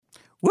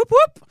Whoop,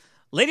 whoop.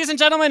 Ladies and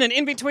gentlemen and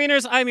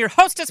in-betweeners, I'm your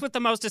hostess with the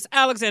mostest,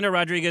 Alexander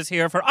Rodriguez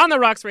here for On the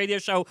Rocks radio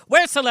show,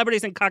 where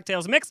celebrities and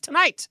cocktails mix.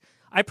 Tonight,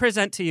 I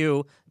present to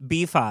you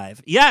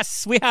B5.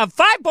 Yes, we have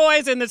 5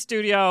 boys in the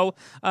studio,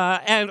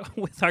 and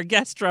with our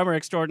guest drummer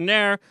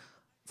extraordinaire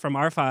from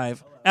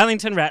R5,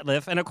 Ellington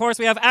Ratliff. And of course,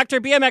 we have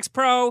actor, BMX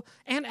pro,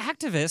 and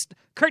activist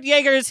Kurt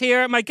Yaeger is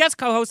here. My guest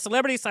co-host,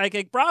 celebrity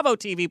psychic, Bravo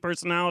TV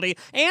personality,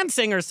 and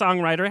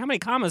singer-songwriter. How many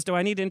commas do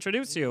I need to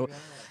introduce you?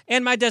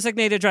 And my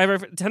designated driver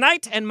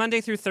tonight and Monday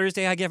through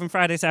Thursday. I give him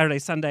Friday, Saturday,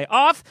 Sunday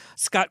off.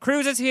 Scott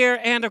Cruz is here.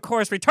 And of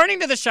course,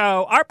 returning to the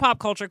show, our pop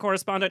culture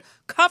correspondent,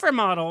 cover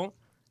model,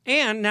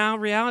 and now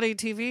reality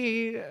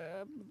TV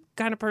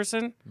kind of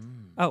person.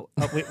 We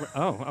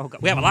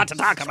have a lot to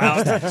talk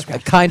about. A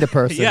kind of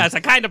person. Yes,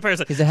 a kind of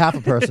person. He's a half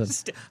a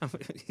person.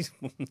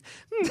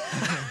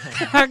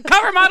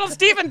 Cover model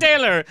Stephen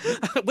Dehler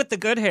with the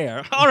good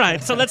hair. All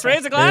right, so let's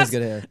raise a glass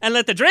good hair. and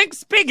let the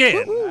drinks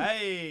begin.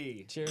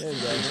 Hey, cheers.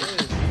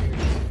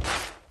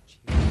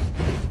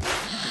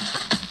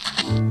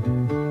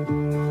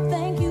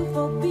 Thank you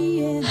for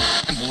being.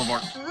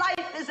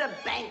 Life is a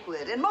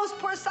banquet, and most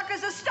poor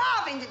suckers are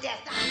starving to death.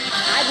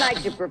 I'd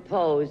like to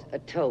propose a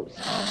toast.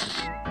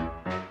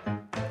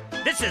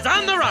 This is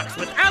On the Rocks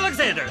with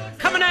Alexander,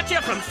 coming at you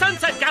from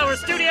Sunset Gower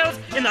Studios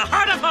in the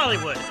heart of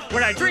Hollywood,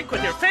 where I drink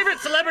with your favorite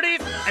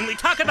celebrities and we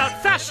talk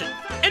about fashion,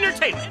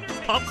 entertainment,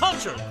 pop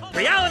culture,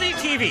 reality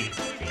TV,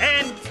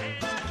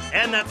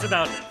 and that's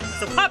about it.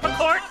 So pop a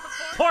cork,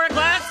 pour a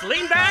glass,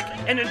 lean back,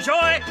 and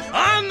enjoy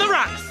On the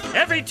Rocks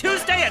every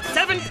Tuesday at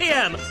 7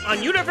 p.m.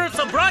 on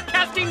Universal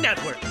Broadcasting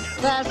Network.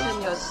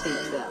 Fasten your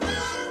seatbelts.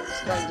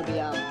 It's going to be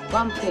a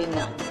bumpy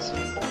night.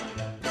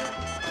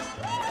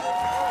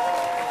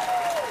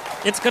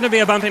 It's going to be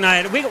a bumpy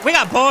night. We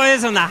got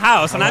boys in the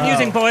house, and I'm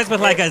using boys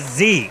with like a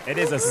Z. It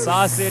is a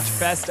sausage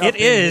fest. It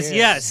is,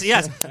 yes.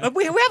 But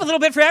we have a little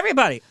bit for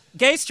everybody.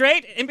 Gay,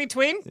 straight, in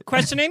between,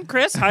 questioning.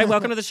 Chris, hi,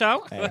 welcome to the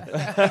show.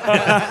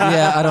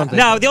 Yeah, I don't think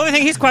No, the only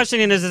thing he's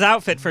questioning is his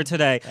outfit for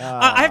today.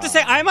 I have to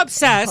say, I'm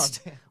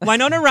obsessed.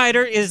 Winona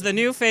Ryder is the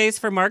new face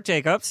for Marc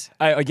Jacobs.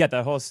 Yeah,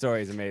 the whole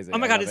story is amazing. Oh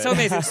my God, it's so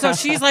amazing. So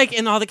she's like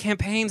in all the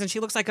campaigns, and she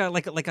looks like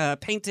a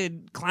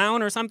painted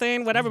clown or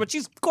something, whatever. But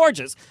she's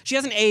gorgeous. She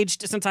hasn't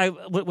aged since I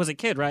was a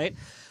kid, right?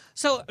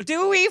 So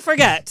do we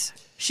forget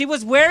she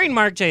was wearing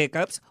Marc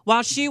Jacobs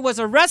while she was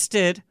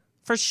arrested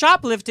for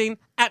shoplifting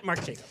at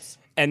Marc Jacobs?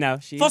 And now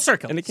she's Full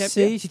circle. in the campaign.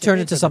 See, she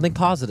turned into something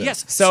positive.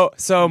 Yes.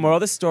 So moral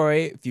of the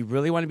story: if you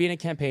really want to be in a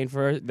campaign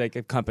for like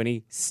a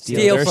company,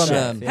 steal their from shit.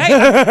 them. Hey,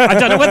 I've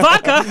done it with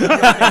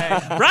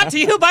vodka. Brought to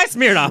you by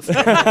Smirnoff.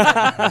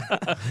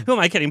 Who am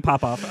I kidding?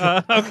 Pop off.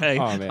 Okay.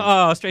 Oh, man.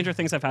 Oh, stranger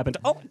things have happened.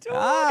 Oh, he's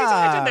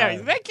in there.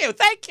 Thank you.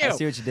 I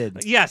see what you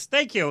did. Yes,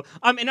 thank you.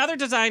 In other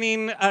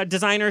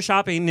designer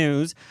shopping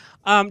news,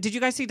 did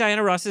you guys see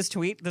Diana Ross's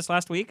tweet this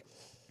last week?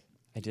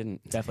 I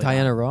didn't. Definitely.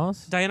 Diana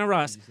Ross? Diana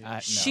Ross.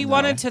 She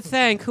wanted to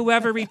thank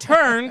whoever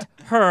returned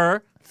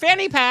her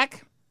fanny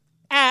pack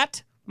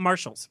at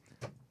Marshall's.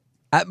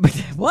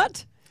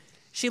 What?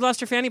 She lost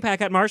her fanny pack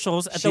at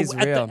Marshall's at She's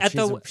real.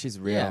 she's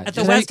real. Yeah. at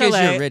the Just West because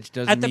LA you're rich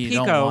doesn't at the mean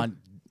Pico. you don't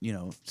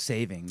want,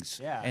 savings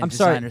and I'm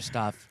sorry. designer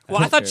stuff.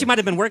 Well, I thought she might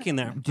have been working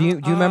there. Do you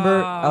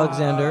remember,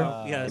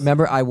 Alexander? Yes.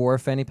 Remember I wore a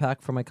fanny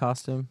pack for my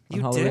costume on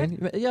You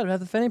Halloween? Yeah, I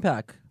had the fanny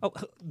pack. Oh,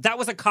 that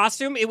was a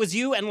costume? It was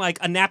you and like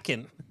a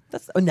napkin.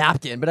 That's a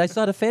napkin, but I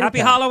still had a fanny Happy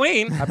pack.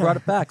 Halloween. I brought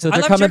it back. So I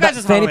they're loved coming your back.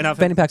 guys' Halloween outfit.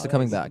 Fanny packs are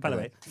coming back. By the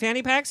way.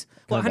 Fanny packs?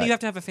 Well, Coming honey, back. you have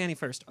to have a fanny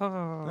first.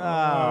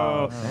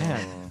 Oh.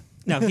 Man.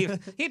 No,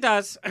 he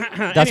does.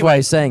 That's why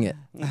he's saying it.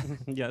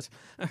 Yes.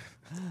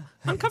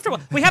 Uncomfortable.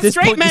 We have These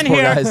straight poor men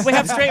here. guys. We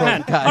have straight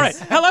men. Guys. All right.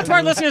 Hello to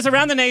our listeners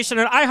around the nation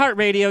on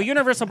iHeartRadio,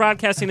 Universal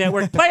Broadcasting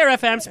Network, Player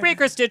FM,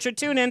 Spreaker, Stitcher,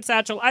 TuneIn,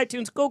 Satchel,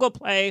 iTunes, Google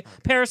Play,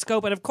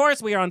 Periscope, and of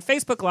course we are on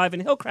Facebook Live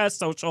and Hillcrest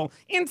Social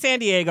in San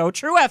Diego,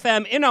 True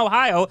FM in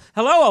Ohio.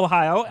 Hello,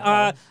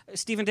 Ohio.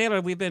 Stephen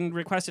Dehler, we've been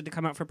requested to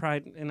come out for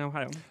Pride in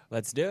Ohio.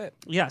 Let's do it.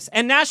 Yes,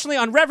 and nationally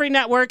on Reverie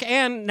Network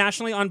and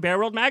nationally on Bear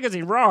World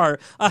Magazine. Roar!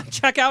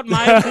 Check out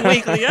my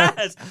weekly.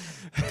 Yes.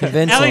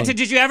 Convincing. Ellington,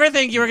 did you ever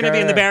think you were going to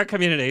be in the bear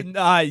community?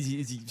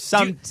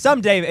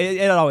 Someday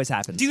it always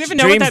happens. Do you even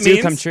know what that Dreams do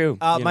means? come true.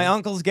 My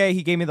uncle's gay.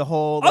 He gave me the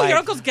whole. Oh, your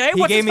uncle's gay?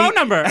 What's his phone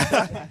number?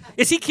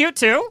 Is he cute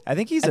too? I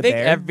think he's I a think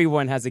bear.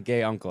 everyone has a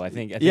gay uncle. I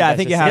think Yeah, I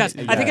think you have- Yes,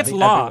 I think it's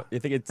law. I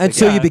think it's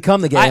Until you become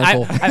the gay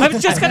uncle. I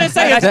was just going to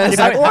say, if That's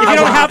you like,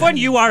 don't have one,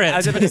 you are I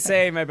was it. about to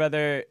say, my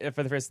brother,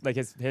 for the first,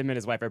 him and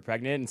his wife are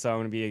pregnant, and so I'm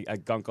going to be a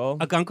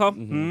gunkle. A gunko?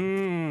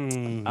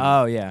 Mm.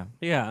 Oh yeah.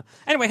 Yeah.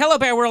 Anyway, hello,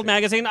 Bear World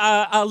Magazine.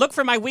 Look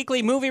for my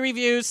weekly movie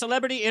reviews,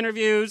 celebrity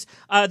interviews.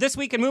 This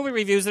week in movie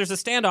reviews, there's a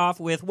standoff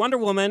with Wonder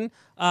Woman.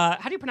 How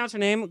do you pronounce her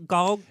name?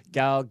 Gal.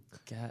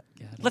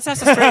 Let's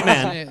ask a straight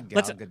man.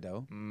 Gal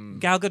Gadot.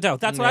 Gal Gadot.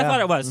 That's what I Yeah.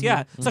 thought it was.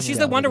 Yeah. So she's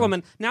the Gal Wonder Gadot.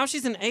 Woman. Now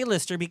she's an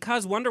A-lister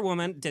because Wonder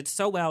Woman did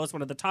so well as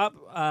one of the top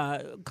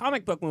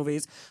comic book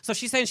movies. So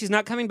she's saying she's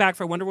not coming back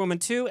for Wonder Woman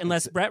 2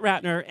 unless Brett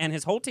Ratner and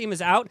his whole team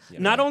is out.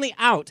 Not only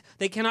out,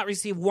 they cannot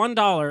receive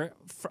 $1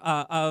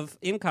 of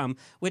income,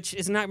 which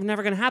is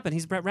never going to happen.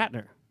 He's Brett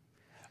Ratner.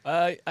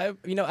 I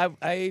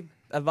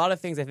a lot of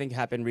things I think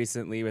happened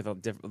recently with a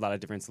lot of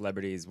different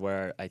celebrities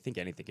where I think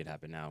anything could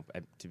happen now,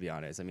 to be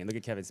honest. I mean, look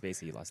at Kevin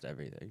Spacey. He lost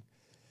everything.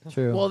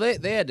 True. Well,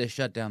 they had to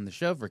shut down the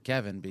show for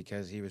Kevin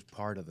because he was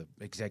part of the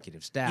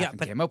executive staff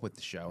and came up with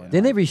the show.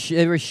 Didn't they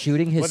they were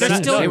shooting his They're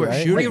scene, still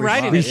right?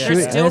 rewriting it.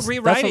 They're still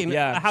rewriting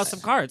a- House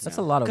of Cards. That's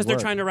a lot of because they're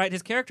work. trying to write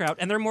his character out,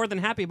 and they're more than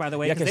happy, by the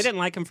way, because they didn't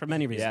like him for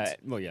many reasons. Yeah,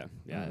 well, yeah.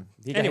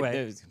 Anyway.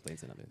 there was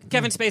complaints and everything.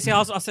 Kevin Spacey,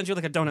 I'll send you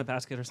like a donut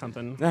basket or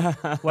something.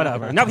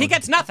 Whatever. No, he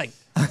gets nothing.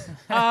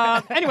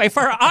 Anyway,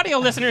 for our audio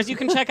listeners, you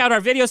can check out our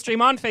video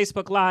stream on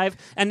Facebook Live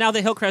and now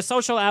the Hillcrest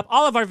social app.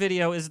 All of our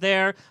video is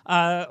there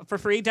for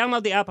free.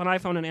 Download the app on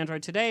iPhone and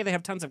Android today. They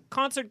have tons of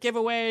concert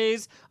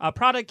giveaways,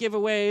 product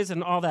giveaways,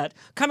 and all that.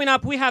 Coming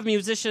up, we have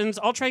musicians.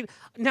 Ultra.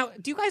 Now,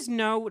 do you guys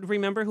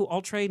remember who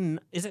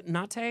is it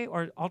Nate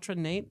or Ultra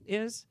Nate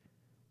is?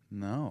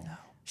 No.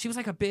 She was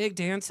like a big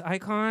dance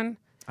icon.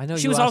 I know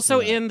She you was asked also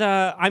me that. in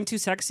the I'm Too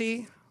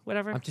Sexy,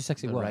 whatever. I'm too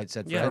sexy. The What? right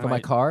said Yeah. Like on my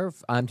right. car.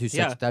 I'm too sexy.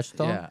 Yeah. That's the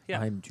song? Yeah. Yeah.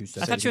 I'm too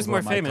sexy. I thought she was for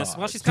more my famous. car.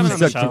 Well, she's coming on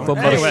the Sexy show. for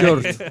my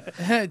Anyway.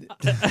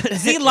 shirt.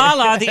 Z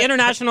Lala, the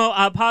international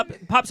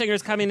pop singer,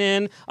 is coming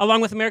in,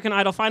 along with American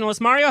Idol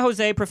finalist Mario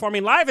Jose,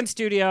 performing live in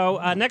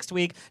studio next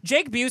week.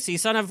 Jake Busey,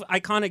 son of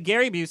iconic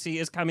Gary Busey,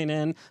 is coming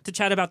in to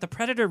chat about the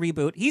Predator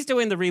reboot. He's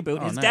doing the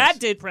reboot. His nice. dad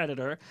did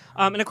Predator.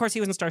 And, of course, he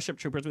was in Starship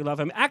Troopers. We love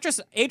him. Actress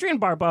Adrienne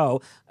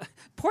Barbeau.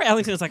 Poor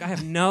Ellington is like, I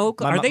have no...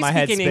 Are they my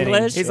head's speaking spinning.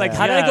 English? He's like,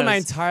 how did I go my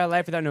Yes. entire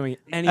life without knowing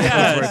any of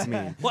Yes. those words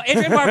mean? Well,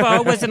 Adrienne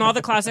Barbeau was in all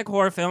the classic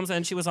horror films,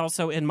 and she was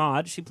also in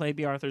Maude. She played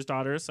B. Arthur's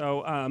daughter.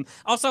 So,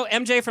 also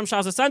MJ from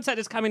Shaws of Sunset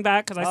is coming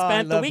back because I Oh, I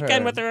spent the love weekend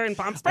her. with her in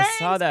Palm I Springs.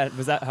 saw that.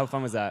 How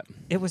fun was that?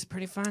 It was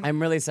pretty fun.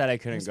 I'm really sad I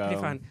couldn't It was go.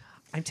 pretty fun.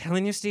 I'm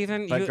telling you,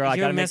 Stephen, But you, girl, I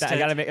you gotta make missed that. it. I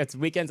gotta make. It's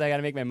weekends. I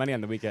gotta make my money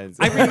on the weekends.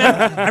 I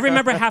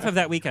remember half of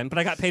that weekend, but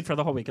I got paid for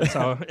the whole weekend,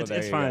 so it's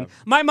there you fine. go.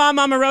 My mom,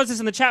 Mama Rose, is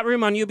in the chat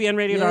room on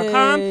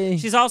ubnradio.com. Yay.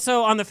 She's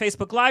also on the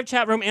Facebook Live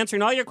chat room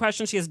answering all your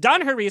questions. She has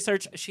done her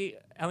research.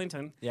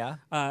 Ellington, Yeah.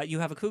 you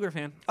have a Cougar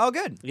fan. Oh,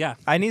 good. Yeah.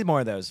 I need more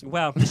of those.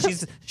 Well,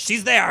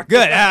 she's there.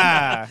 Good.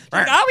 Ah.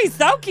 Oh, he's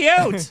so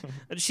cute.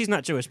 She's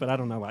not Jewish, but I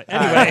don't know why.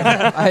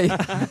 Anyway,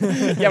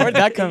 Yeah, where'd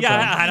that come from?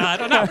 yeah, I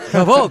don't know.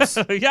 Folks.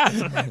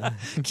 Yeah.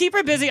 Keep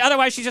her busy.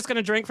 Otherwise, she's just going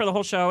to drink for the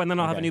whole show, and then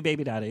I'll have a new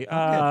baby daddy.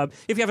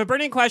 If you have a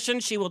burning question,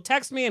 she will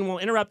text me, and we'll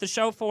interrupt the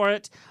show for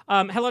it.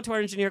 Hello to our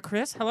engineer,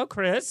 Chris. Hello,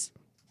 Chris.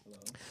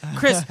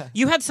 Chris,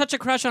 you had such a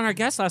crush on our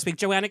guest last week,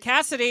 Joanna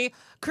Cassidy.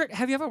 Kurt,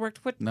 have you ever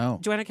worked with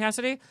Joanna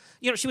Cassidy?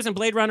 You know, she was in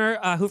Blade Runner,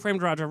 Who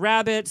Framed Roger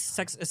Rabbit,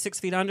 6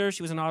 Feet Under.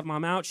 She was an Odd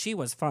Mom Out. She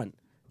was fun.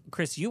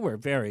 Chris, you were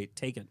very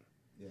taken.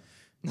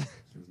 Yeah.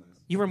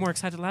 You were more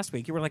excited last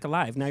week. You were like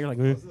alive. Now you're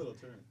like...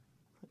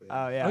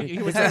 Oh, yeah.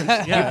 you were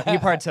yeah. You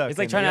partook. It's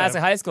like in trying it. to ask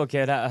a high school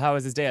kid how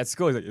was his day at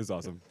school. He's like, it was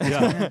awesome.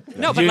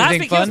 No, but you last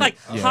think week he was fun? like,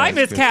 Yeah, "Hi, that's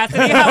Miss good.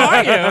 Cassidy. How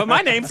are you?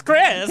 My name's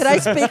Chris." Can I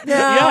speak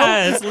now?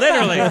 Yes,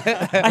 literally.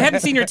 I hadn't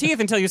seen your teeth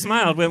until you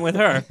smiled with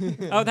her.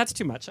 Oh, that's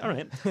too much. All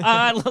right.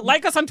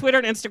 Like us on Twitter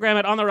and Instagram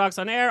at On The Rocks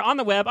On Air, on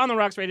the web,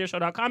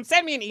 ontherocksradioshow.com.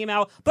 Send me an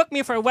email. Book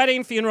me for a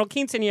wedding, funeral,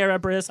 quinceañera,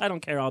 bris. I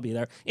don't care. I'll be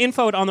there.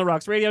 Info at On The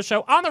Rocks Radio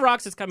Show. On The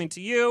Rocks is coming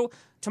to you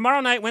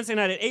tomorrow night, Wednesday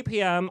night at 8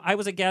 p.m. I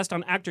was a guest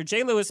on actor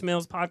J. Lewis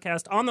Mills'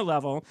 podcast On The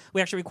Level.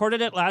 We actually recorded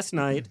it last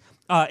night.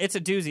 It's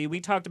a doozy. We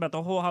talked about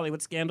the whole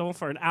Hollywood scandal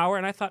for an hour,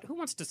 and I thought, who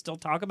wants to still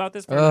talk about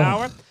this for an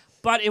hour?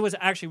 But it was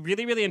actually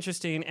really, really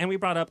interesting, and we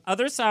brought up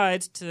other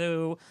sides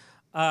to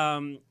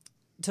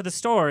the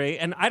story,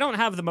 and I don't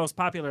have the most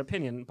popular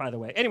opinion, by the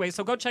way. Anyway,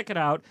 so go check it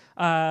out.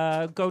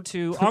 Go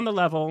to On The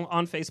Level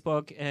on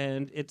Facebook,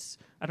 and it's,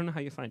 I don't know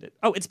how you find it.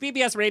 Oh, it's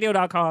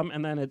bbsradio.com,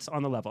 and then it's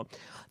On The Level.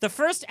 The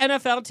first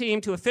NFL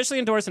team to officially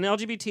endorse an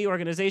LGBT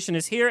organization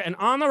is here, and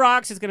On The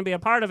Rocks is going to be a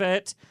part of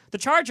it. The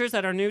Chargers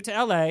that are new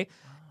to LA,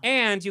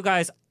 and you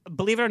guys,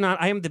 believe it or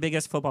not, I am the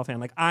biggest football fan.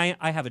 Like, I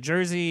have a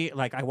jersey.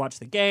 Like, I watch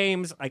the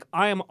games. Like,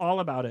 I am all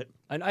about it.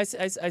 And I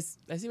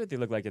see what they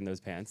look like in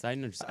those pants. I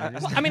understand.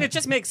 Well, I mean, it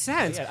just makes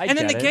sense. Yeah, I and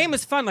then the get it. game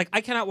is fun. Like,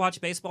 I cannot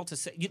watch baseball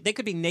they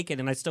could be naked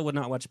and I still would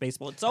not watch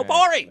baseball. It's so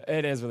boring.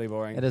 It is really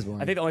boring. It is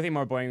boring. I think the only thing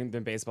more boring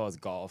than baseball is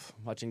golf.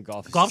 Watching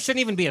golf. Golf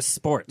shouldn't even be a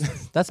sport.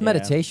 That's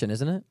meditation,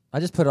 isn't it?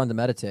 I just put it on to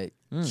meditate.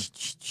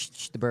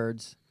 The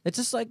birds. It's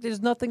just like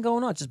there's nothing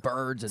going on. It's just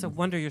birds. It's a And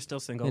wonder you're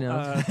still single. You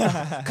know.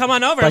 Come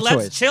on over. By Let's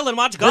choice. chill and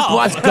watch golf.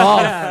 Let's watch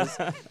golf.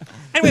 Yes.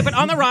 Anyway, but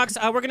On The Rocks,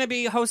 we're going to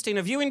be hosting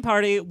a viewing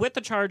party with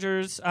the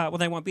Chargers. Well,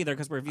 they won't be there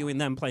because we're viewing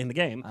them playing the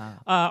game.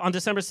 On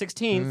December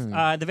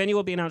 16th. The venue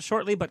will be announced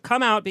shortly, but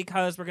come out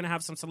because we're going to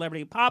have some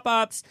celebrity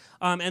pop-ups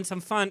and some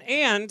fun.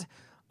 And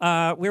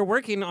we're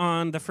working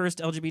on the first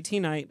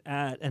LGBT night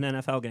at an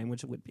NFL game,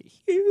 which would be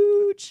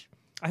huge.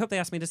 I hope they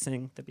ask me to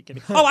sing at the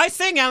beginning. Oh, I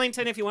sing,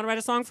 Ellington, if you want to write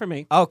a song for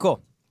me. Oh,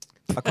 cool.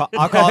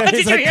 I'll call.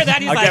 Did you hear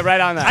that? He's I'll like, get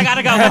right on that. I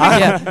gotta go.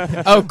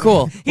 yeah. Oh,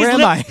 cool. Where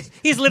am I?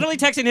 He's literally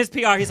texting his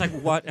PR. He's like,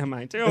 "What am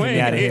I doing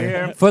outta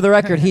here?" For the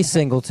record, he's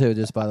single too.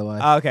 Just by the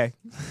way. Okay.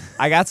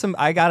 I got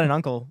an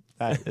uncle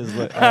That is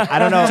what I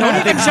don't know. Don't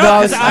even I joke,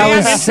 No, 'cause I am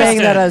was saying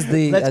interested. that as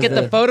the. Let's as get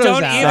the photos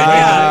Don't out. even.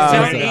 Ah,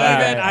 Don't okay. even.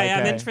 Alright, I am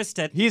okay.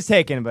 interested. He's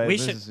taken, but We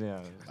this should- is,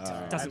 Doesn't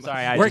I'm sorry,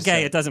 matter. I We're just gay.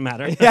 said- It doesn't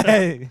matter.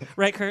 yeah.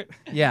 Right, Kurt?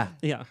 Yeah.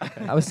 Yeah.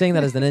 I was saying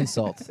that as an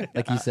insult,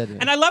 like you said.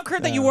 And I love,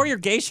 Kurt, that you wore your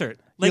gay shirt.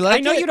 Like, like I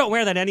know it? you don't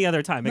wear that any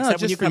other time, No, except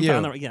when just you for come you.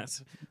 down the.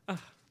 Yes.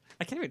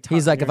 I can't even talk.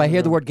 He's like, if I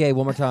hear the word. word gay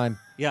one more time.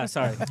 Yeah,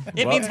 sorry.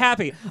 It means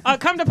happy.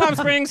 Come to Palm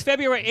Springs,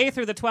 February 8th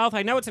through the 12th.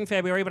 I know it's in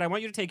February, but I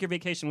want you to take your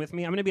vacation with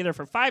me. I'm going to be there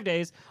for 5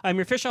 days. I'm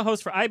your official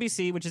host for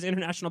IBC, which is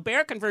International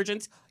Bear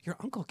Convergence. Your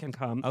uncle can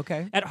come.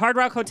 Okay. At Hard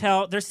Rock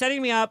Hotel. They're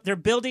setting me up. They're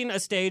building a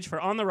stage for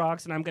On the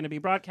Rocks, and I'm going to be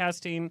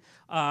broadcasting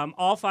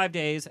all 5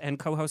 days and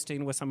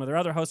co-hosting with some of their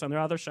other hosts on their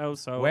other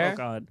shows. So, Where? oh,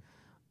 God.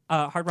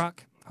 Hard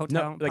Rock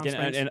Hotel. No, like Palm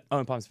Springs.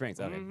 in Palm Springs.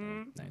 Okay,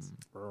 nice.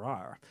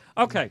 Rawr.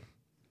 Okay.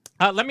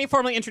 Let me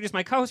formally introduce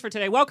my co-host for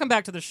today. Welcome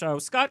back to the show,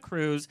 Scott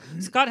Cruz.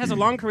 Scott has a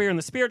long career in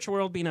the spiritual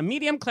world, being a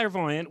medium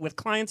clairvoyant with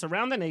clients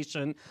around the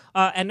nation,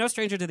 and no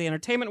stranger to the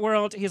entertainment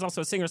world. He's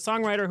also a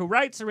singer-songwriter who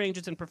writes,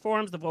 arranges, and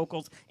performs the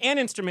vocals and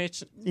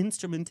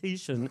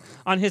instrumentation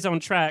on his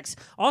own tracks.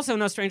 Also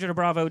no stranger to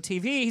Bravo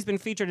TV. He's been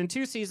featured in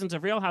 2 seasons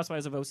of Real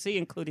Housewives of OC,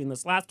 including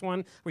this last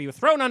one, where you were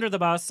thrown under the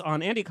bus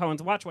on Andy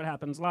Cohen's Watch What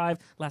Happens Live.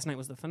 Last night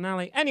was the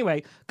finale.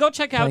 Anyway, go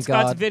check out Thank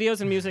Scott's God.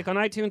 videos and music on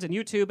iTunes and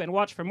YouTube, and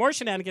watch for more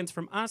shenanigans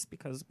from us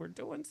because we're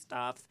doing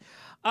stuff.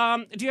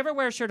 Do you ever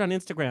wear a shirt on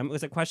Instagram? It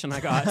was a question I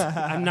got.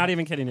 I'm not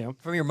even kidding you.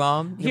 From your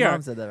mom? Your Here.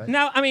 mom said that, right?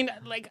 Now, I mean,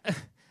 like,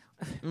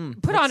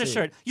 put on a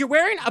shirt. You're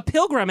wearing a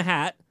pilgrim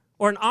hat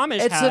or an Amish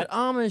It's hat. an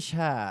Amish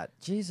hat.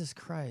 Jesus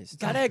Christ.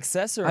 Gotta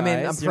accessorize. I mean,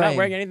 I'm You're not praying.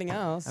 wearing anything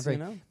else. I'm You afraid.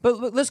 know?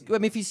 But let's. I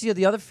mean, if you see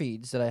the other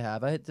feeds that I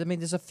have, I mean,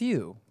 there's a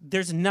few.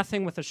 There's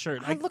nothing with a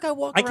shirt. Look, I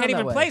walk I around can't that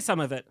even way. play some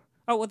of it.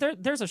 Oh, well,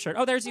 there's a shirt.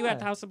 Oh, there's you at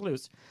Yeah. House of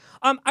Blues.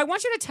 I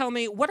want you to tell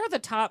me, what are the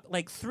top,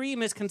 3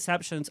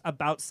 misconceptions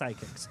about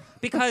psychics?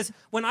 Because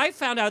when I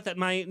found out that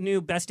my new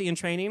bestie in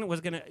training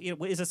was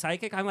is a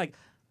psychic, I'm like,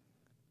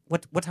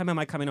 what time am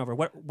I coming over?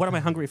 What am I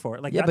hungry for?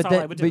 Like, Yeah, that's but all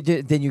then, I would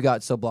do. then you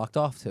got so blocked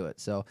off to it.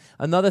 So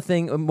another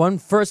thing, one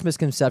first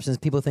misconception is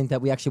people think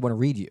that we actually want to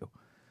read you.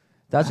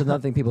 That's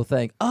another thing people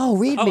think. Oh,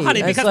 read Oh, me.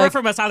 honey, And it's because we're like-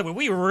 from West Hollywood,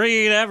 we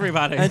read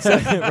everybody.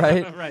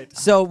 right? Right.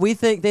 So they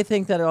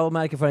think that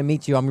automatically if I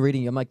meet you, I'm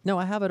reading you. I'm like, no,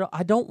 I have it.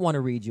 I don't want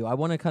to read you. I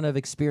want to kind of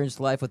experience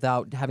life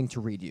without having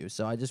to read you.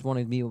 So I just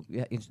want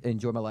to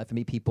enjoy my life and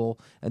meet people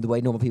and the way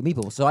normal people meet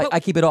people. So I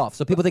keep it off.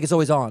 So people think it's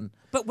always on.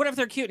 But what if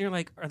they're cute and you're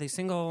like, are they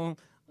single?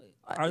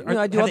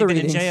 I do have other they been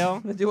readings. in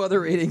jail? I do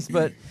other readings,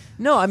 but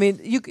no, I mean,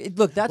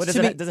 look. That's What does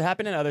to me. it, does it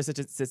happen in other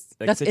situations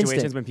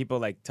instinct. when people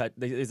touch?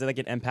 Is it like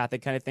an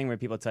empathic kind of thing where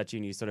people touch you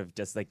and you sort of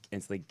just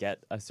instantly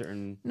get a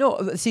certain?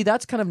 No, see,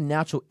 that's kind of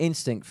natural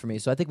instinct for me.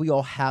 So I think we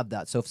all have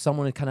that. So if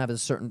someone kind of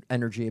has a certain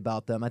energy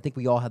about them, I think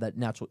we all have that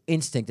natural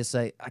instinct to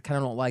say, I kind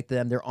of don't like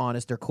them. They're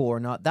honest, they're cool or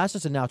not. That's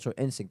just a natural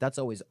instinct. That's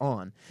always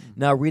on.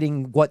 Now,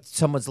 reading what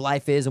someone's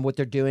life is and what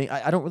they're doing,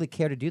 I don't really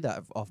care to do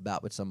that off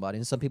bat with somebody.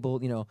 And some people,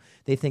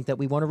 they think that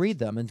we want to read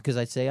them. And because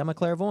I say I'm a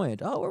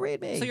clairvoyant, well,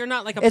 read me. So you're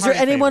not like a Is there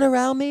party anyone favorite.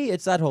 around me?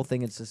 It's that whole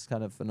thing. It's just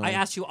kind of annoying. I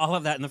asked you all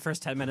of that in the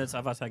first 10 minutes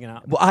of us hanging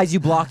out. Well, as you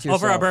blocked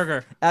yourself. Over a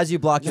burger. As you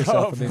blocked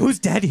yourself. from me. Who's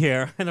dead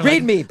here? And they're Read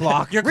like, me,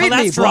 block. Your Read me,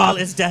 cholesterol block.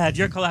 is dead.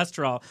 Your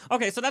cholesterol.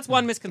 Okay, so that's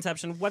one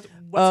misconception. What's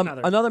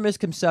another? Another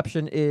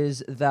misconception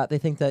is that they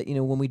think that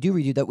when we do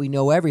read you that we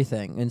know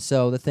everything, and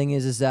so the thing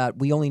is that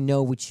we only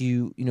know what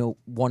you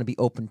want to be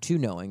open to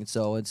knowing.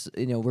 So it's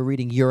we're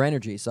reading your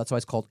energy, so that's why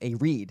it's called a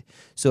read.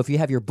 So if you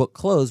have your book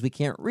closed, we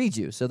can't read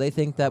you. So they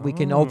think that we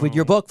can open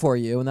your book for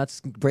you, and that's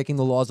breaking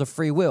the laws of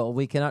free will.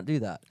 We cannot do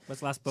that.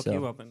 What's the last book So-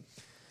 you opened?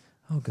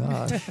 Oh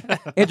gosh,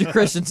 Andrew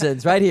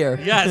Christensen's right here.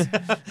 Yes.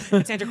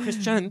 It's Andrew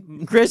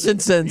Christian.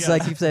 Christensen's, I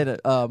keep saying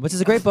it, which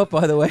is a great book,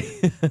 by the way.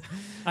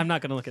 I'm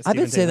not going to look at I've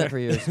been Steven saying that for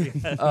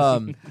Taylor.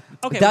 years.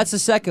 Okay. That's the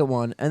second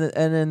one, and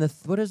then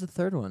what is the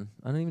third one?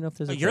 I don't even know if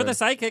there's a You're third. the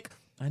psychic.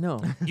 I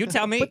know. You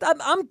tell me. But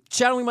I'm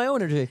channeling my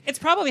own energy. It's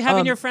probably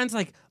having your friends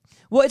like,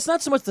 Well, it's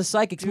not so much the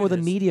psychic, it's Do more the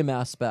this. medium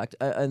aspect,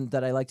 and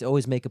that I like to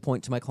always make a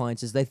point to my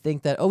clients is they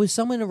think that, is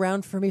someone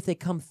around for me if they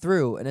come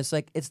through? And it's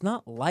like, it's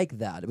not like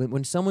that.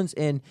 When someone's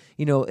in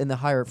the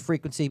higher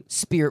frequency,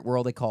 spirit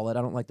world, they call it.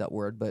 I don't like that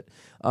word, but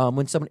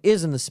when someone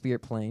is in the spirit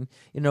plane,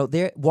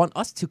 they want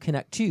us to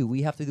connect too.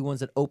 We have to be the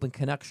ones that open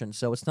connection.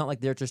 So it's not like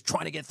they're just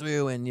trying to get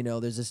through and,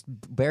 there's this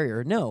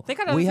barrier. No. They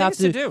got other we have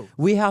things to do.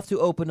 We have to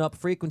open up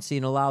frequency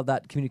and allow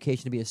that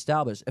communication to be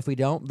established. If we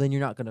don't, then you're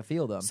not going to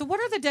feel them. so what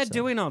are the dead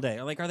doing all day?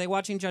 Like, are they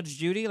watching Judge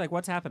Judy? Like,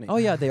 what's happening? Oh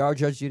yeah, they are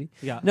Judge Judy.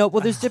 Yeah. No,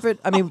 well, there's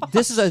different. I mean,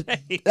 this is a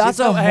that's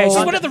a Hey, whole.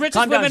 She's one of the richest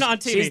calm down. women on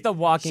TV. She's the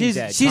Walking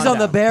Dead. She's Calm on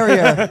the down.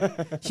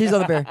 barrier. She's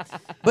on the barrier.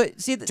 But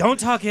see, Don't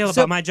talk ill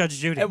So- about my Judge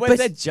Judy. It was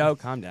a joke.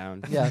 Calm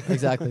down. yeah,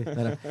 exactly. I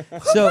know.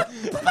 So,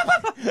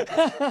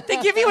 They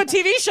give you a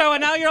TV show,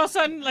 and now you're all of a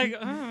sudden like,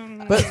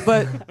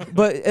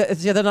 but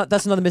yeah,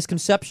 that's another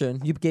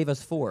misconception. You gave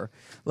us 4,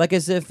 like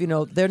as if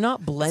they're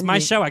not blending. it's my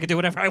show. I can do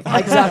whatever I want.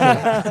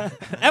 Exactly.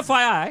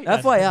 FYI.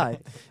 FYI,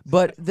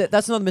 but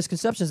that's another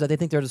misconception, is that they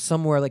think they're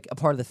somewhere like a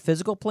part of the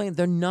physical plane.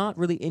 They're not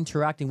really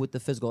interacting with the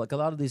physical. Like a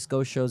lot of these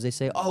ghost shows, they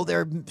say, "Oh,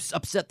 they're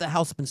upset the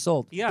house has been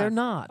sold." Yeah. They're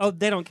not. Oh,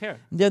 they don't care.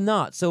 They're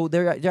not. So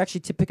they're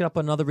actually picking up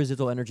on other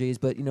residual energies,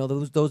 but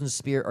those in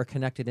spirit are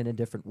connected in a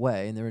different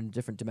way, and they're in a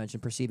different dimension,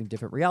 perceiving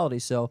different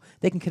realities. So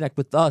they can connect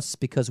with us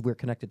because we're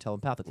connected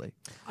telepathically.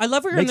 I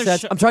love when you're Makes on the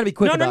sense? show. I'm trying to be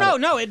quick No, about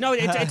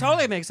it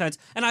totally makes sense.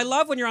 And I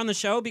love when you're on the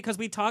show because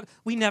we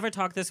never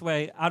talk this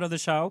way out of the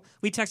show.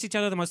 We text each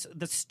other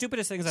the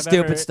stupidest things I've ever.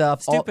 Stupid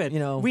stuff. All- Stupid. you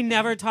know. We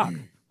never talk.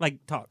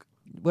 Talk.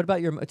 What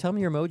about tell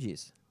me your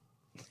emojis.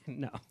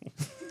 No.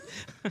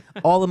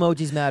 All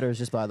emojis matters,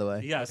 just by the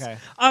way. Yes. Okay.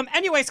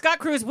 Anyway, Scott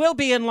Cruz will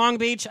be in Long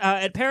Beach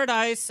at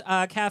Paradise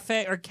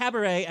Cafe or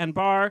Cabaret and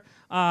Bar.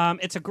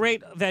 It's a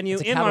great venue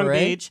It's a in Long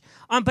cabaret? Beach.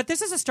 But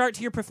this is a start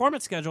to your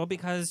performance schedule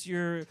because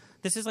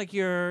this is like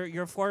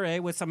your foray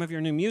with some of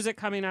your new music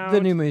coming out.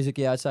 The new music,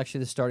 yeah, it's actually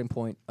the starting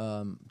point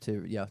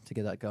to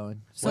get that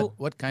going. So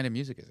What kind of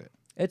music is it?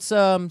 It's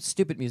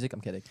stupid music.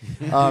 I'm kidding.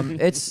 I'm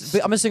a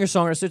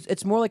singer-songwriter, so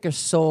it's more like a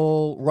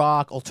soul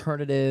rock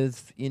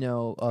alternative,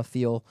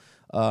 feel.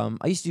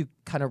 I used to do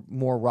kind of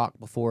more rock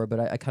before, but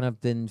I kind of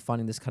been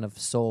finding this kind of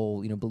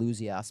soul,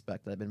 bluesy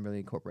aspect that I've been really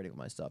incorporating with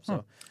my stuff.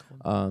 So,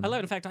 I love it.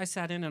 In fact, I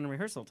sat in on a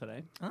rehearsal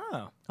today.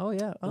 oh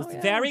yeah,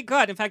 Very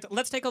good. In fact,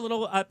 let's take a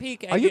little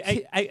peek Are you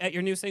at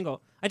your new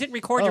single. I didn't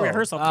record your Oh.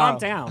 rehearsal. Calm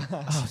down.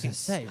 I was gonna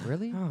say,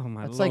 really? Oh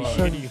my That's lord. like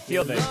showing You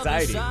feel the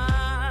anxiety.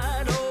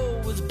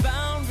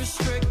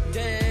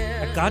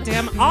 A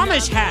goddamn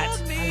Amish hat.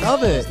 I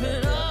love it.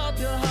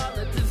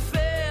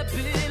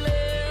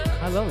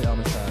 I love the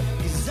Amish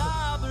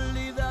hat.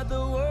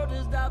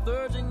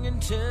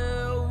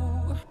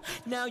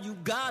 Now you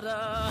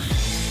gotta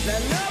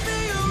let love be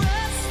your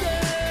rescue.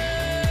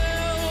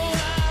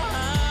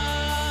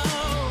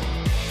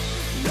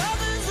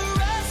 Love is a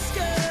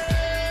rescue.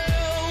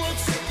 We'll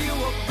take you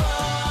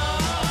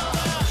above.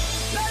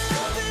 Let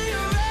love be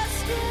your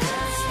rescue.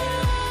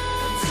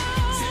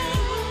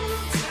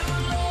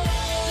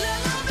 Let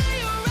love be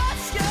your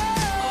rescue.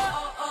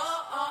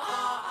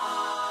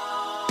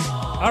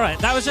 All right,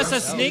 that was just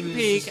a sneak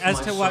peek as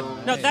to what.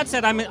 No, that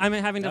said, I'm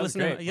having to That was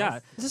listen to. great. Yeah,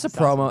 This is a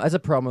promo, as a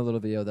promo little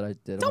video that I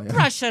did. don't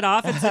brush it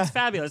off. It's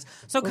fabulous.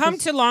 So come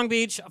to Long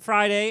Beach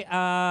Friday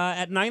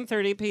at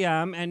 9:30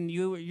 p.m. and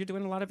you're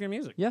doing a lot of your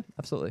music. Yeah,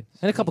 absolutely.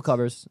 And a couple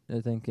covers. I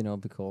think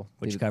it'd be cool.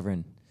 Which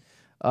covering?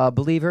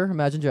 Believer,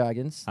 Imagine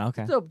Dragons.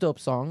 Okay. Dope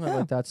song. I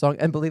like that song.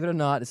 And believe it or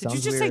not, it Did sounds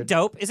you just weird. say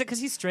dope? Is it because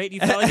he's straight? You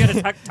felt like you had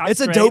to talk It's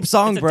a straight? dope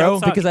song, It's a bro.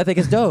 dope song. Because I think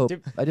it's dope.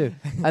 I do.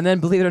 And then,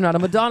 believe it or not, a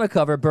Madonna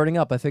cover, Burning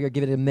Up. I figured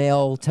give it a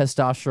male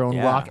testosterone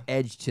Yeah. rock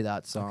edge to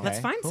that song. Let's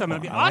find some.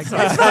 It'd be I like awesome.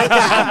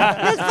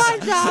 Let's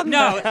find some.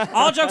 No,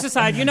 all jokes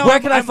aside, Where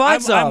can I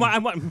find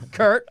some?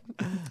 Kurt.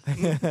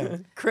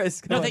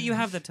 Chris. No, that you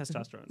have the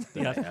testosterone.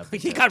 Yeah.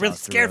 He got really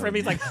scared for him.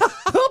 He's like,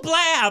 who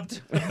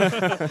blabbed?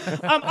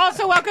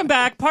 Also, welcome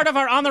back. Part of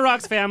our On the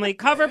Rocks family,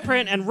 cover,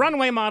 print, and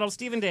runway model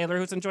Stephen Dehler,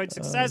 who's enjoyed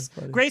success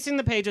gracing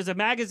the pages of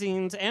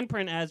magazines and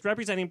print ads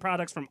representing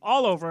products from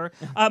all over.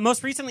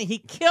 Most recently, he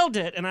killed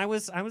it, and I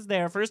was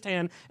there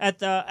firsthand at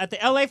the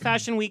LA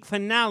Fashion Week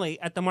finale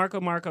at the Marco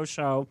Marco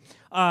show.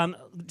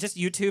 Just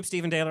YouTube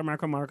Stephen Dehler,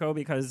 Marco Marco,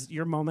 because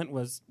your moment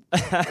was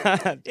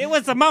it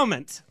was a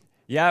moment.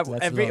 Yeah,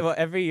 That's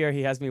every year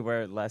he has me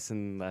wear less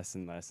and less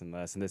and less and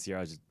less. And this year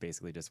I was just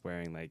basically just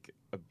wearing like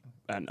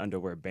an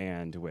underwear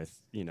band with,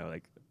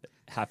 like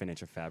half an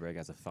inch of fabric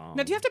as a thong.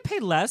 Now, do you have to pay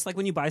less, like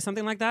when you buy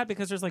something like that,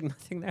 because there's like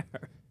nothing there?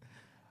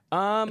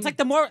 It's like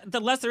the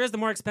less there is, the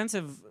more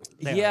expensive.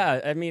 They are.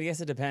 Yeah, I mean, I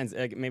guess it depends.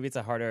 Like, maybe it's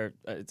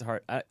it's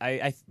hard.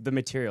 The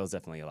material is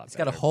definitely a lot. It's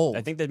got a hold.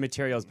 I think the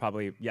material is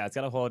probably it's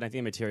got a hold. And I think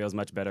the material is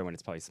much better when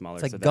it's probably smaller.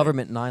 It's like so that-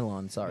 government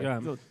nylon. Sorry.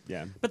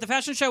 Yeah. But the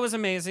fashion show was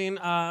amazing.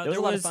 It was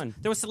a lot of fun.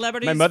 There was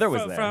celebrities. My mother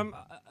was there. From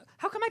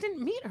how come I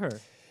didn't meet her?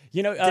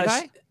 Did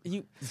I?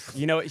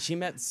 She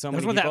met so It many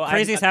was one of people. the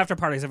craziest after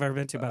parties I've ever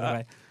been to. By the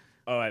way.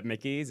 Oh, at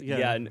Mickey's?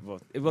 Yeah.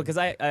 Well, because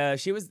a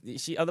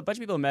bunch of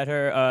people met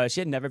her. She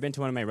had never been to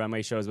one of my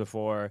runway shows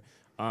before.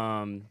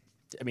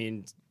 I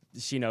mean,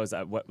 she knows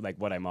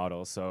what I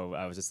model, so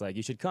I was just like,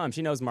 you should come.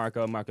 She knows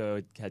Marco.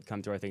 Marco had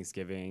come to our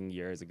Thanksgiving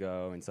years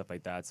ago and stuff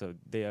like that, so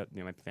they,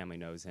 my family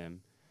knows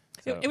him.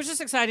 So. It was just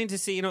exciting to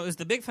see. It was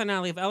the big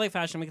finale of LA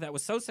Fashion Week that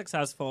was so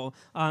successful,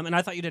 and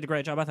I thought you did a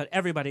great job. I thought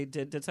everybody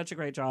did such a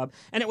great job.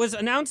 And it was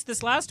announced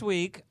this last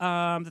week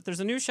that there's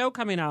a new show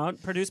coming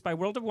out, produced by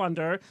World of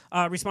Wonder,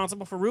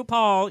 responsible for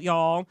RuPaul,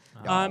 y'all.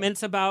 And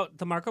it's about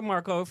the Marco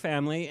Marco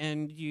family,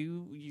 and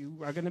you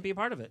are going to be a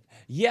part of it.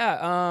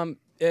 Yeah.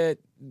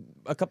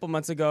 A couple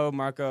months ago,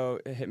 Marco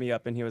hit me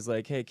up and he was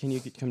like, "Hey, can you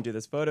come do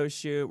this photo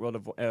shoot?" World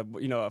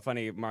of,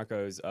 funny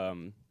Marco's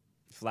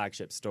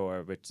flagship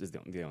store, which is they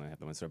only have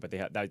the one store, but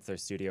that's their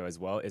studio as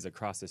well, is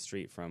across the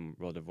street from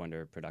World of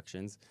Wonder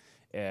Productions,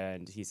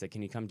 and he said,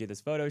 "Can you come do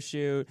this photo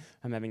shoot?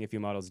 I'm having a few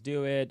models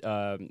do it.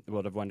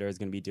 World of Wonder is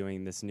going to be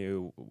doing this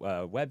new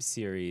web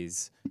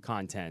series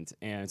content."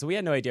 And so we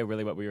had no idea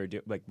really what we were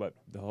doing, like what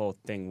the whole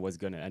thing was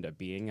going to end up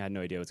being. I had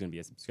no idea it was going to be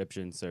a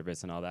subscription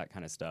service and all that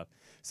kind of stuff.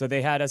 So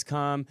they had us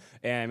come,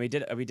 and we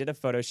did a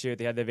photo shoot.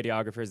 They had the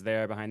videographers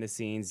there behind the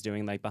scenes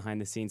doing like behind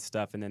the scenes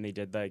stuff, and then they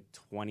did like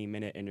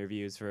 20-minute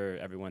interviews for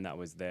everyone that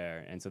was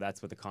there. And so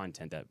that's what the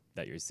content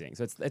that you're seeing.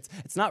 So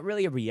it's not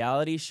really a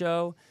reality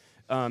show.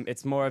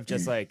 It's more of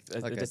just like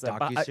just a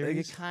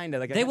docuseries? Kind of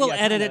like They will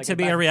edit it to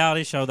be a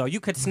reality show, though. You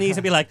could sneeze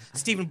and be like,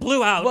 Stephen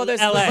blew out Well, there's-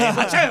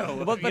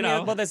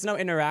 L.A. Well, there's no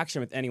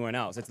interaction with anyone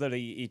else. It's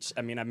literally each.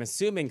 I mean, I'm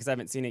assuming because I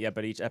haven't seen it yet,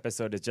 but each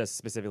episode is just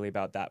specifically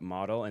about that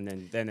model, and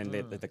then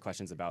the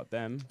questions about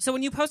them. So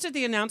when you posted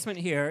the announcement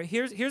here,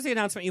 here's the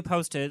announcement you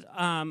posted.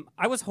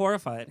 I was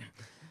horrified.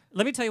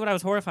 Let me tell you what I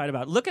was horrified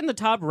about. Look in the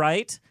top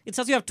right. It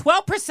says you have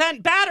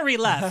 12% battery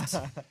left.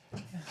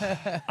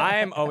 I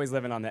am always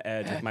living on the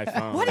edge with my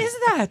phone. What is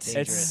that?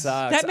 It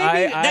sucks.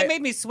 That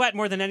made me sweat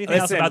more than anything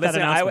else about that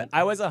announcement.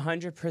 I was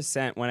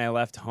 100% when I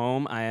left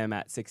home. I am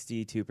at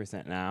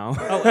 62% now.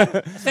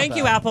 Thank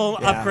you, Apple.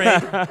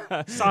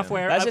 Upgrade.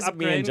 Software That's just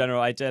upgrade. me in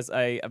general.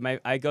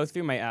 I go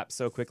through my apps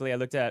so quickly. I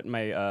looked at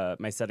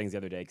my settings the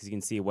other day because you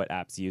can see what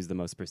apps use the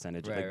most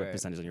percentage, what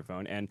percentage on your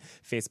phone. And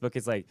Facebook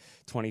is like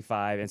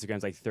 25,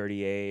 Instagram's like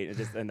 38,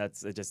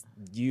 it just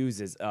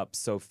uses up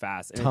so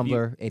fast. And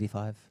Tumblr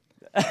 85.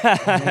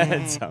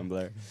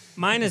 Tumblr.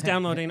 Mine is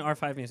downloading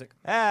R5 Music.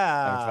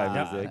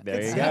 R5 Music.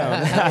 There you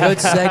go. Good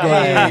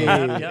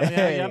segue.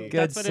 Yep. Good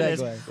That's what it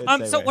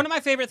segue. is. So one of my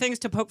favorite things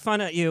to poke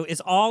fun at you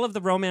is all of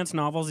the romance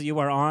novels that you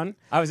are on.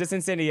 I was just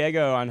in San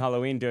Diego on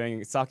Halloween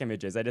doing stock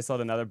images. I just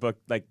sold another book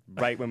like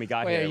right when we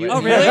got here.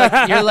 Oh, really?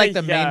 You're like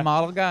the Yeah. main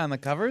model guy on the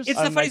covers?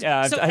 It's the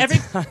funniest. So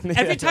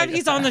every time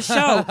he's on the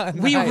show,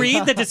 we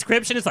read the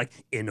description. It's like,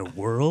 in a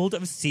world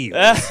of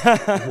seals,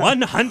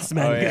 one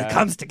huntsman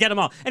comes to get them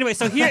all. Anyway,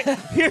 so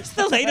here's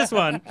the latest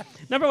one.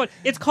 Number one,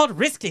 it's called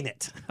Risking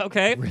It.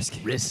 Okay?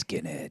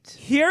 Risking it.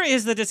 Here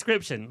is the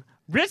description.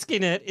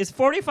 Risking It is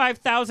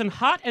 45,000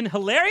 hot and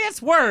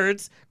hilarious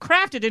words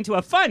crafted into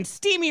a fun,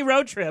 steamy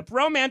road trip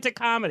romantic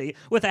comedy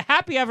with a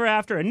happy ever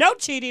after and no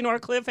cheating or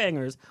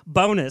cliffhangers.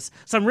 Bonus,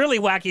 some really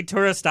wacky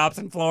tourist stops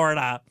in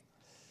Florida.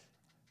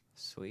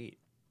 Sweet.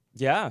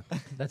 Yeah,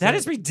 that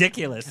is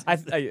ridiculous.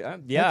 That's a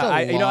long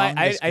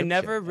I description.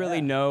 never really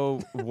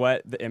know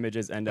what the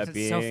images end up It's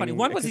being. so funny.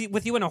 One was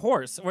with you and a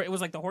horse, or it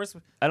was like the horse.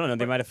 I don't know.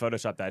 They might have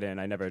photoshopped that in.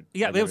 I never.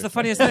 Yeah, I it was never the saw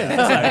funniest it. thing.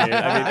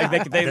 I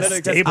mean, they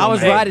literally. I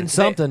was riding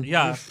something.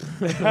 Yeah.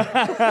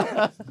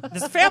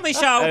 This family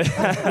show.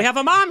 We have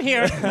a mom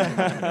here.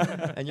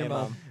 And your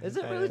mom. Is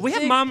it really? We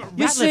have See, Mom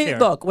You Ratliff see, here.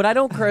 look, when I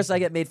don't curse, I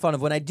get made fun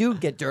of. When I do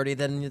get dirty,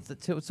 then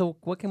so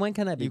when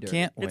can I be You dirty?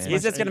 can't win.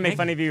 He's just gonna make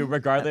fun of you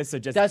regardless. So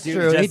just That's do,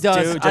 true. Just He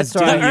does. Do, I just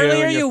try. do The earlier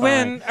you're you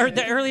fine. win, or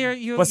the earlier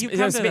you Well, come to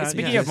that.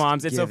 speaking Yeah. of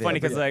moms, it's so give funny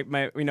it. because like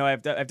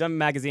I've done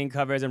magazine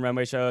covers and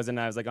runway shows, and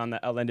I was like on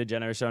the Ellen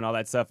DeGeneres show and all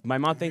that stuff. My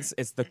mom thinks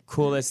it's the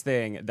coolest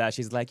thing that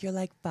she's like, "You're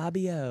like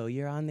Fabio.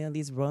 You're on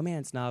these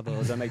romance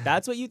novels." I'm like,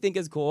 "That's what you think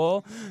is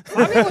cool?"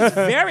 Fabio was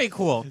very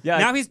cool. Yeah.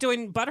 Now he's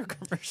doing butter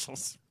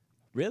commercials.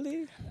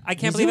 Really? I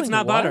can't He's believe it's doing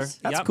not what? butter.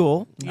 That's Yep.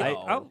 cool.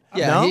 Oh.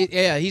 Yeah,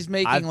 No? he's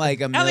making like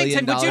 $1 million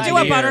Ellington, would you a do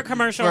a year butter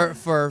commercial?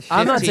 for 15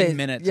 I'm not saying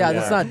minutes? Yeah, or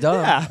that's whatever. not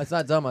dumb. Yeah. That's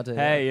not dumb. I'll tell you.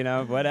 Hey,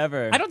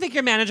 whatever. I don't think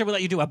your manager will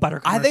let you do a butter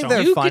commercial. I think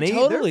they're You funny. could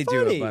totally They're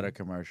do funny. a butter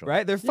commercial,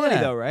 Right? They're funny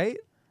Yeah. though, right?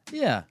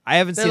 Yeah, I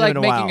haven't they're seen like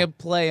them in a making while. a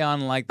play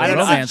on like the I don't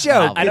know. romance It's a joke.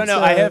 novel. I don't know.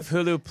 It's I a- have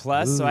Hulu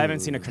Plus, so I haven't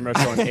seen a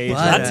commercial in ages.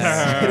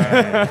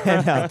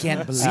 I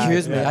can't believe.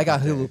 Excuse me, I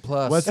got Hulu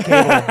Plus. What's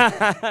cable?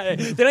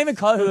 They don't even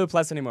call it Hulu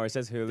Plus anymore. It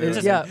says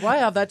Hulu. Yeah, well, I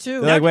have that too.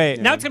 They're like, wait.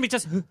 Now it's gonna be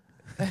just.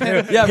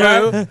 Yeah,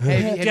 bro. Have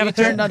you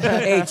turned on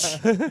H.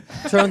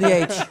 Turn on the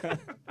H.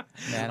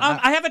 Man,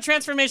 I have a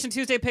Transformation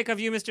Tuesday pic of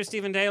you, Mr.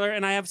 Stephen Dehler,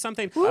 and I have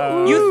something.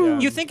 yeah.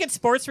 You think it's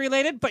sports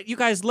related, but you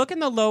guys look in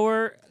the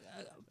lower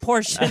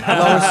portion.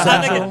 Lower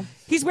central.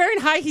 He's wearing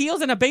high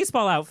heels and a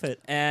baseball outfit.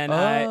 And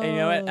and you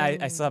know what?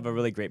 I still have a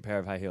really great pair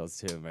of high heels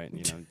too, right?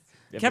 You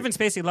know. Kevin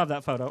Spacey loved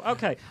that photo.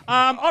 Okay.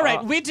 All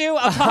right. We do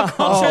a pop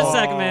culture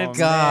segment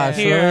gosh,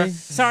 here. really?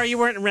 Sorry, you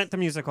weren't in Rent the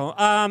Musical.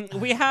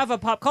 We have a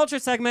pop culture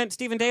segment,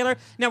 Stephen Dehler.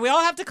 Now, we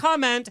all have to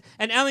comment.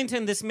 And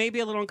Ellington, this may be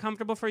a little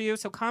uncomfortable for you,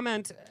 so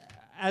comment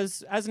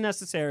as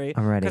necessary.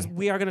 I'm ready. Because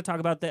we are going to talk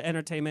about the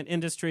entertainment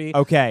industry.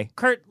 Okay.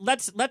 Kurt,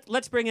 let's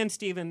bring in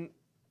Stephen,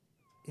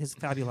 his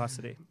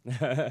fabulosity.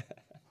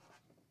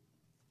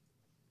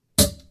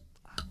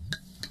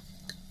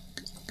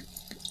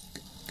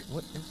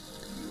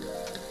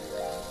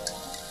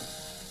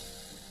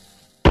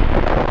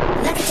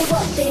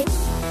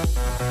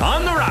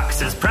 On the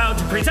Rocks is proud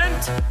to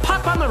present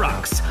Pop on the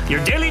Rocks,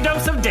 your daily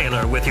dose of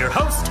Dehler with your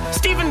host,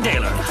 Stephen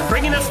Dehler,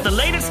 bringing us the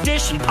latest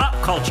dish in pop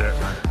culture.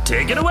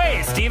 Take it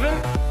away, Stephen.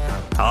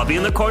 I'll be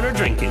in the corner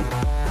drinking.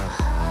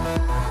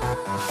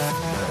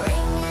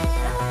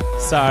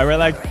 Sorry,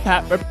 we're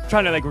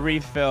trying to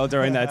refill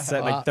during that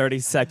set,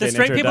 30-second. The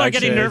straight people are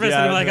getting nervous,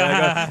 Yeah, and they're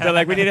like, they're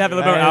like, we need to have a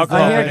little more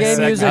alcohol. I hear for gay this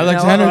segment. music.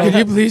 Alexander, Hello. could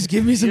you please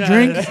give me some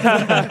drink?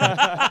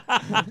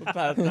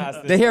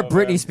 They hear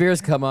Britney Spears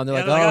come on. They're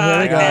like, Yeah, oh,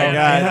 here we go.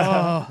 okay.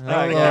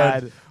 Oh,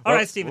 God. All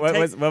right, Steven.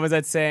 What was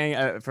that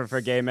saying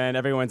for gay men?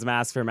 Everyone's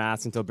mask for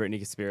masks until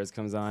Britney Spears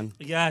comes on.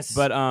 Yes.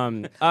 But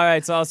all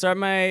right, so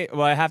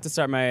I have to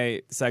start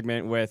my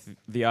segment with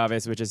the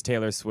obvious, which is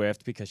Taylor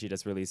Swift, because she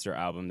just released her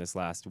album this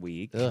last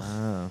week.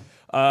 Her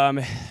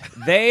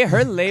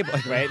label,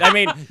 right? I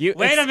mean,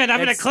 Wait a minute, I'm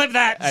going to clip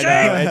that. I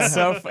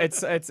know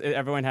it's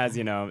everyone has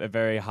a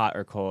very hot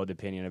or cold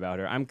opinion about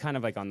her. I'm kind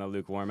of on the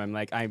lukewarm.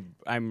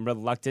 I'm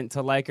reluctant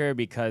to like her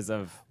because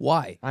of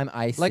Why? I'm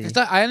icy. Like,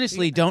 I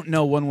honestly don't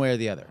know one way or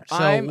the other. So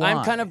I'm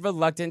why? kind of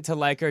reluctant to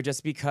like her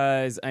just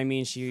because Her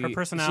she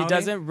personality?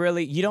 doesn't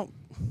really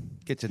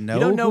get to know. you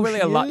don't know who really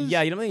she a lot. is?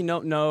 Yeah, you don't really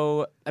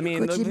know. I mean,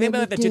 what you think made about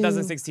me the do.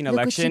 2016 Look what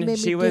you election. made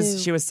She me was do.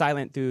 she was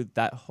silent through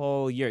that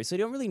whole year, so you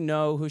don't really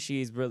know who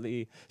she's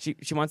really. She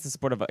wants the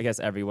support of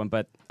everyone,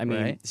 but I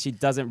mean Right. she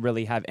doesn't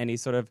really have any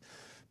sort of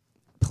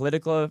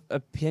political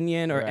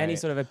opinion or any Right.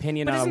 sort of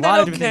opinion But on isn't a lot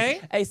that of different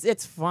okay? things.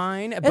 It's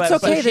fine. It's but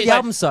okay, the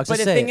album sucks, But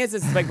just the say thing it.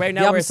 is right The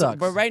now album sucks.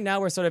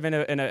 we're sort of in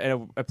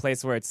a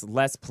place where it's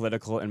less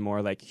political and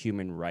more like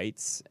human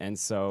rights, and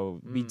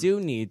so we do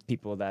need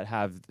people that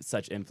have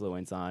such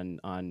influence on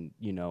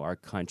our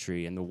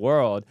country and the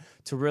world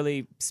to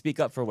really speak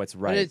up for what's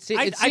But right. it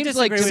I seems disagree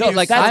like to with me, you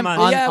like so I'm much.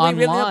 on yeah, we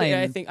really online.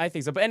 I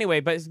think so. But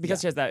anyway,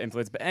 because she has that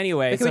influence. But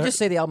anyway, Can we just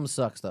say the album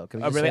sucks, though? Can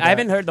we oh, just really? say I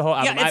haven't that? heard the whole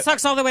album. Yeah, it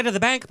sucks all the way to the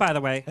bank, by the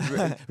way.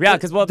 Yeah,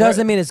 because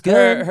Doesn't mean it's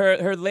good.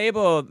 Her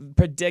label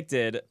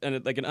predicted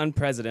an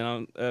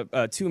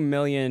unprecedented 2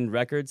 million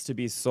records to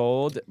be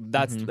sold.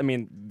 That's I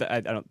mean I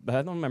don't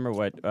remember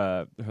what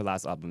her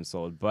last album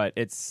sold, but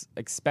it's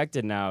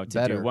expected now to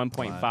Better. do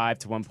 1.5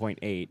 to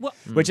 1.8, Well-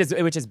 which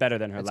is better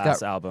than her It's last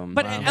got- album.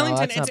 But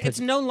Ellington, that's not it's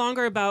no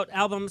longer about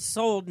albums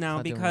sold now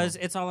not doing because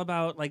it's all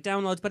about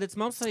downloads, but it's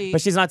mostly.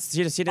 But she's not.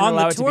 She didn't On the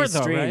allow it tour, to be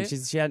though, streamed. right?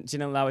 She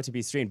didn't allow it to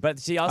be streamed. But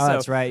she also.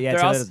 that's right. Yeah, there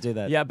Taylor also- doesn't do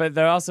that. Yeah, but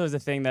there also is a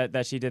thing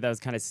that she did that was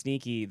kind of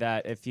sneaky.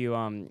 That if you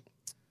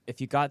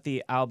got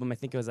the album, I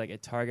think it was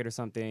at Target or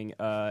something.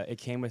 It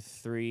came with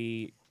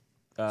 3.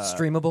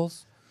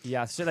 Streamables?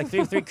 Yeah, so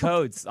three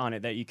codes on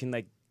it that you can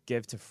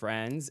give to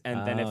friends,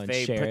 and then if and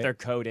they share put it. their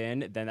code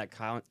in, then that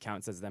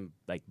counts as them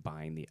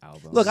buying the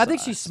album. Look, I think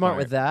she's smart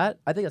with that.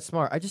 I think it's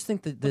smart. I just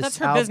think that this that's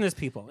her album- business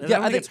people. Yeah, I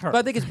don't think it's her. But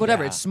I think it's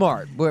whatever. Yeah. It's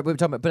smart. We're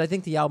talking about, but I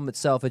think the album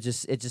itself, it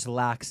just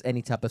lacks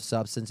any type of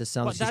substance. It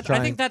sounds Well, like she's I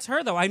trying. think that's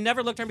her though. I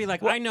never looked at her and be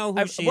like, I know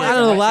who she is. I don't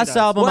know. The What last she does.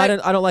 album, What?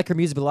 I don't like her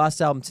music, but the last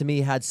album to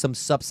me had some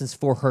substance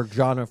for her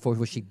genre for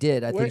what she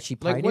did. I think she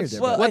pioneered what's,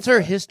 it. well, what's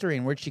her history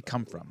and where'd she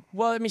come from?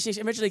 Well, I mean, she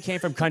originally came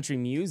from country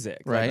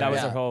music, Right. That was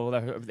Yeah. her whole,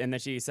 and then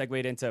she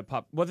segued into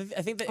pop. Well,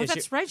 I think the Oh, issue.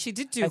 that's right. She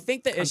did do. I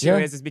think the issue Yeah.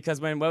 is because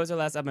what was her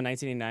last album,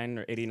 1989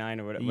 or 89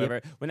 or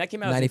whatever, when that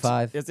came out,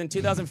 95. it was in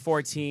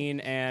 2014,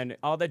 and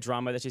all the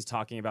drama that she's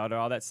talking about, or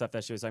all that stuff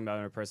that she was talking about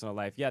in her personal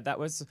life, yeah, that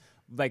was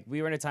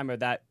we were in a time where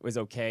that was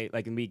okay,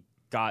 and we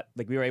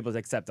were able to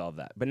accept all of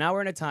that. But now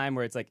we're in a time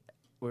where it's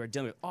we're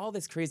dealing with all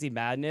this crazy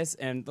madness,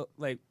 and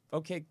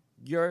okay,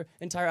 your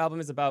entire album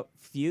is about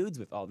feuds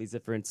with all these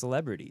different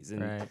celebrities,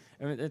 and Right.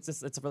 I mean,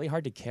 it's really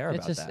hard to care It's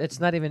about just that. it's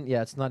not even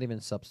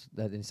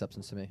any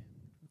substance to me.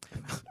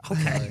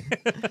 okay.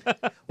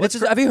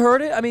 Have you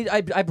heard it? I mean,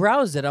 I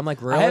browsed it. I'm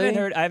like, really?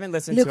 I haven't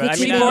listened Look to it. what I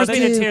mean, you I made was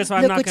me in do. tears, so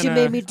I'm Look not what you gonna-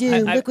 made me do.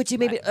 I- Look what you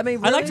made me. I mean,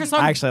 I liked her really? song.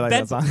 I actually like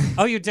that song.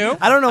 Oh, you do?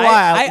 I don't know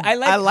why. I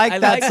like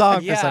that like-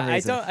 song yeah, for some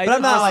reason. I but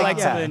I'm not just like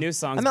some of the new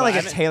songs. I'm not but like I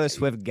a haven't- Taylor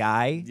Swift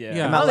guy. Yeah.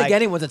 Yeah. I'm I not don't think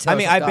anyone's a Taylor I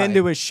mean, Swift I've been guy.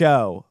 to a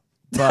show,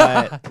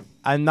 but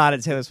I'm not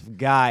a Taylor Swift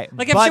guy.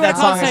 Like if but she would that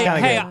call song and is say, kinda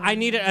 "Hey, good. I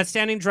need a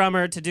standing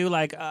drummer to do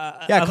a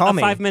call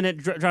me. 5-minute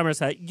drummer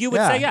set," you would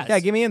yeah. say yes. Yeah,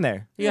 get me in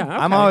there. Yeah,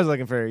 I'm okay. always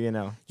looking for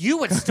You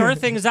would stir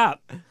things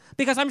up.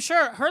 Because I'm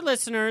sure her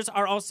listeners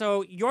are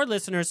also your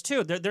listeners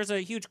too. There's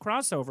a huge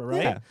crossover,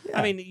 right? Yeah, yeah.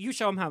 I mean, you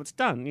show them how it's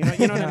done. You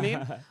know what I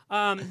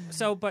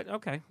mean? But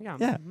okay, yeah.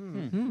 Yeah.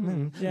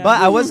 Yeah. But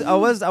I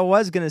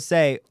was gonna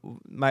say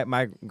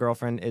my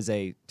girlfriend is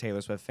a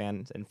Taylor Swift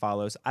fan and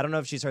follows. I don't know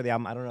if she's heard the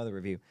album. I don't know the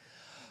review,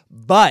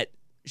 but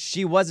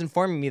she was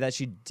informing me that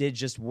she did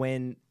just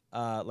win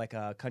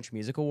a country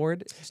music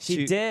award.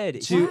 She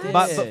did.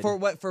 But for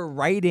what? For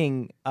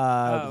writing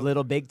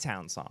Little Big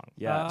Town song.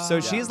 Yeah.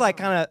 So she's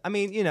kind of. I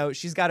mean,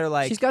 she's got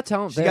her She's got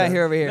talent. She got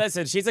here over here.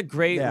 Listen, she's a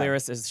great Yeah.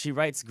 lyricist. She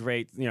writes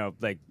great,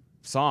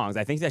 songs.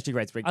 I think that she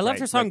writes great. I loved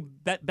her song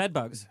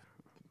 "Bedbugs."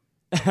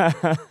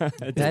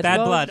 Bad Bad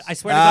blood. I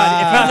swear to God.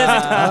 If you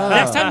listen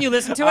next time you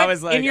listen to I it,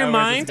 was like, in your oh,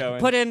 where's this mind, going?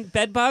 put in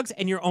bedbugs,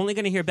 and you're only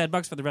going to hear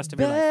bedbugs for the rest of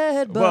your life.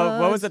 Bad Well, what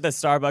bugs. was it? The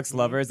Starbucks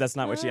lovers. That's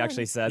not what she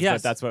actually says, Yes.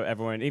 but that's what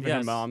everyone, even her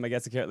Yes. mom, I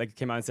guess, came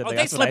out and said. Oh, like,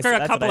 they that's what slipped I her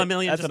say- a couple of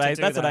million That's just what to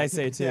do that's what I that.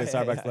 say too.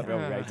 Starbucks lover,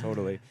 right?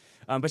 Totally.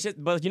 But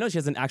she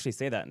doesn't actually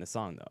say that in the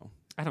song though.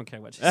 I don't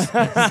care what she says.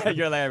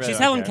 You're like, I really She's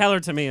don't Helen care. Keller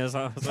to me. All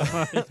All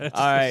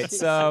right,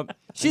 so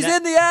She's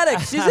in the attic.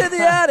 She's in the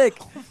attic.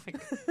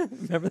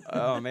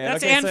 Oh man,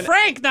 That's okay, Anne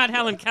Frank, not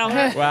Helen Keller.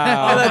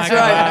 Wow. Oh, That's my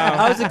right. God.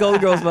 I was a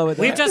Golden Girls moment.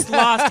 We've just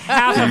lost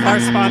half of our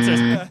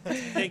sponsors.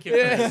 Thank you.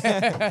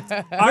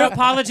 Our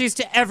apologies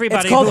to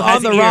everybody. It's called who has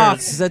On the ears.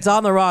 Rocks. It's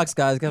On the Rocks,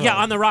 guys. Come Yeah,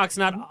 on. on the rocks,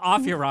 not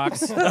off your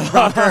rocks.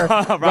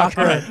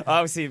 Rocker.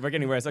 Oh, see, we're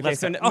getting worse. Okay, Let's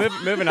so go.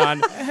 moving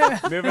on.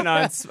 Moving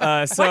on.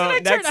 So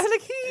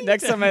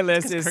next on my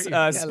list is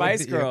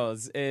Spice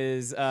Girls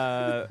is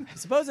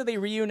supposedly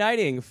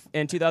reuniting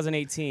in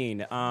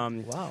 2018.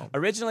 Wow.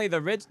 Originally,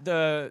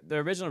 the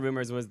original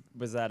rumors was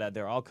that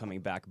they're all coming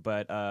back,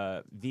 but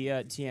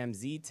via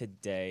TMZ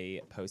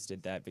today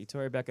posted that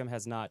Victoria Beckham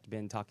has not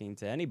been talking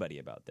to anybody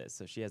about this,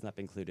 so she has not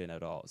been included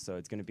at all. So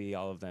it's going to be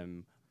all of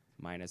them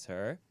minus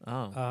her.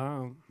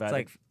 Oh. But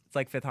It's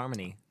like Fifth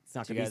Harmony. it's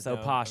not Do going you to be guys so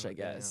know? posh, I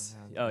guess.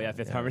 Oh yeah,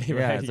 Fifth Harmony. Yeah,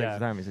 Right? it's like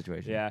Fifth Harmony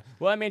situation. Yeah.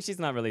 Well, I mean, she's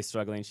not really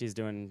struggling. She's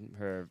doing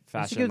her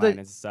fashion the- line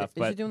and stuff. Is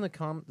But she doing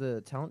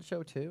the talent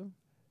show too?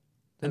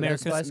 The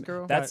America's- Spice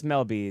Girl. that's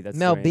Mel B. That's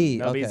Mel doing, B,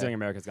 Mel B's okay. doing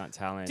America's Got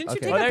Talent. Didn't you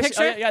Okay. take Oh, a there she-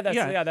 picture?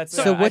 yeah, that's.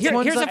 So which Here's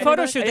one's a that?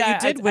 photo shoot that Yeah,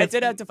 you did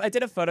with. I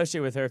did a photo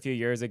shoot with her a few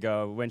years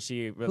ago when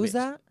she. Who's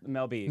that?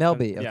 Mel B. Mel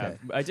B, Yeah, okay.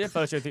 I did a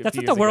photo shoot. A few That's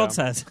what years the world ago.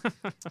 says.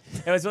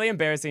 It was really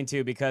embarrassing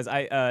too because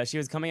she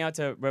was coming out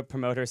to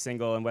promote her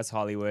single in West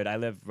Hollywood. I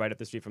live right up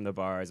the street from the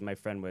bars. My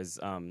friend was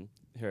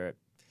her.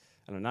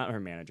 I don't know, not her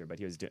manager, but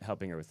he was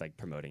helping her with like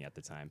promoting at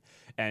the time.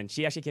 And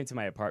she actually came to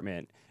my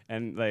apartment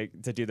and like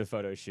to do the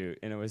photo shoot,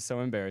 and it was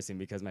so embarrassing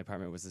because my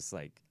apartment was just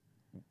like.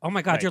 Oh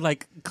my God, Like- you're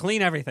like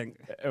clean everything.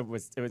 It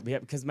was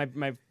because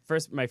my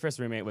first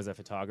roommate was a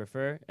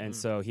photographer, and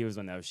so he was the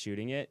one that was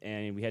shooting it,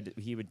 and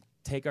he would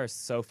take our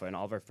sofa and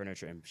all of our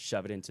furniture and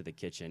shove it into the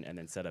kitchen and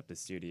then set up the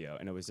studio,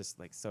 and it was just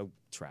like so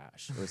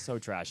trash. It was so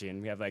trashy,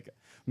 and we have like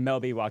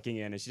Mel B walking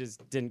in, and she just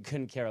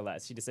couldn't care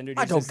less. She just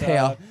introduced don't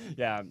herself.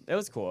 Yeah, it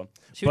was cool.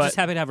 She was But- just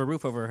happy to have a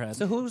roof over her head.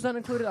 So who's not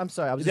included? I'm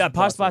sorry. I was yeah, just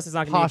Posh lost Boss it. is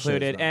not going to be Posh is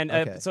included, not. and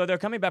Okay. so they're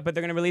coming back, but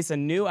they're going to release a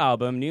new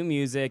album, new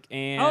music,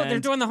 and Oh, they're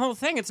doing the whole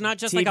thing. It's not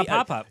just like a TV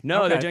pop-up. No,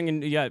 Okay. they're doing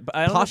but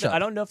I don't Posh know if, up. I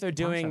don't know if they're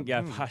doing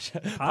Posh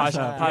up. Posh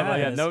up.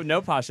 Yeah, Yes.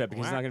 no Posh up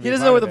because he's not going to be. He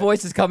doesn't a know part where the of it.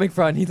 voice is coming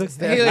from. He looks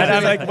there. And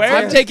I'm like, where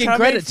I'm is it taking coming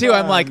credit too.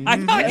 I'm like, I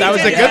thought that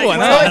was a good one.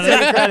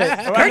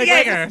 Kurt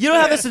Yaeger. You don't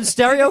have this in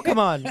stereo? Come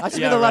on. I should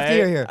be the left right?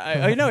 ear here.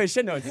 I know it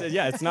should know.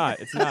 It's not.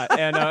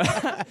 And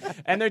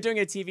and they're doing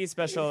a TV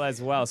special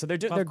as well. So they're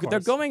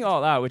course. going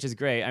all out, which is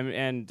great. I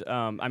mean,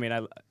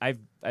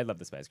 I love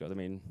the Spice Girls. I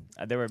mean,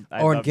 they were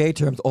Or in gay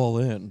terms, all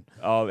in.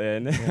 all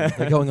in.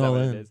 They're going all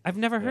in. I've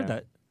never heard Yeah.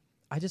 that.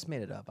 I just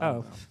made it up. I Oh.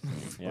 don't know.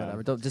 Yeah.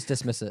 Whatever. Don't just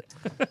dismiss it.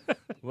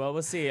 Well,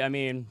 we'll see. I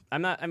mean,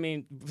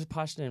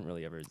 Posh didn't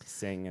really ever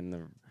sing in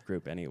the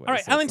group anyway. All right,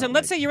 so it's Ellington, not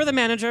let's say like- you were the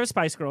manager of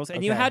Spice Girls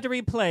and you Okay. had to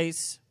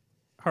replace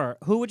her.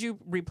 Who would you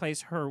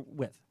replace her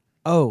with?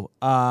 Oh,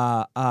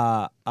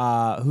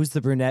 who's the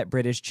brunette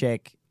British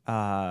chick?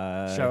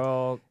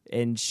 Cheryl.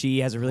 And she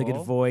has a really good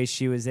Cole? voice.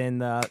 She was in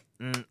the.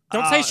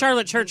 Don't say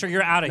Charlotte Church or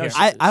you're out of here.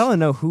 I don't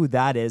know who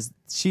that is.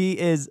 She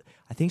is.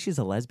 I think she's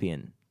a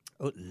lesbian.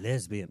 Oh,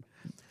 lesbian.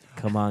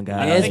 Come on, I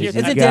don't guys. think Isn't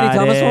you're- Danny got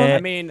Thomas it. one? I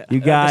mean, You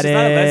got she's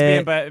not a it.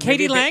 lesbian, but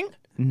Katie maybe- Lang?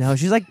 No,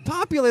 she's like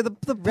popular. The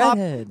pop.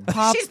 Redhead.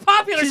 pop She's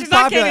popular. She's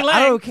not popular. Katie Lang. I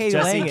don't know who Katie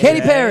Jessie Lang. J.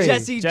 Katy Perry.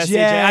 Jessie Jessie J.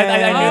 J. I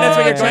knew that's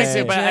what you're going Jessie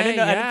to, but I J,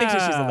 didn't think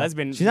she's a yeah.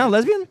 lesbian. She's not a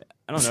lesbian.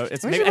 I don't know.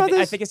 It's Where'd maybe, you know I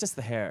this? think it's just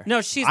the hair.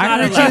 No, she's I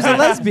not heard a she was a lesbian.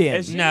 lesbian.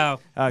 Is she? No.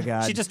 Oh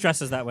God. She just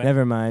dresses that way.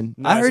 Never mind.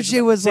 No, I heard she's-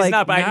 she was she's like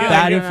not, but I knew,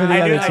 batting for the I knew,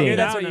 other I knew team.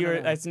 that's No, what no, you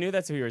were. no. I knew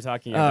that's what you were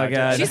talking Oh, about.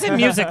 God. She's in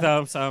music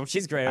though, so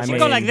She's great. I she'll mean-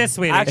 go like this,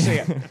 sweetie.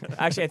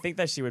 Actually, I think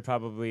that she would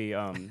probably.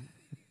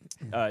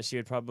 She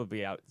would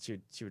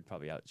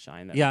probably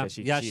outshine them. yeah, because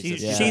yeah.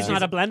 she's She's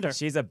not a blender.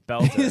 She's a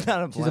belter. She's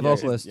not a She's a blender.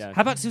 vocalist. Yeah.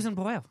 How about Susan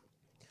Boyle?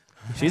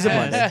 She's a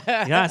blender.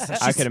 Yes, I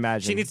she's- could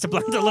imagine. She needs to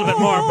blend a little bit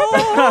more.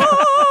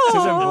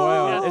 Susan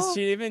Boyle. Is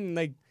she even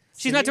like?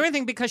 She's not doing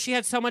anything because she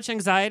had so much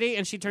anxiety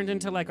and she turned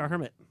into like a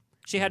hermit.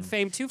 She had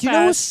fame too Do you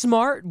know who's fast.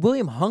 smart?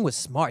 William Hung was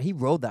smart. He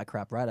rode that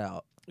crap right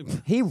out.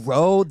 He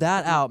rode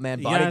that out, man.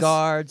 Yes.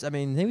 Bodyguards. I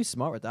mean, he was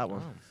smart with that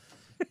one.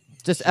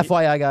 Just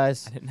FYI,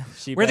 guys.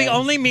 We're the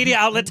only media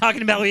outlet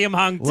talking about William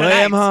Hung tonight.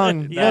 William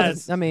Hung.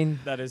 Yes. I mean,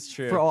 That is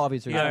true. for all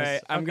obvious reasons. All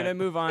right, I'm gonna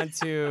move on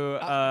to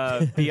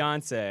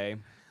Beyonce.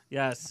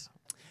 Yes.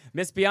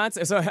 Miss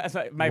Beyonce. So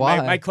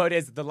Why? my quote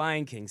is "The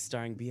Lion King"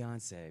 starring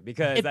Beyonce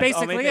because It that's the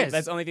only basically thing, is.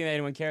 That's the only thing that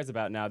anyone cares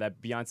about now. That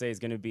Beyonce is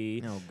going to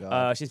be. Oh,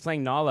 God. She's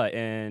playing Nala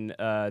in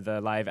the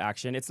live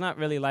action. It's not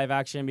really live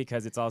action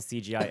because it's all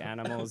CGI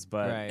animals,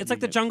 but Right. It's like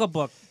the Jungle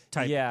Book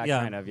type. Yeah,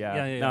 kind of.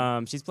 Yeah.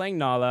 Yeah. She's playing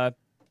Nala.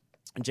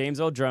 James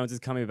Earl Jones is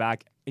coming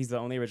back. He's the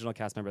only original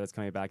cast member that's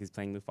coming back. He's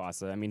playing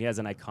Mufasa. I mean, he has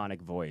an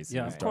iconic voice.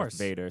 Yeah, He's of Darth course.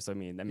 Vader. So I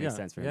mean, that makes Yeah.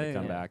 sense for him Yeah, to yeah,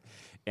 come yeah. back.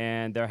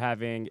 And they're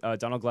having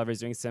Donald Glover's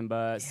doing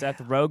Simba. Seth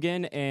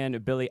Rogen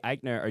and Billy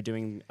Eichner are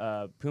doing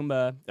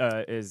Pumbaa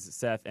is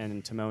Seth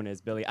and Timon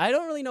is Billy. I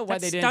don't really know why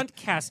That's they didn't. stunt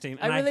casting.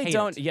 I and really hate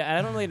don't. it. Yeah,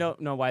 I don't really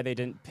know why they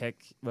didn't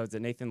pick. What was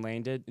it Nathan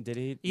Lane did? Did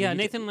he? Yeah, did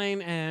he- Nathan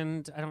Lane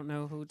and I don't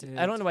know who did.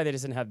 I don't know why they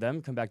just didn't have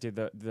them come back to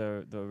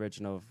the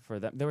original for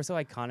them. They were so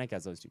iconic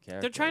as those two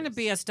characters. They're trying to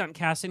be a stunt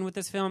casting with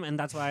this film, and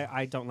that's why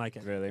I don't like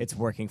it. really. It's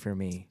working for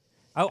me.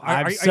 Oh,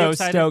 I'm are you so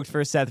excited? stoked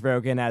for Seth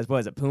Rogen as what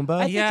is it,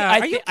 Pumbaa? Yeah,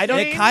 are you I don't.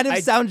 It kind of I-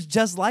 sounds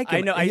just like him.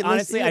 I know. I Listen-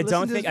 honestly, I listen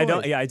don't to think. his I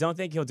don't. voice. Yeah, I don't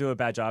think he'll do a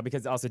bad job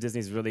because also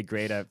Disney's really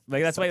great at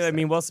like that's why I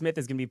mean Will Smith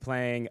is gonna be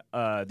playing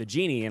the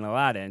genie in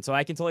Aladdin, so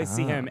I can totally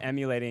see him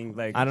emulating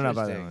like. I don't know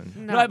about that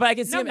Interesting. one. No, but I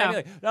can see him No.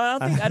 emulating. No, I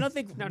don't think. I don't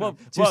think. well,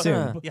 Too well,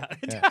 soon. Yeah.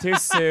 Too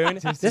soon.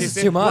 This is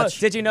soon. too Well, much.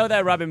 did you know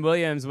that Robin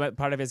Williams,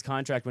 part of his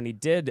contract when he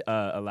did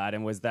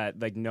Aladdin, was that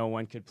like no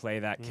one could play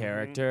that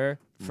character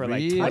for like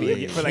Really? 20, Are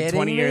you for like kidding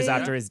 20 years me?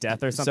 after his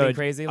death or something So-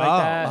 crazy like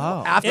that.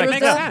 After It his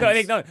makes death?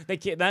 sense. No, they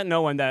can't. That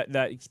no one that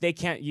they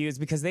can't use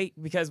because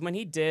when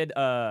he did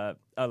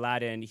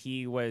Aladdin,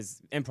 he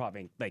was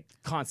improving like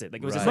constant.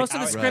 Like it was just Right. like,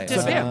 Most of the Right. script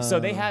is him. so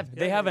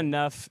they have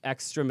enough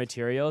extra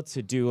material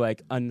to do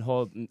like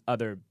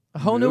other. A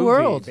whole new movie,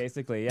 world.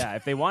 basically. Yeah,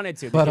 if they wanted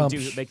to, But,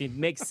 they can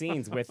make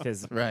scenes with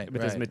his Right,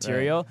 his right,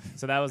 material.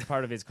 So that was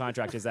part of his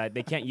contract is that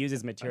they can't use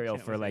his material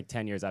for like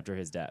 10 years after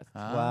his death.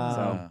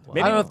 Wow. So, I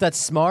don't know if that's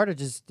smart or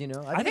just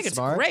I think it's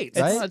smart, great.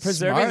 Right? It's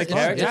preserving the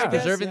character, It's I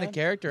guess, preserving yeah. the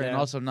character and Yeah.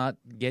 also not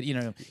get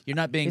you're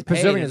not being He's paid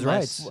preserving his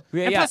unless- rights.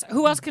 Yeah, And yeah. plus,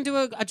 who else can do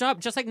a job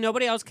just like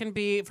nobody else can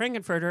be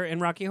Frankenfurter in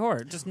Rocky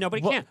Horror? Just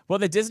nobody can. Well,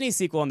 the Disney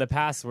sequel in the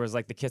past was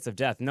like the Kiss of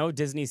Death. No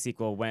Disney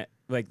sequel went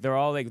like they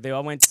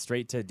all went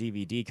straight to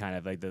DVD, kind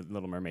of like the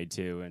Little Mermaid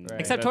 2, and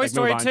Except like, Toy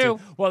Story move on 2.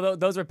 Well,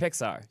 those were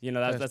Pixar. You know,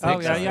 that's Oh,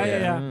 Pixar.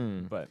 yeah.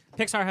 But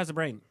Pixar has a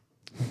brain.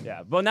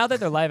 yeah, well, now that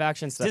they're live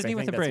action stuff, Disney I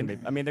with think the that's brain. gonna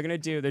be, I mean, they're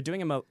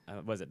doing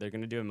they're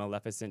gonna do a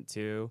Maleficent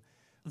 2.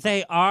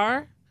 They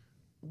are.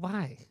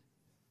 Why?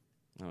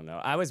 I don't know.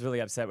 I was really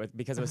upset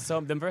because it was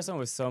the first one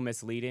was so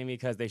misleading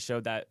because they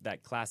showed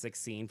that classic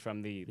scene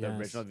from the Yes.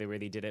 original. They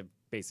really did it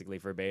basically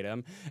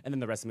verbatim, and then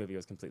the rest of the movie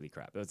was completely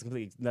crap. It was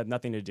completely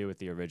nothing to do with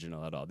the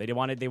original at all. They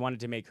wanted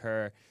to make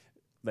her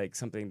like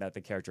something that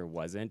the character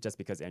wasn't just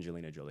because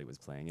Angelina Jolie was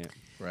playing it.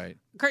 Right.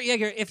 Kurt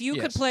Yaeger, if you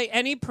could Yes. play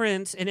any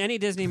prince in any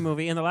Disney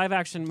movie, in the live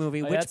action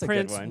movie, which that's a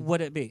good prince one.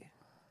 would it be?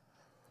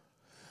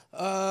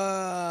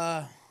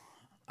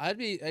 I'd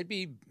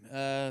be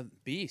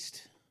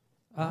Beast.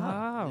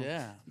 Oh.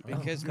 Yeah,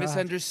 because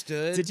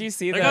misunderstood. Did you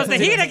see There that? goes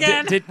the heat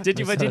again. Did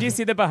you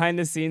see the behind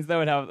the scenes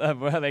though, and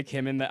how like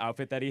him in the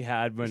outfit that he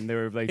had when they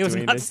were like It was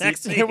doing not this?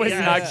 sexy. It was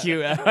Yeah. not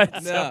cute.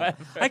 No.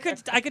 I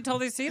could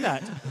totally see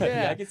that.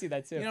 Yeah, I can see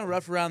that too. You know,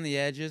 rough around the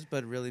edges,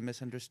 but really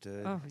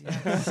misunderstood. Oh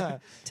yeah.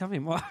 Tell me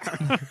more.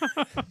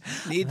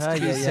 Needs Ah,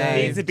 to be yeah, yeah.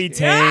 saved. Needs to be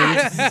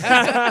tamed.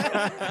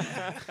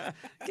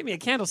 Give me a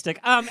candlestick.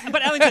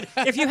 But Ellington,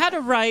 if you had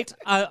to write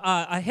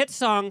a hit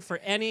song for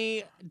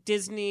any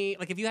Disney,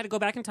 like if you had to go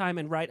back in time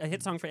and write a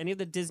hit song for any of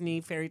the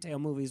Disney fairy tale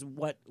movies,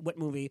 what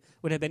movie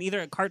would have been either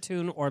a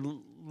cartoon or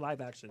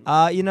live action?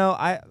 You know,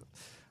 I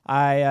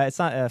it's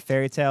not a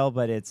fairy tale,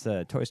 but it's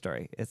a Toy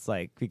Story. It's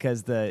like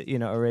because the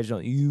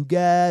original "You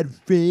Got a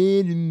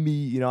Friend in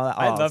Me," that.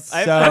 I oh, love- so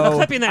I'm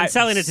clipping that and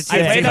selling it to I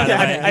TNT. play by the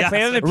way. I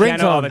play it on the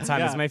piano all the Ringtone. time.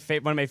 Yeah. It's my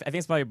one of my. I think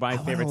it's probably my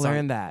favorite song.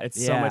 learn that.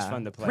 It's so much Yeah.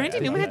 fun to play. Randy I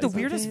Newman love had the that.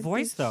 weirdest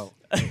voice though.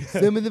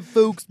 Some of the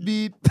folks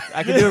beep.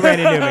 I can do a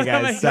Randy Newman,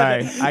 guys.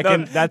 Sorry, I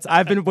can.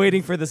 I've been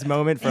waiting for this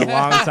moment for a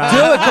long time.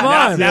 Do it, come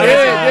on. Now Do it's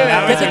it.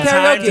 now Get it's the your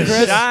time karaoke, to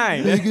Chris.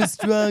 shine. Make it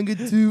stronger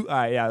too. All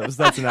right, yeah,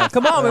 that's enough.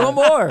 Come on, we want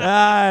more.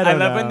 I I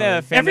love when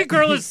the Every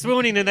girl is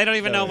swooning and they don't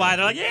even know why.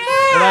 They're like, yeah.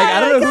 I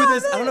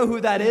don't know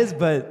who that is,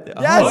 but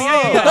Yes. Oh,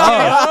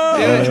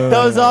 yeah.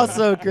 That was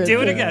also Chris.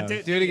 Do it again.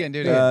 Do Do it again. Do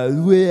it again.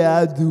 the way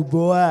I do,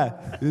 boy,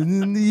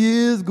 and then the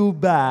years go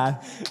by.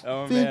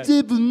 Oh man,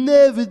 People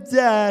never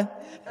die.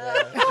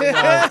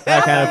 That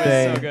kind of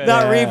thing. so good.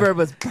 That Yeah. reverb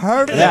was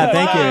perfect. Yeah,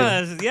 thank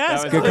you.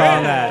 Yes. was Good great. call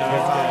on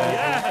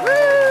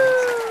that.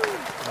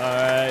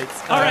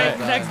 All right,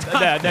 next topic.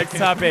 Yeah, next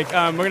topic.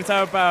 We're gonna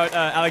talk about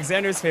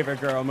Alexander's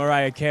favorite girl,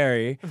 Mariah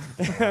Carey.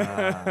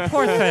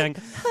 Poor thing.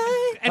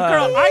 And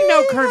girl, I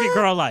know curvy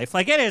girl life.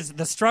 Like it is,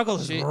 the struggle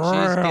is She's real.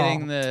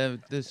 getting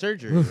the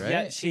surgery, right?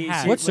 Yeah, She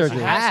had. What surgery?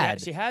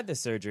 She had the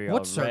surgery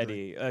What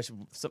already.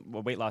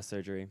 Weight loss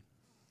surgery.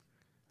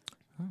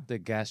 The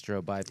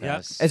gastro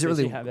bypass. Is it Did she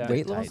really have that?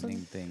 weight loss? tightening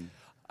thing.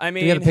 I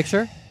mean, Do you have a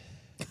picture?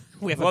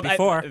 We have Well, it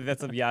before. I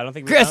don't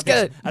think. Chris, I don't think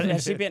good.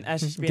 Has she been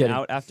Kidding.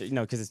 out after?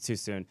 No, because it's too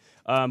soon.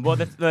 Well,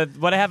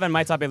 what I have on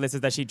my topic list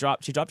is that she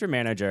dropped her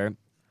manager,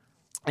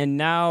 and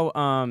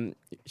now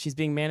she's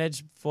being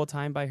managed full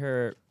time by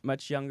her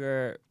much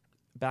younger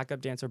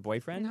backup dancer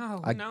boyfriend.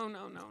 no.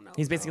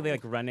 He's basically like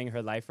running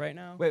her life right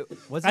now. Wait,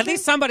 what's At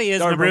least somebody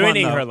is or number one,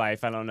 ruining though. her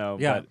life. I don't know.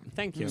 Yeah. But,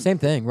 Thank you. Same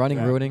thing.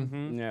 Running,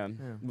 ruining. yeah.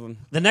 Well,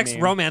 The next I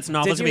mean, romance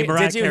novel is did gonna be you-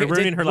 Mariah did you- Carey did-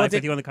 ruining her well, life did-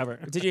 with you on the cover.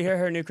 Did you hear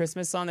her new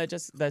Christmas song they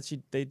just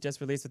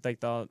released with like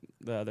the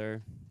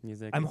other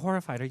music? I'm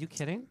horrified. Are you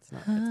kidding?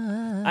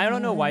 I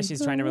don't know why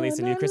she's trying to release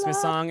a new Christmas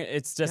song.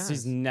 It's just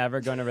she's Yes. never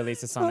going to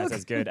release a song that's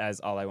as good as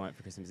All I Want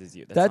for Christmas Is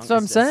You. That That's song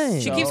what is I'm just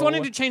saying. She keeps so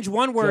wanting to change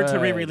one word to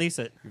good. re-release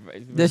it.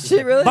 Does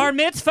she really? Bar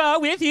mitzvah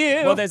with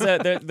you. Well, there's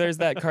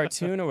that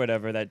cartoon or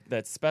whatever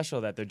that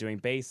special that they're doing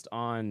based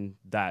on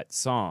that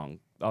song.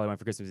 All I Want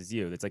for Christmas Is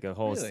You. It's like a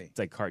whole Really? it's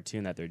like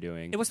cartoon that they're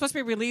doing. It was supposed to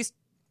be released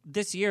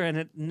this year,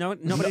 and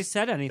nobody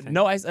said anything.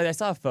 No, I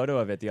saw a photo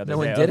of it the other No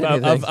one day did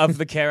anything. of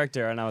the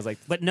character, and I was like,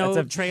 But no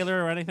that's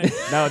trailer or anything.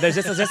 No, there's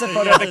just a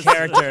photo of the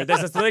character.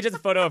 There's literally just a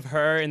photo of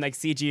her in like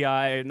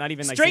CGI, not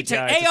even like Straight to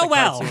CGI, it's just a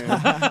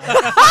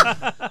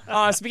AOL.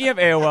 cartoon. Speaking of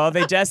AOL,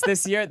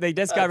 they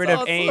just got rid of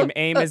awesome. AIM.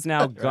 AIM is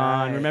now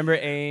gone. Remember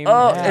AIM?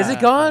 Oh, is it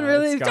gone?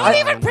 Really? It's Don't gone.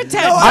 even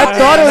pretend.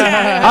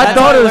 I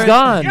thought it was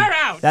gone. You're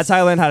out. That's how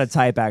I learned how to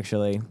type,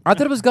 actually. I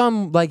thought it was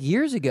gone like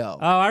years ago.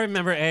 Oh, I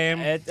remember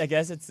AIM. I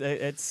guess it's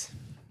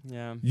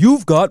yeah.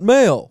 You've got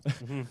mail.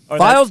 Or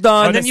File's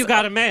done. And then you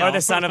got a mail. Or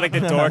the sound of like the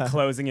door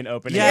closing and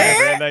opening.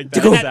 Yeah. Like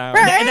that sound.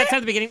 And that's at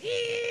the beginning.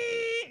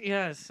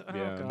 Yes. Oh,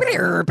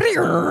 Yeah.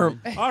 God.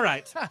 All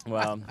right.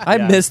 Well, I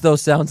yeah. miss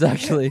those sounds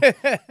actually.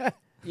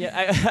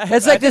 Yeah,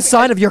 It's like this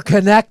sign of you're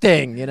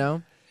connecting, you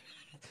know?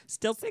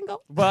 Still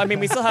single? Well, I mean,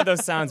 we still have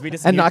those sounds. We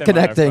just And mute not them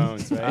on our connecting.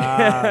 phones,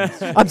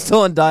 right? I'm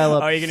still on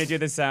dial-up. Oh, you're gonna do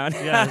the sound?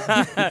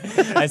 Yeah.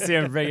 I see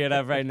him bring it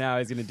up right now.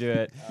 He's gonna do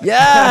it.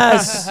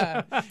 Yes.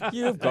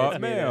 You've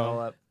got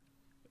mail.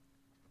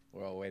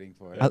 We're all waiting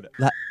for it.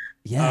 Yes.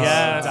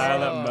 Yeah,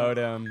 dial-up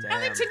modem.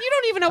 Ellington, you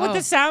don't even know what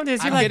the sound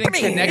is. You're I'm like,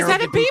 getting is that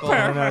a connected to people. I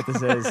don't beeper? know what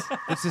this is.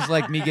 This is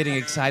like me getting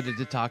excited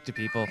to talk to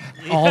people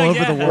all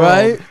over the world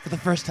Right? for the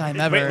first time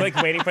ever. Like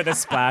waiting for the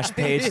splash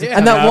page to come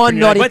And that up, one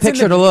you're like, naughty "What's in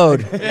picture the-" to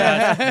load.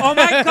 Oh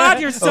my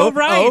God, you're so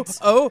right.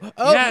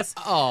 Yes.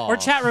 Oh. Or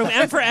chat room.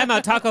 M for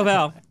Emma, Taco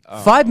Bell.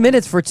 5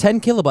 minutes for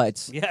 10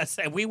 kilobytes. Yes,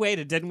 and we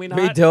waited, didn't we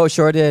not? We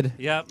sure did.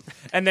 Yep.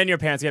 And then your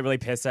parents get really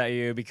pissed at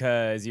you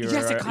because you're.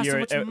 Yes, it costs so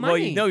much Well,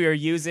 money. you're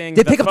using.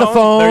 They pick up the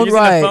phone, They're using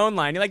right. the phone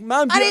line. You're like,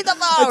 Mom, I need the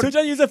I phone. told you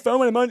I use the phone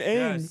when I'm on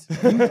AIM. Yes.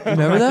 Remember Oh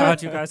my that?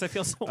 God, you guys, I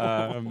feel so old.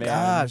 Man.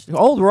 Gosh.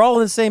 Oh, we're all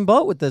in the same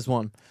boat with this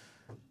one.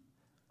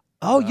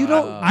 Oh, you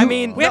don't. I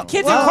mean, We have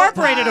Kids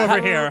Incorporated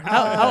over here.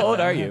 How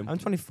old are you? I'm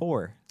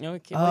 24.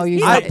 Okay, Oh,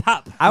 He's you. a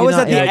pup. I was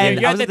not- at the yeah, end.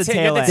 you're I was at at the the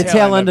tail tail end. The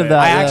tail end of that.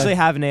 I yeah. actually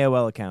have an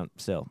AOL account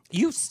still.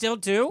 You still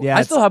do? Yeah,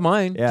 I it's- still have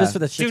mine yeah. just for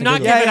the shit. Do not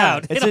to give do. it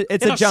out. It's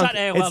It'll a junk. shut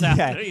AOL It's, down.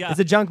 yeah, it's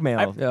a junk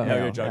mail. Yeah. No,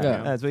 you're joking.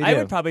 Yeah. That's what you I do.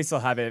 would probably still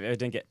have it if it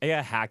didn't get. It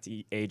got hacked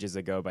ages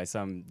ago by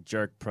some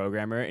jerk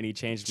programmer, and he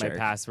changed my Jerk.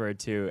 password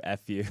to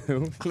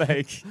 "fu."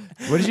 Like,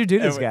 What did you do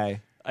to this I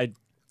guy? I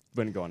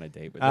wouldn't go on a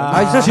date with him.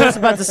 I was just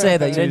about to say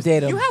that you didn't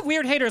date him. You have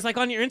weird haters. Like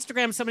on your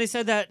Instagram, somebody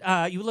said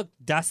that you look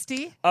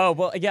dusty. Oh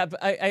well, yeah.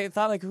 But I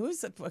thought like,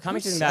 who's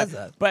commenting says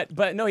that? that?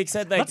 But no, he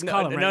said like, Let's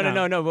call him right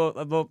now. no.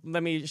 Well,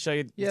 let me show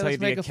you. Yeah, tell let's you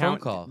the make a phone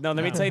account. call. No,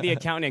 let me tell you the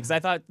account name because I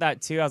thought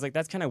that too. I was like,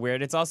 that's kind of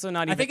weird. It's also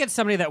not even. I think it's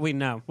somebody that we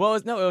know. Well,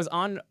 it was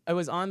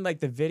on like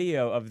the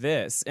video of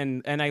this,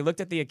 and I looked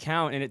at the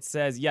account, and it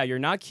says, yeah, you're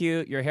not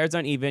cute, your hair's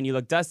uneven, you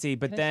look dusty,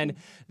 but then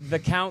the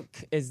account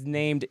is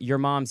named your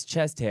mom's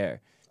chest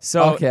hair.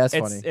 So Okay, that's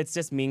it's, funny. It's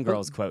just Mean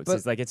Girls quotes. but-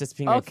 It's like it's just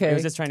being okay. it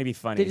was just trying to be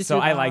funny. Did you So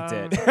do- I liked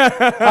it.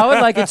 I would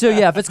like it too.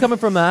 Yeah, if it's coming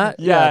from that.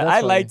 Yeah, that's I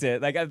funny. liked it.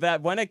 Like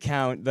that one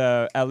account,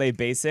 the LA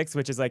Basics,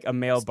 which is like a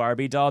male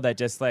Barbie doll that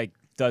just like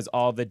does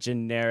all the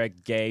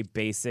generic gay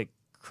basic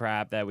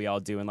crap that we all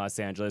do in Los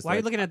Angeles. Why are you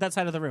like- looking at that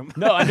side of the room?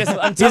 No, I'm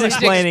just He's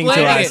explaining to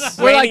explaining us.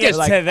 it. We're like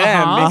explaining it this. to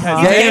them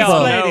because Gay they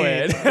all info. know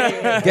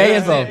it. Gay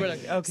info.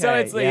 Okay. So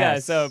it's like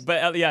yes.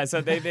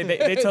 so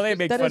they totally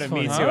make That fun is of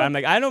me funny. too. I'm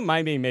like I don't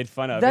mind being made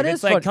fun of. That If is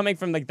it's like fun. coming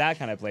from like that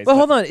kind of place. But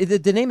hold on,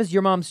 the name is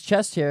your mom's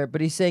chest hair, but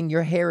he's saying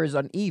your hair is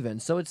uneven,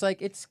 so it's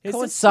like He's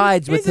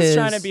coincides just, with he's just his.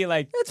 trying to be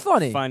like It's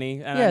funny.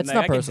 funny. And Yeah, I'm it's like,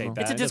 not I can personal. take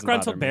that. It's a It doesn't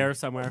disgruntled bother me. bear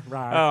somewhere.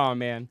 Rawr. Oh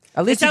man.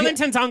 At least It's you get-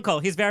 Ellington's uncle.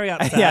 He's very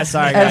upset. Yeah,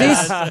 sorry. At guys.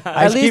 least,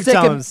 I at keep least they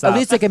telling can. him stop. At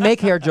least they can make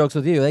hair jokes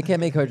with you. They can't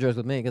make hair jokes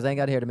with me because I ain't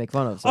got hair to make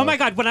fun of. So. Oh my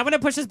God! When I want to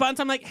push his buttons,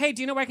 I'm like, "Hey,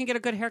 do you know where I can get a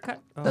good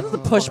haircut?" That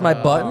doesn't push my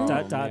button.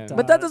 Dot, dot, man. dot.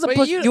 But that doesn't But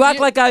push. you- You act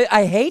you- like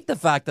I hate the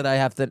fact that I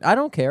have to. I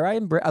don't care. I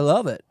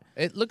love it.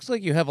 It looks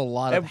like you have a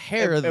lot of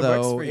hair, it though.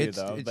 works for you, It's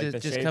though. it Like the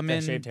just shaved- come the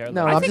in. shaved hairline.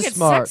 No, I I'm think just it's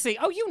smart. sexy.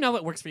 Oh, you know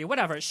it works for you.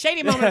 Whatever.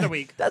 Shady moment of the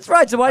week. That's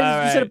right. So why All you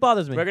right. said it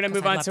bothers me? We're gonna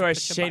move I on love to to our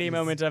push the shady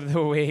buttons. moment of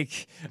the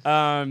week.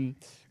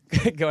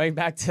 Going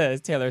back to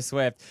Taylor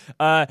Swift.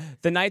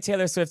 The night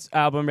Taylor Swift's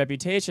album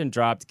Reputation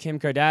dropped, Kim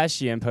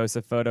Kardashian posts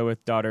a photo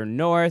with daughter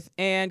North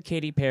and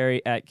Katy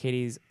Perry at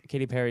Katy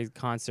Perry's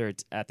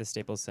concert at the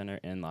Staples Center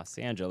in Los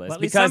Angeles. Well,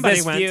 at least because somebody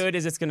this went. feud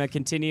is just going to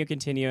continue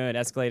and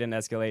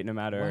escalate no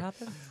matter What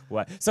happened?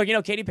 what. So,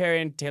 Katy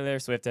Perry and Taylor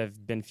Swift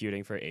have been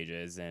feuding for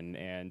ages,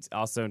 and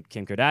also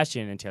Kim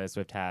Kardashian and Taylor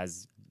Swift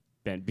has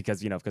been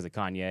because of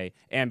Kanye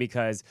and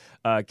because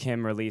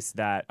Kim released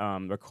that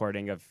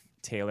recording of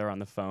Taylor on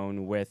the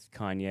phone with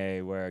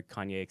Kanye, where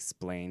Kanye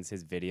explains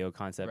his video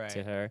concept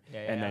to her,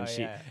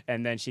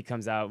 and then she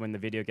comes out when the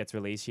video gets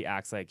released. She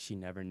acts like she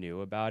never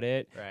knew about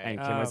it, and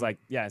Kim was like,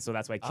 "Yeah." So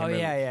that's why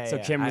Kim. So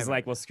Kim was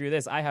like, "Well, screw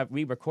this.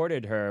 We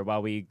recorded her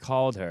while we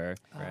called her,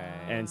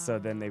 and so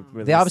then they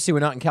released. They obviously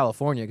were not in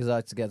California because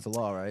that's against the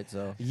law, right?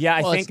 So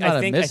Yeah, Well, I it's think not I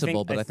think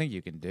admissible, I but I think think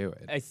you can do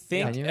it. I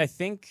think Can you? I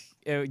think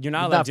you're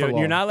not allowed Not to for do it.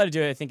 You're long. not allowed to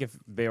do it. I think if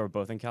they were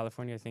both in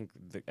California, I think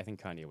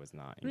Kanye was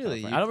not. In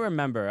Really? California. I don't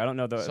remember. I don't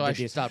know the. So the I should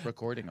details. stop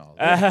recording all of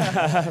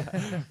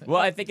this.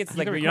 Well, I think it's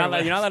like can you're not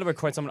record allowed to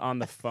record someone on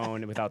the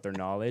phone without their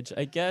knowledge.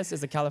 I guess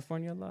is a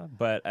California law,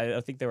 but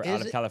I think they were out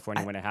Is of it?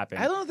 California when it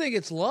happened. I don't think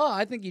it's law.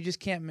 I think you just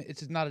can't.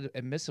 It's not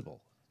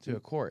admissible to a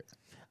court.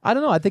 I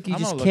don't know. I think you I'm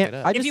just gonna look can't. it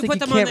up. I If just you think put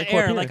them can't on the record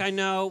air, here. like I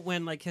know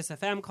when like Kiss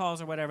FM calls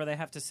or whatever, they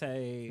have to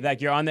say Like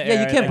you're on the Yeah,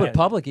 air. you can't like- put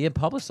public. You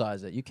can't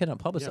publicize it. You cannot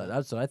publicize.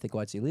 That's what I think.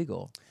 Why it's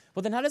illegal.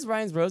 Well, then how does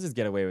Ryan Roses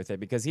get away with it?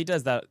 Because he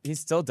does that. He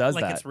still does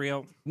like that. it's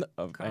real. No,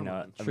 I know.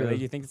 on. Really?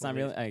 You think it's not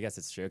real? I guess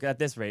it's true. At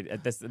this rate,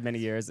 at this many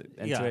years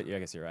into Yeah. it, I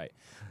guess you're right.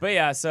 But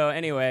yeah. So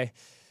anyway,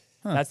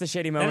 that's the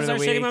shady moment That is of our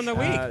the shady week. moment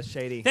of the week.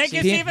 Shady. Thank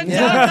you, See? Stephen.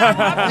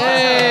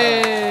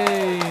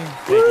 Hey!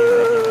 Thank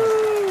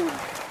you.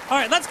 All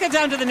right, let's get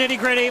down to the nitty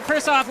gritty.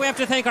 First off, we have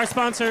to thank our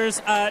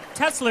sponsors,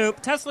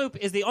 Tesloop. Tesloop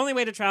is the only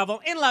way to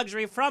travel in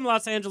luxury from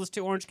Los Angeles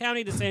to Orange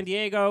County to San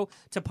Diego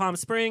to Palm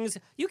Springs.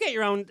 You get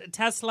your own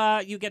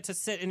Tesla. You get to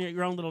sit in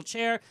your own little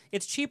chair.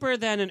 It's cheaper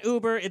than an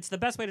Uber. It's the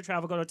best way to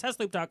travel. Go to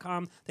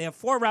Tesloop.com. They have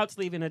 4 routes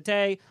leaving a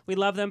day. We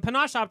love them.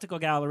 Panache Optical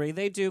Gallery.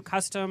 They do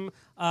custom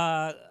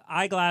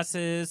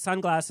eyeglasses,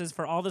 sunglasses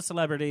for all the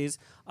celebrities.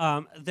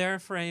 Their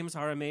frames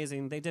are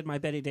amazing. They did my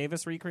Betty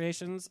Davis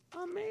recreations.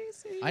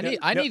 Amazing.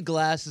 I need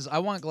glasses. I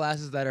want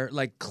glasses that are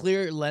like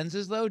clear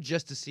lenses though,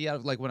 just to see out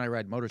of like when I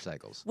ride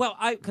motorcycles. Well,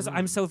 because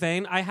I'm so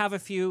vain, I have a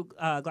few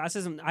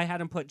glasses, and I had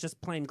them put just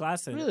plain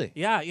glass in. Really?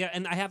 Yeah,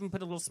 and I have them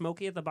put a little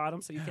smoky at the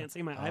bottom so you can't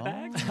see my eye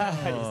bags.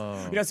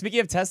 You know, speaking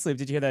of Tesla,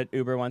 did you hear that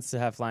Uber wants to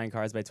have flying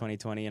cars by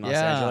 2020 in Los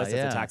Yeah, Angeles as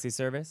yeah. a taxi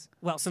service?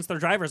 Well, since their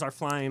drivers are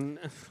flying,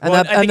 And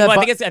Well, that- and that I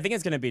bu- think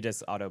it's going to be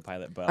just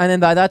autopilot. But And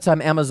then by that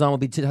time, Amazon will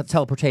be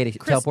teleportation.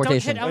 Chris, don't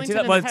hit teleportation. Ellington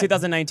in the well, head.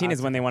 2019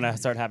 is when they want to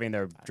start having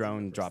their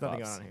drone drop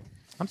Nothing offs. on here.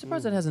 I'm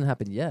surprised that hasn't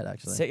happened yet.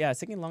 Actually, Yeah, it's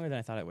taking longer than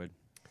I thought it would.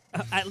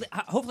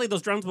 hopefully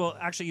those drones will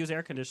actually use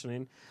air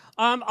conditioning.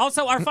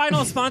 Also, our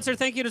final sponsor,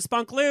 thank you to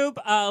Spunk Lube.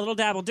 A little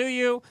dab will do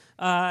you.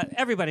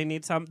 Everybody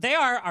needs some. They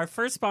are our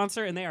first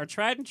sponsor, and they are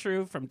tried and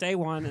true from day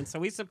one, and so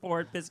we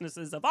support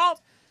businesses of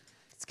all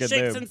It's good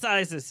shapes lube. and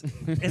sizes.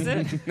 Is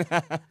it?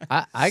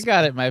 I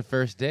got it my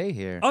first day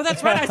here. Oh,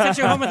 that's right. I sent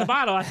you home with a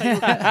bottle. I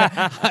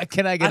thought you were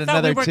Can I get I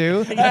thought we another were-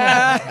 two?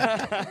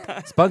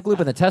 Spunk Loop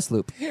and the Test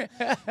Loop.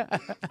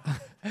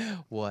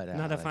 What?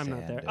 Not if I'm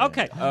not there. Alexander?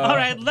 Okay. All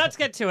right, let's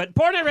get to it.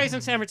 Born and raised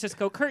in San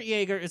Francisco, Kurt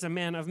Yaeger is a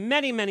man of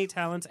many, many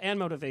talents and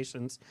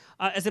motivations.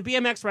 As a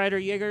BMX rider,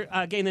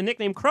 Yaeger gained the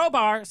nickname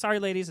Crowbar. Sorry,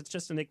 ladies, it's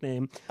just a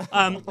nickname.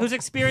 Whose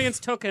experience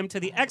took him to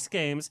the X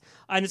Games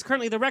and is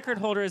currently the record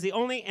holder as the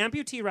only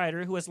amputee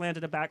rider who has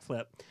landed a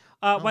backflip.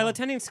 While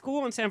attending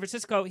school in San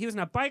Francisco, he was in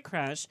a bike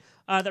crash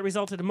that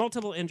resulted in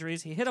multiple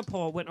injuries. He hit a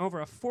pole, went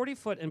over a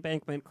 40-foot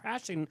embankment,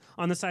 crashing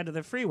on the side of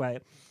the freeway.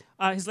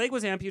 His leg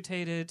was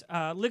amputated,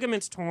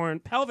 ligaments torn,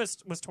 pelvis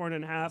was torn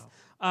in half.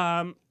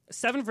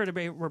 7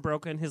 vertebrae were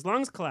broken. His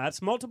lungs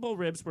collapsed. Multiple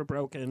ribs were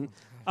broken,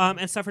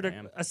 and suffered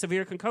a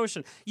severe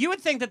concussion. You would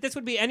think that this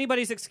would be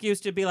anybody's excuse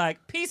to be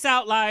like, "Peace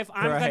out, life.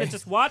 I'm going to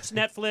just watch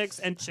Netflix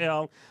and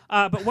chill."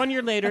 But 1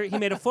 year later, he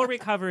made a full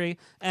recovery.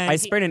 And I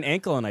sprained an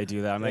ankle and I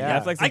do that. I'm like, Yeah.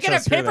 Netflix. I and get chill, a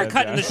screw paper this,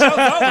 cut yeah. and the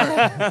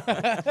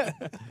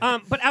show's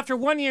over. But after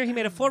 1 year, he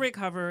made a full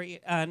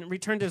recovery and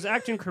returned to his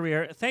acting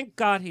career. Thank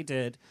God he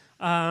did.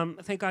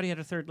 Thank God he had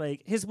a third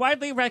leg. He's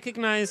widely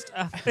recognized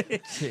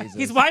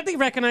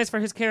for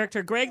his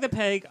character Greg the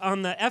Peg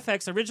on the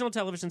FX original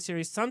television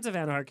series Sons of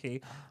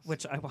Anarchy,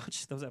 which I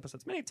watched those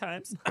episodes many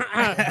times.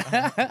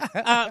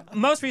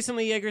 Most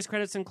recently, Yaeger's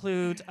credits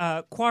include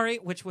Quarry,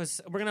 which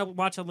was we're gonna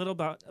watch a little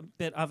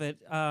bit of it.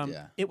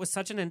 It was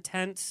such an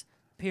intense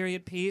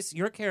period piece.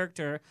 Your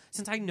character,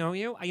 since I know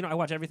you, I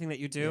watch everything that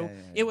you do.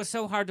 It was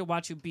so hard to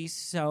watch you be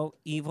so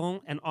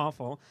evil and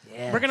awful.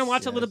 We're gonna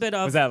watch a little bit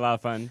of. Was that a lot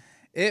of fun?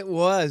 It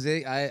was.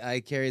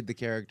 I carried the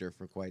character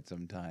for quite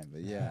some time,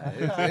 but yeah,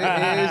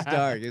 it is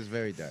dark. It's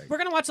very dark. We're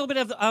going to watch a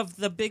little bit of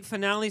the big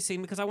finale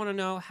scene because I want to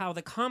know how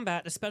the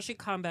combat, especially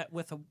combat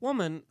with a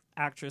woman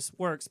actress,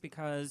 works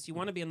because you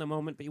want to be in the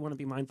moment, but you want to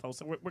be mindful.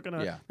 So we're going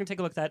to take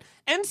a look at that.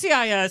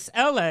 NCIS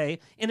LA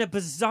in a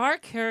bizarre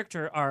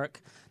character arc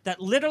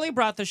that literally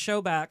brought the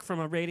show back from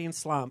a rating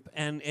slump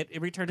and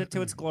it returned it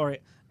to its glory.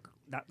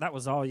 That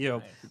was all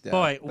you.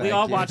 Boy, we Thank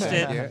all you. watched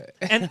Thank it.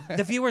 And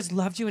the viewers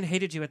loved you and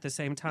hated you at the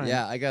same time.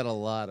 Yeah, I got a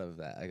lot of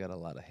that. I got a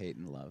lot of hate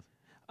and love.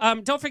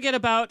 Don't forget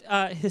about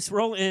his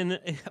role in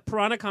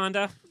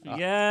Piranaconda.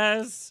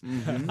 Yes.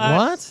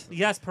 What?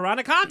 Yes,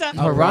 Piranaconda.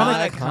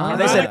 Piranaconda.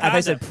 They said, I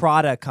said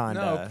Prada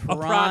Conda.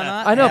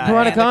 Prada. I know Yeah,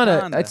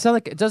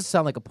 Piranaconda. It does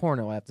sound like a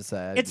porno. I have to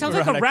say. It sounds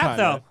like a rap,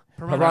 though.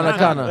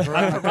 Piranaconda.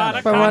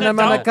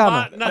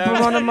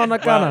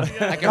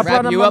 Piranaconda. I can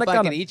wrap you up.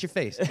 I can eat your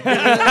face.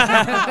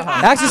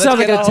 Actually, sounds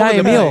like an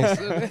Italian meal.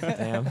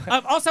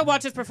 Also,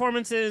 watch his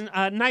performance in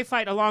Knife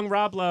Fight along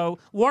Rob Lowe,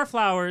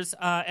 Warflowers,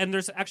 and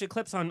there's actually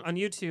clips on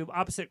YouTube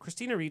opposite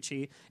Christina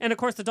Ricci, and of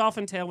course The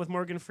Dolphin Tale with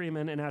Morgan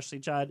Freeman and Ashley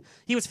Judd.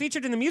 He was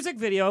featured in the music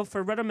video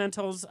for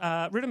Rudimental's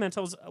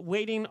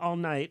Waiting All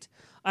Night.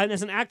 And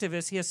as an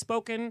activist, he has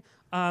spoken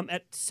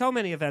at so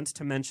many events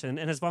to mention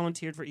and has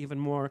volunteered for even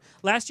more.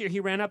 Last year, he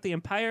ran up the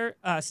Empire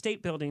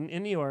State Building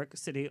in New York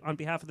City on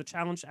behalf of the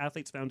Challenged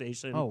Athletes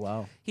Foundation. Oh,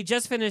 wow. He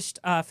just finished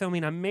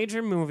filming a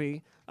major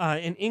movie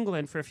in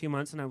England for a few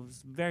months, and I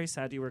was very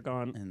sad you were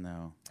gone. I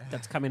know.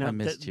 That's coming up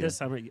missed you. this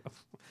summer.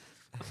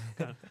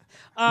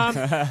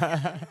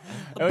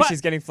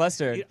 She's getting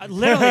flustered.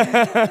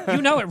 Literally,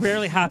 you know it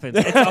rarely happens.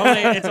 It's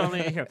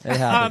only here. It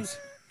happens.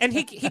 And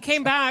he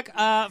came back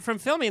from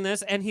filming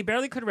this, and he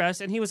barely could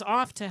rest, and he was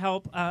off to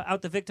help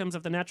out the victims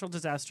of the natural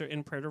disaster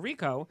in Puerto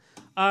Rico.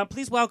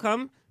 Please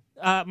welcome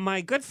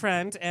my good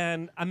friend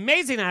and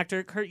amazing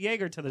actor, Kurt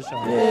Yaeger, to the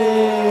show.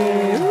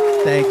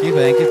 Thank you.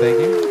 Thank you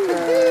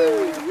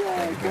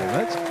very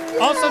much.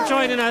 Also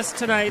joining us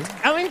tonight,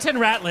 Ellington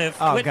Ratliff.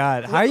 Oh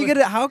God!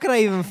 How can I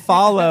even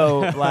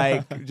follow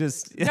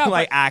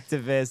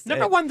activists?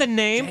 Number one, the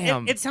name.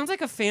 Damn. It sounds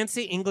like a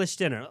fancy English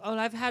dinner. Oh,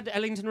 I've had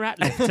Ellington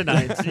Ratliff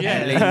tonight.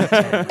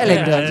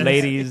 Ellington.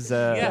 Ladies.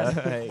 Yeah.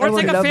 Hey. Or it's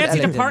like a Everyone fancy loved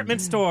Ellington. department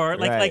store,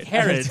 like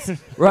Harrods.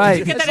 Right.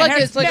 You get It's that at like,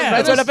 Harrods. it's like, Yeah. a,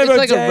 That's what it's happened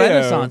like with a Potato.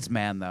 Renaissance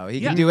man, though. He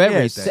Yeah. can do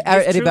everything. Yes.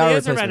 Eddie Truly Bauer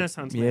is a replacement.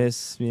 Renaissance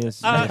man.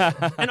 Yes.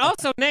 And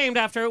also named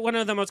after one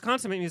of the most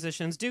consummate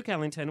musicians, Duke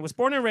Ellington, was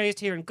born and raised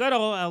here in good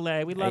old L.A.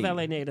 We love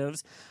L.A.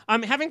 natives.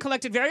 Having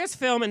collected various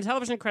film and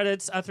television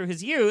credits through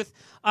his youth,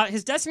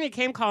 his destiny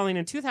came calling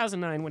in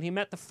 2009 when he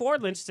met the four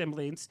Lynch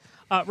siblings,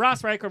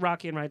 Ross, Riker,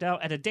 Rocky, and Rydell,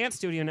 at a dance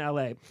studio in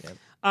L.A.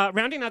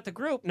 Rounding out the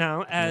group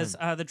now as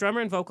the drummer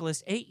and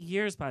vocalist, 8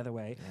 years, by the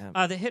way,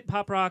 the hit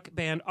pop rock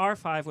band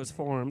R5 was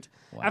formed.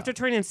 After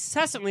touring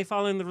incessantly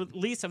following the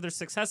release of their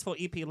successful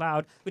EP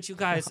Loud, which you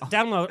guys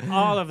download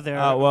all of their...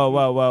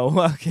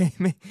 Whoa. Okay,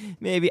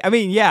 maybe. I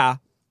mean, yeah.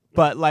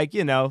 But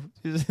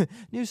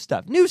new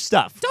stuff.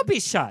 Don't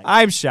be shy.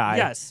 I'm shy.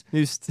 Yes.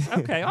 New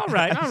Okay, all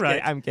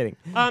right. I'm kidding.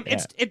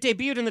 It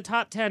debuted in the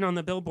top 10 on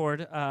the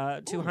Billboard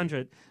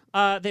 200.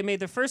 They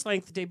made their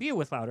first-length debut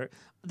with Louder.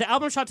 The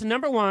album shot to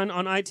number 1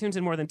 on iTunes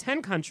in more than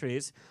 10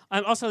 countries.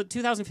 Also,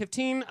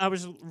 2015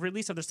 was the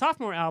release of their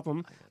sophomore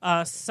album,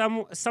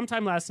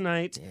 sometime last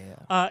night.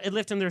 It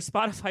lifted their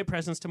Spotify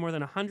presence to more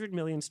than 100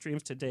 million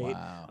streams to date,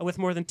 with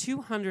more than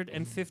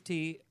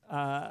 250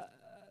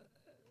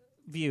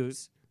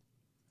 views.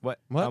 What?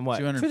 What? On what?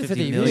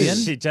 250 million?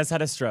 She just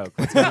had a stroke.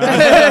 Why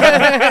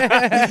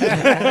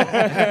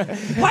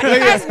do you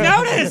guys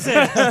notice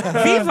it?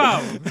 Vivo.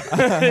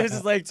 It's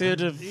just like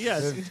 200.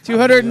 Yes.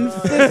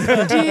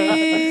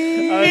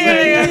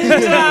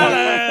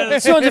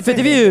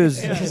 250 views.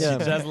 She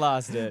just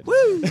lost it.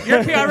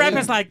 Your PR rep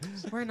is like,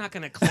 we're not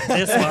going to clip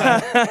this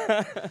one.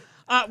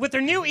 With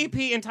their new EP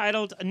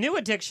entitled New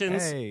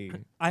Addictions, Hey.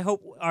 I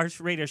hope our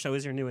radio show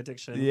is your new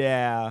addiction.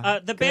 Yeah.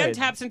 The band Good.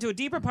 taps into a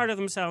deeper part of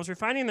themselves,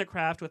 refining their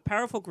craft with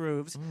powerful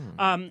grooves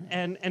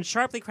and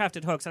sharply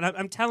crafted hooks. And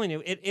I'm telling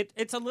you,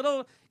 it's a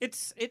little,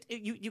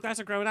 you guys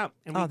are growing up,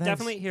 and we thanks.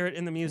 definitely hear it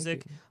in the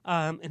music,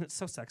 and it's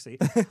so sexy.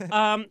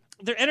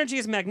 Their energy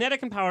is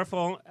magnetic and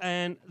powerful,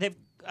 and they've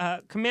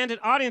commanded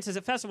audiences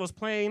at festivals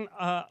playing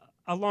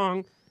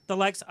along the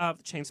likes of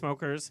the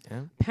Chainsmokers,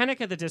 Panic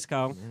at the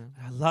Disco.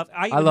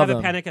 I even love have a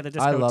them. Panic at the I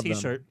Disco love them.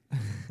 T-shirt.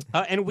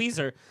 And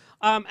Weezer.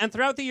 And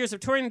throughout the years of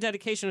touring and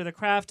dedication to the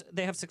craft,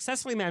 they have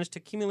successfully managed to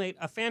accumulate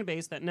a fan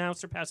base that now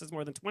surpasses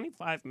more than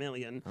 25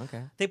 million.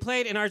 Okay. They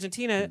played in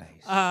Argentina.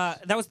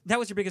 That was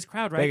your biggest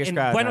crowd, right? Biggest in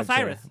crowd. Buenos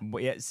Aires.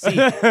 Yeah. See.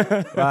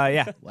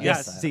 Yeah.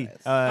 Yes. See.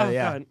 Oh,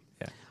 Yeah.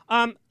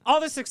 God. All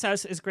this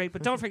success is great,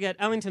 but don't forget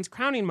Ellington's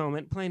crowning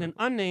moment, playing an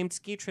unnamed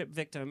ski trip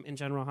victim in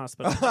General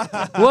Hospital.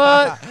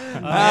 What?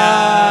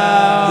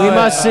 We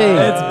must see.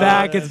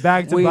 It's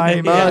back to We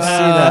buying must see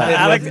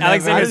that.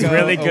 Alexander's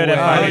really good at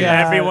finding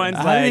yeah. everyone's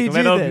How did he like do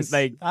little this?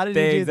 like How did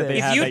he do things that this? they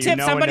If have you that tip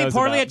no one somebody knows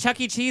poorly about. at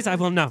Chuck E. Cheese, I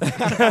will know.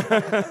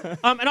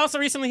 And also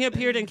recently he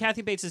appeared in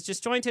Kathy Bates'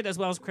 Disjointed as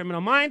well as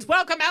Criminal Minds.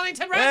 Welcome,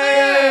 Ellington Ratliff!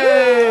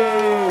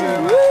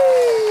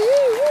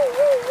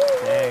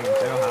 Dang,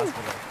 General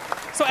Hospital.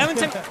 So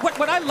Ellington,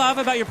 what I love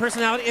about your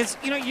personality is,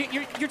 you're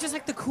just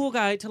like the cool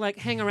guy to like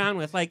hang around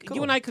with. Like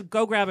you and I could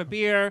go grab a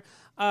beer.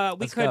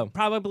 We could go.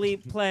 probably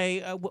play.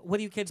 What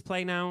do you kids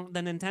play now?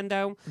 The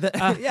Nintendo.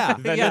 Yeah.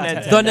 The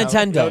Yeah. The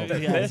Nintendo.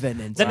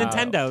 The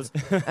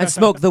Nintendos. And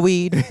smoke the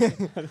weed.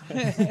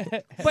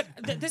 But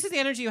this is the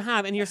energy you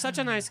have, and you're such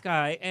a nice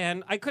guy.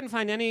 And I couldn't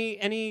find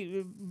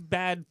any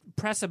bad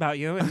press about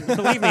you. And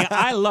believe me,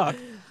 I look.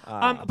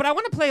 But I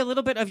want to play a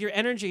little bit of your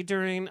energy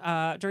during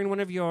one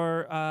of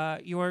your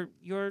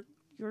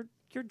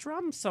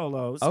drum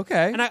solos.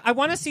 Okay. And I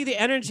want to see the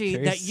energy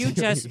Very that you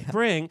serious. just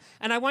bring,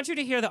 and I want you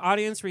to hear the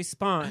audience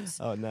response.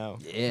 Oh no.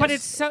 But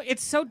it's so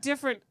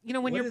different.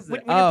 When you're is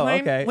when it? you're Oh,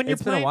 playing. okay. When you're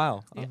It's been playing, a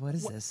while. Oh, what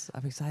is this?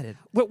 I'm excited.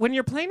 When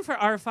you're playing for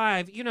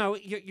R5,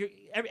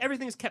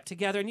 everything's kept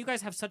together, and you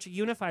guys have such a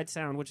unified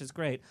sound, which is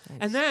great.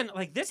 And then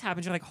like this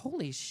happens, you're like,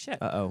 holy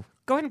shit. Uh-oh.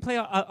 Go ahead and play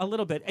a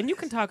little bit, and you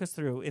can talk us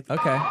through. If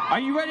Okay. Are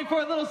you ready for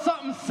a little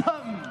something,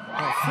 something?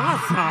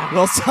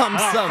 Little something.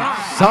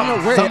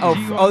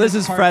 This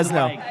is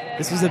Fresno.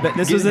 This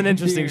was an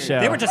interesting show.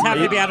 They were just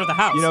happy to be out of the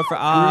house.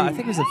 I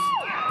think it was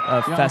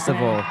a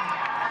festival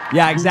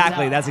Yeah,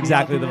 exactly. That's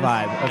exactly the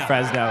vibe of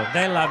Fresno.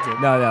 They loved you.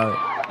 No.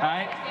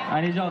 Alright?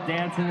 I need y'all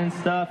dancing and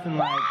stuff and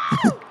like.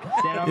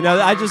 stand on You know,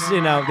 the I just,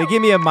 they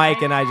give me a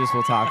mic and I just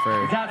will talk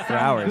Does that for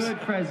sound hours. good,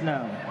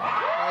 Fresno?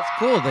 That's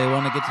cool. They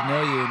want to get to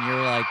know you, and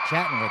you're like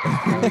chatting with them.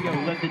 Here we go.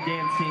 Let the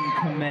dancing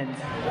commence.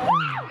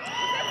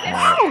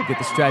 Get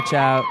the stretch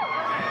out.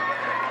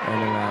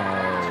 And then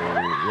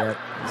yep,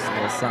 just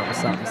a little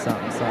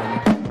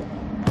something.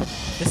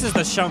 This is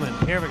the showman.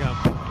 Here we go.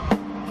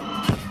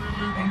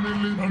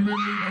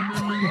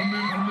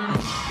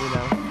 You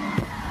know.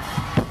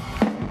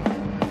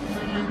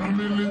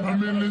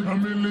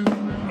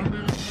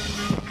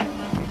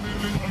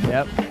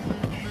 Yep.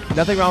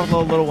 Nothing wrong with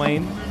Lil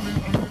Wayne.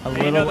 A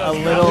little.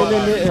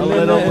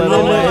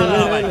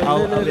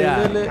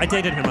 Yeah. I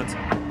dated him once.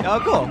 Oh,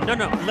 cool. No,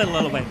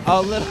 little Wayne.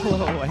 Oh,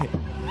 little Wayne.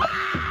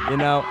 You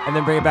know, and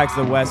then bring it back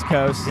to the West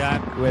Coast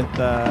with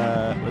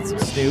some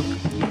Snoop.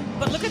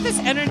 But look at this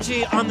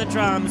energy on the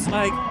drums.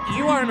 Like,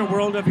 you are in a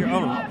world of your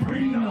own.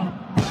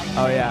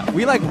 Oh yeah,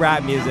 we like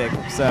rap music,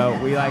 so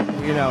we like,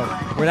 we're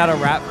not a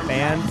rap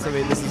band, so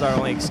this is our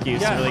only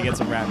excuse to really get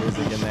some rap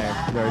music in there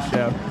to our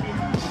show.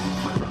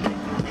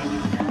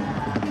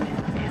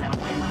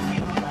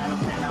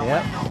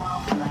 Yep.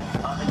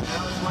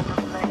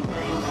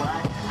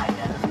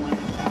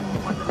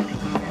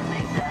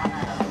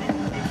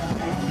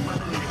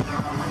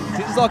 See,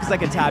 this is all because I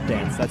can tap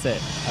dance. That's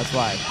it. That's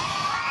why.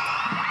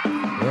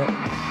 Yep.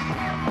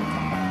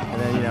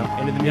 And then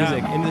into the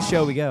music, into the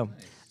show we go.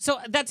 So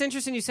that's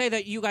interesting you say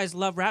that you guys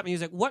love rap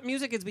music. What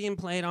music is being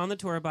played on the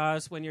tour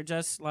bus when you're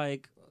just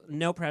like,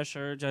 no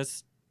pressure,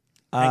 just...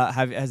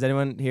 Has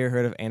anyone here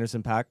heard of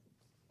Anderson .Paak?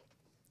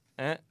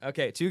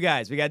 Okay, two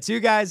guys. We got two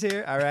guys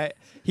here. All right.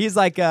 He's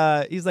like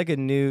a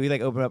new. He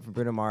opened up for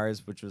Bruno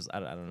Mars, which was I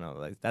don't know.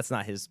 Like that's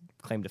not his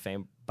claim to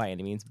fame by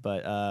any means,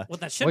 but well,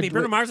 that should be.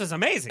 Bruno Mars is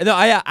amazing. No,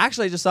 I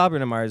actually just saw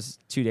Bruno Mars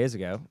 2 days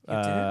ago. You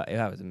did?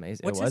 Yeah, it was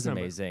amazing. What's it was his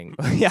number? amazing.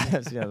 Yeah,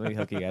 let me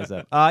hook you guys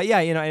up. Yeah,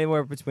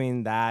 anywhere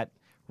between that,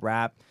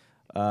 rap,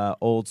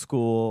 old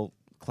school,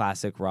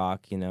 classic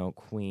rock.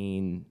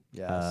 Queen.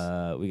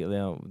 Yes. We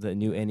the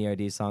new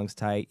NERD songs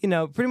tight.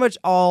 Pretty much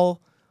all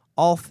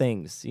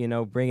things,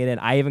 bring it in.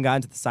 I even got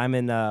into the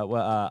Simon and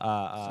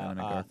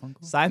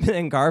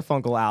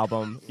Garfunkel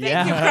album.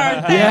 Thank you,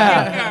 Card.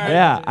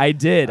 Yeah, I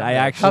did. I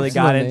actually Cups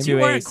got in the into name.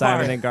 You a weren't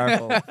Simon Card.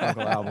 and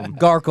Garfunkel album.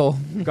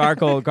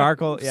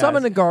 Gargle. Yeah.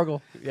 Summon and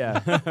gargle.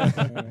 Yeah.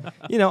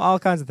 All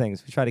kinds of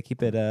things. We try to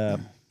keep it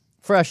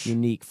Fresh.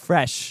 unique,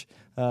 fresh.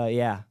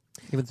 Yeah.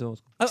 Even so.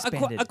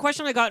 A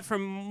question I got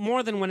from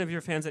more than one of your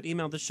fans that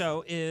emailed the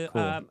show is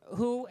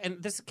who,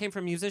 and this came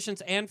from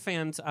musicians and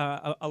fans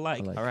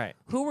alike. All right.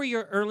 Who were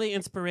your early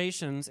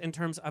inspirations in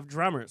terms of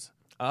drummers?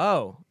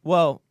 Oh,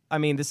 well, I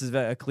mean, this is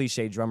a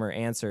cliche drummer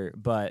answer,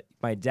 but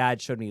my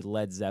dad showed me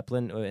Led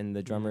Zeppelin, and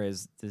the drummer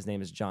his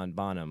name is John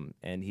Bonham,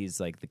 and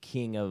he's like the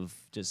king of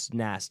just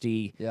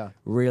nasty,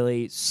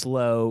 really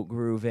slow,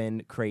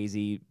 grooving,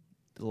 crazy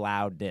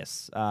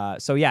loudness.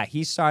 So yeah,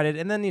 he started,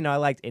 and then I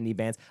liked indie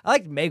bands. I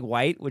liked Meg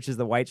White, which is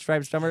the White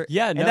Stripes drummer.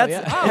 Yeah, and no, that's, yeah.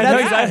 and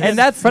that's, exactly. and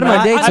that's Friend of mine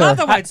not- dates I her. love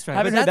the White Stripes.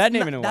 haven't heard that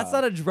name in a while. That's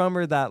not a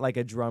drummer that like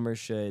a drummer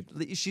should.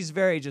 She's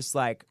very just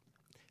like.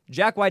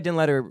 Jack White didn't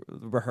let her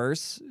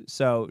rehearse,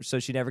 so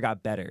she never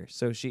got better.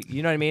 So she,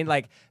 you know what I mean?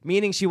 Like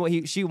meaning he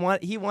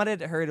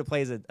wanted her to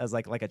play as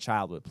like a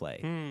child would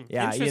play.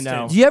 Yeah,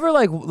 interesting. Do you ever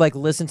like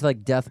listen to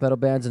like death metal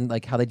bands and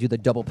like how they do the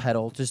double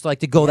pedal, just like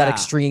to go that Yeah.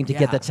 extreme to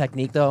get the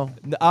technique though?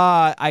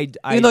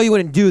 Even though you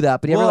wouldn't do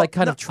that, but you ever Well, like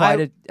kind no, of try I-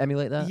 to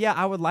emulate that? Yeah,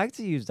 I would like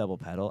to use double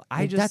pedal.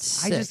 I know I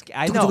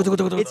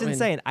it's mean-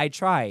 insane. I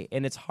try,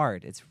 and it's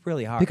hard. It's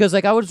really hard. Because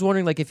like I was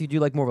wondering like if you do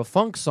like more of a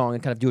funk song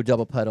and kind of do a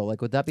double pedal,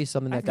 like would that be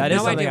something that I that have is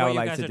no something idea I what would you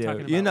like guys to are do.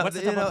 talking You know, about. What's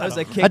a double it's a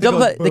pedal? kick. a double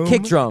that goes the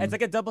kick boom. drum? It's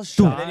like a double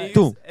shot.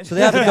 Boom. So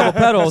they have a double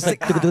pedal. It's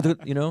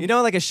like you know. You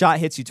know, like a shot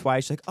hits you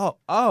twice. You're like,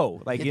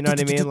 oh, like you know what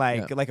I mean?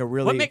 Like a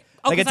really Like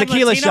like a 'cause I'm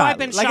tequila Latino, shot. I've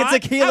been Like shot? a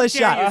tequila How dare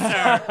shot.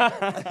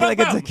 you, sir? Like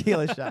a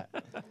tequila shot.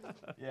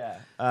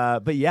 Yeah.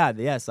 But yeah,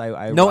 yes, I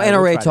No I would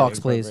NRA try to talks,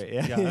 please.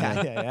 incorporate-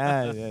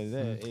 Yeah.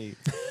 Hey.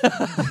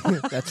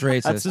 That's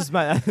racist. That's just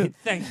my.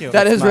 Thank you.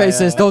 That is my,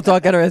 racist. Don't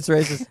talk at her. It's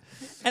racist.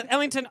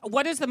 Ellington,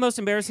 what is the most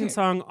embarrassing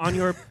song on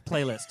your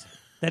playlist?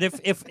 That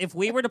if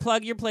we were to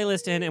plug your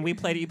playlist in and we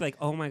played it, you'd be like,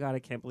 oh my God, I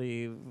can't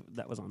believe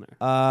that was on there.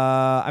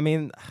 I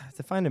mean,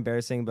 to find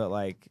embarrassing, but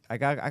like I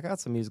got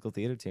some musical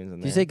theater tunes in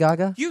there. Did you say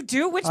Gaga? You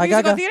do? Which I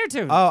musical got- theater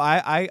tune? Oh,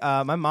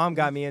 I my mom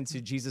got me into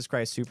Jesus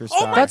Christ Superstar.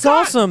 Oh my That's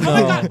God! awesome, Oh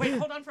my though. God! Wait,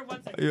 hold on for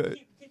 1 second. Keep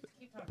talking.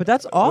 But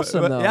that's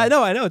awesome though. Yeah, I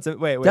know. It's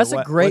wait. That's a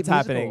what- great What's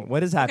happening? musical.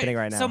 What is happening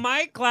Okay, right now? So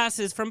my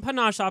glasses from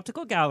Panache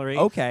Optical Gallery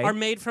Okay. are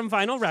made from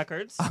vinyl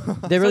records.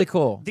 They're really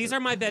cool. These are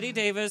my Betty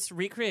Davis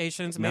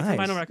recreations made from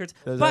Nice. vinyl records.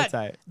 Those are but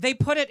tight. they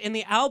put it in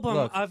the album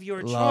Look, of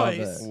your love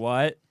choice. it.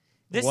 What?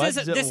 This What?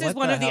 is What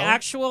one the of the hell?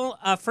 actual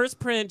first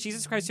print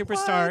Jesus Christ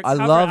Superstar. I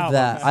cover love albums.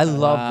 that. I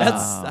love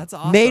that. That's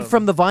awesome. Made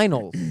from the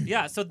vinyl.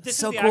 Yeah, so this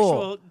So is the cool.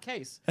 actual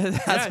case.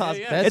 That's Yeah,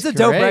 awesome. yeah. That's It's a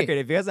dope great. record.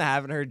 If you guys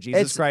haven't heard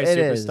Jesus It's- Christ it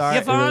is. Superstar,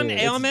 Yvonne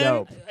It is. Ailman.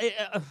 dope.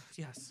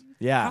 Yes.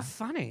 Yeah. How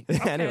funny.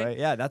 Okay. Anyway,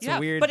 yeah, that's a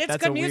weird. But it's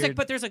that's good a music, weird,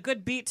 but there's a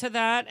good beat to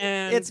that,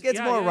 and it's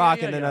more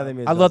rocking than other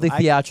music. I love the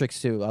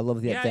theatrics too. I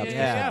love the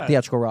Yeah.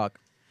 theatrical rock.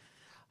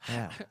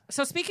 Yeah.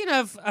 So speaking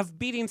of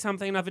beating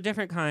something of a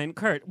different kind,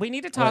 Kurt, we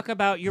need to talk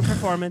about your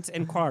performance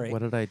in Quarry.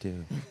 What did I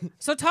do?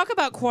 So talk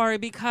about Quarry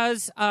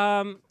because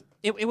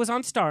it was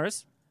on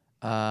Stars.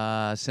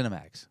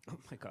 Cinemax. Oh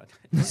my God.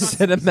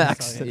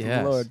 Cinemax.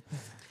 Yes. Lord.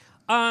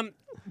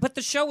 But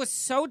the show was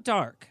so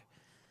dark.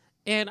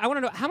 And I want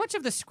to know, how much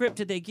of the script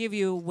did they give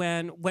you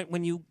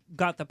when you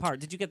got the part?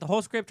 Did you get the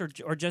whole script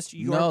or just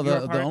your No, your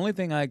part? the only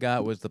thing I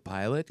got was the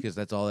pilot because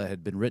that's all that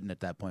had been written at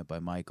that point by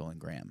Michael and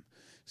Graham.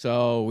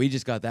 So we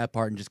just got that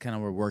part and just kind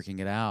of were working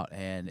it out,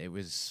 and it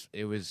was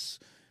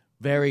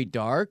very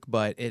dark,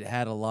 but it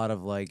had a lot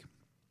of like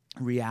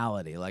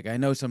reality. Like I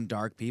know some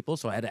dark people,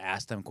 so I had to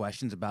ask them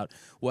questions about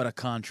what a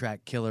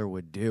contract killer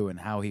would do and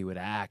how he would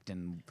act,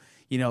 and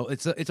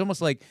it's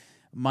almost like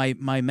my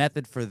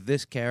method for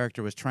this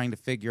character was trying to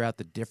figure out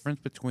the difference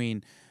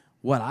between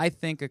what I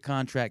think a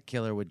contract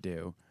killer would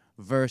do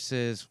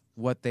versus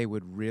what they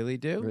would really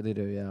do. Really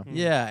do, yeah.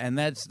 Yeah, and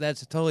that's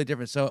totally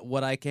different. So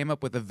what I came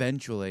up with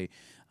eventually,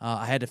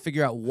 I had to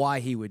figure out why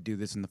he would do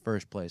this in the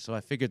first place. So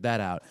I figured that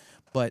out.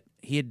 But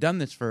he had done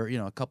this for,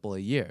 a couple of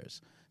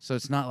years. So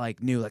it's not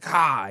like new, like,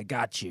 I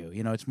got you.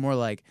 It's more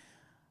like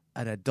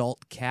an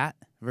adult cat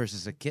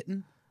versus a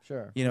kitten.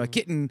 Sure. A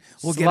kitten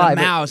will Sly, get a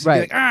but- mouse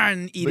right. and be like,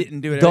 and eat But it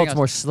and do it. adults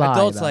more sly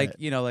Adults about like,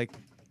 it. like,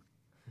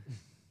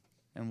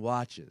 and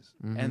watches.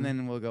 And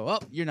then we'll go, oh,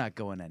 you're not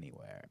going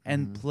anywhere.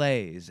 And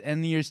plays.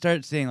 And you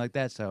start seeing like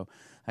that. So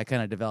I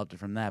kind of developed it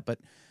from that. But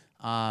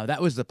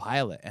that was the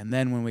pilot. And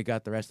then when we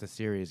got the rest of the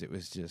series, it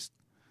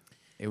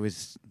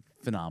was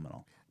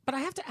phenomenal. But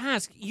I have to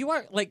ask, you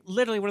are like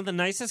literally one of the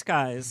nicest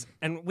guys,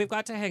 and we've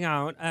got to hang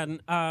out,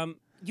 and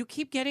you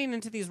keep getting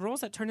into these roles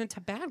that turn into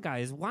bad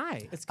guys.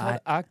 Why? It's called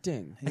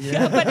acting.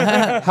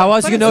 How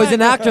else you know he's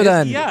an actor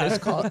then? Yeah.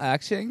 It's called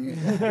acting.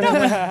 But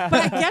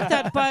I get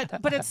that.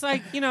 But it's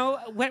like, when are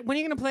you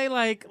going to play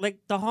like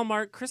the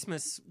Hallmark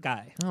Christmas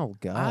guy? Oh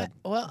God.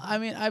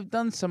 I've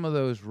done some of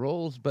those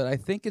roles, but I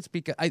think it's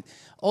because I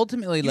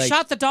ultimately You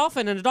shot the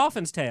dolphin in a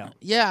dolphin's tail.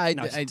 Yeah,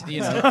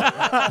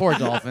 poor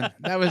dolphin.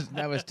 That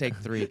was take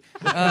 3.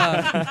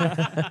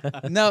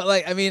 No,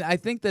 I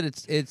think that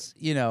it's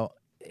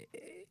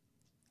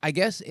I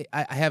guess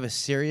I have a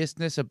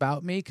seriousness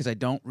about me because I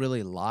don't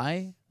really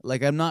lie.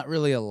 Like I'm not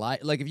really a lie.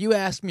 Like if you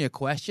ask me a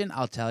question,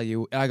 I'll tell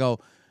you. I go,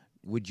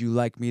 would you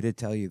like me to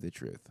tell you the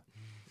truth?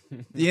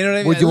 You know what I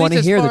mean? Would you At want to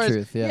least as hear the far as-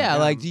 truth? Yeah. Yeah.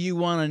 Like, do you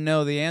want to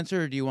know the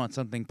answer, or do you want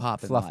something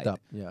popping Fluffed light? up,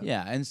 yeah.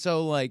 Yeah. And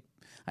so like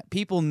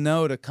people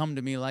know to come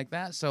to me like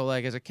that. So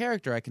like as a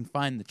character, I can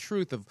find the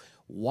truth of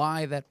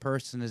why that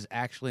person is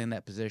actually in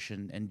that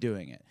position and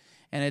doing it.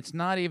 And it's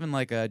not even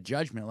like a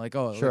judgment, like,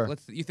 oh, Sure.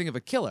 you think of a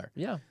killer.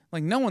 Yeah.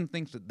 Like, no one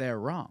thinks that they're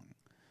wrong.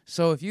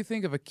 So if you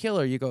think of a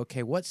killer, you go,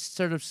 okay, what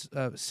sort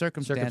of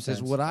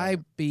circumstances would I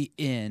be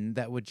in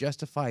that would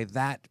justify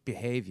that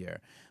behavior?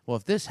 Well,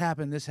 if this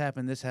happened,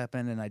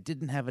 and I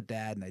didn't have a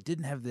dad, and I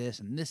didn't have this,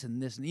 and this,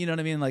 and you know what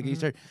I mean? Like, you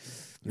start,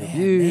 man,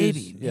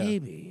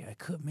 maybe, I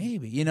could,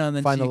 maybe, and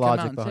then Find so the you come logic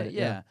out and behind say, it,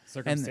 yeah.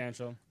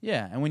 Circumstantial.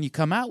 And when you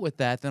come out with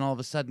that, then all of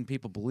a sudden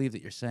people believe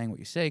that you're saying what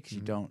you say because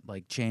you don't,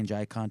 like, change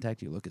eye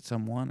contact. You look at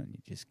someone, and you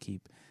just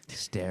keep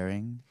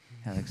staring,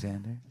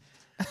 Alexander.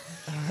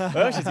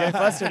 Oh, she's getting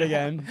flustered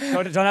again.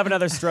 Don't have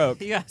another stroke.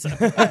 Yes.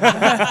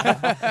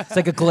 It's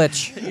like a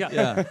glitch.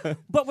 Yeah.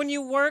 But when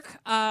you work,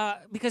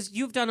 because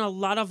you've done a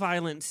lot of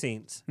violent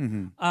scenes,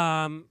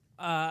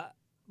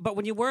 but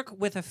when you work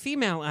with a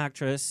female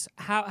actress,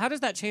 how does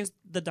that change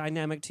the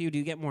dynamic to you? Do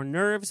you get more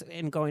nerves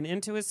in going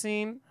into a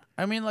scene?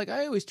 I mean, like,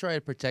 I always try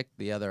to protect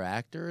the other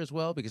actor as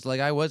well because,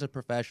 like, I was a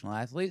professional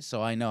athlete,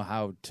 so I know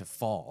how to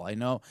fall. I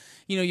know,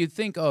 you'd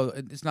think, oh,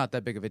 it's not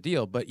that big of a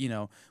deal, but,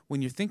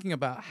 when you're thinking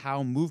about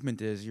how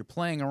movement is, you're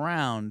playing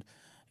around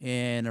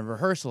in a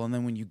rehearsal, and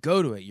then when you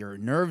go to it, your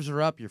nerves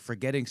are up, you're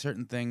forgetting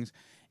certain things,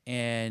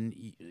 and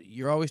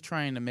you're always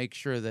trying to make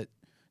sure that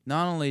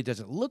not only does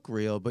it look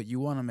real, but you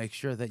want to make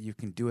sure that you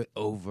can do it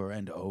over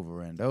and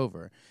over and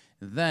over.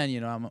 Then,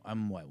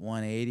 I'm what,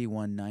 180,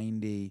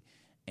 190,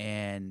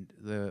 and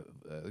the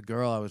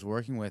girl I was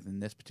working with in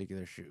this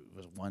particular shoot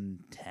was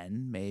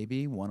 110,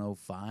 maybe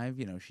 105.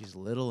 She's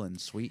little and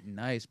sweet and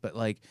nice, but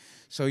like,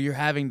 so you're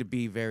having to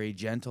be very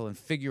gentle and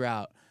figure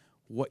out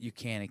what you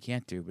can and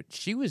can't do. But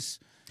she was,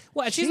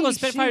 Well, she's a little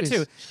Spitfire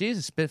too. She's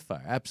a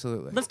Spitfire,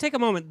 absolutely. Let's take a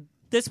moment.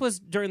 This was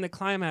during the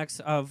climax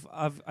of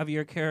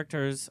your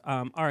character's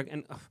arc,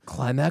 and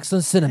Climax on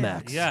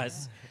Cinemax.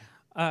 yes.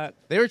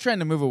 They were trying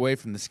to move away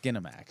from the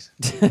Skinamax.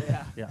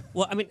 Yeah.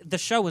 Well, I mean, the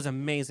show was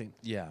amazing.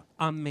 Yeah.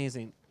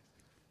 Amazing.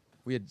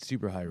 We had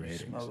super high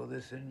ratings. Smuggle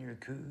this in your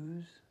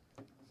coos?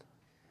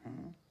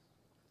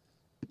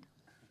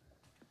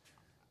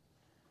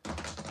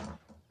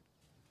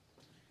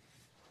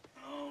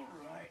 All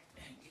right.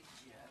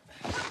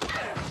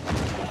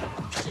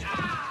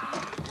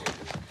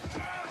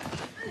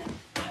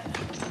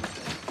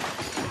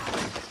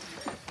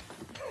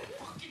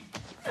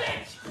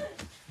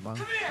 Wow.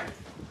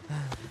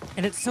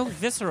 And it's so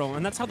visceral,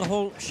 and that's how the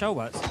whole show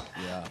was.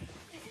 Yeah.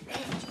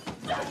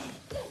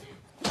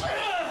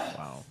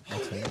 Wow.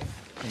 That's it.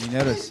 And you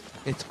notice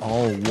it's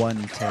all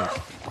one take.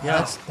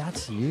 Yeah.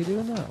 That's you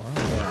doing that?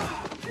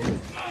 Wow.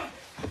 Yeah.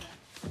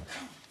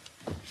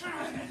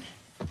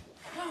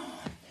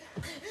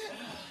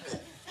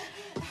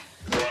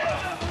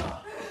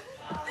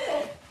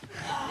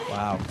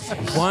 Wow.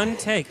 One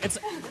take. It's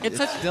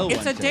still a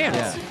one take.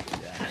 dance.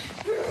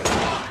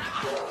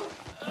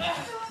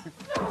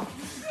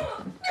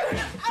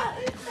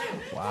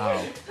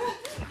 Wow.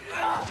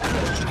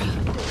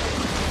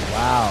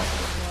 Wow.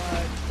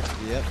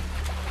 Yep.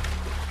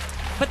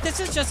 But this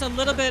is just a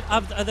little bit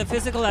of the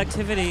physical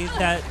activity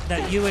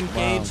that you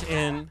engage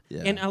in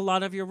a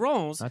lot of your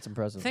roles. That's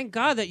impressive. Thank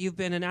God that you've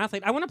been an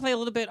athlete. I want to play a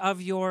little bit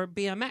of your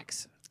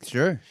BMX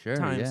Sure.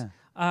 times.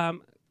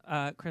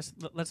 Yeah. Chris,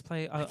 let's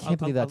play a, I can't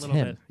believe that's little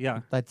him. bit.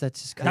 Yeah. That's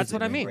just crazy. That's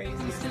what I mean.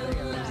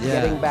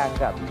 Yeah.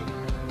 back up.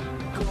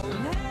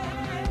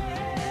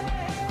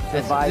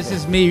 This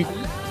is me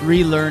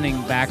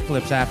relearning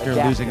backflips after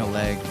losing a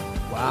leg.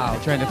 Wow.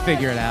 Trying to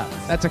figure it out.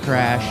 That's a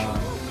crash.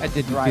 That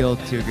didn't feel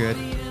too good.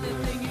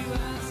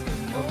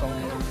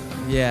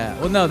 Yeah.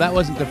 Well, no, that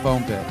wasn't the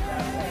foam pit.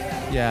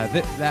 Yeah,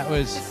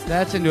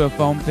 that's into a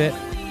foam pit.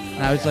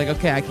 And I was like,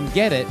 okay, I can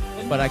get it,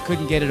 but I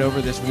couldn't get it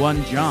over this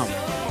one jump.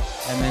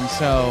 And then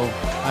so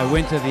I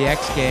went to the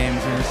X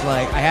Games, and it's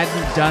like I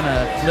hadn't done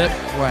a flip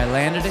where I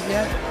landed it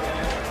yet.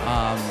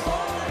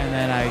 And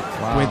then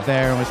I went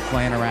there and was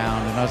playing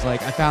around, and I was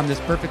like, I found this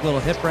perfect little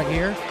hip right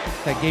here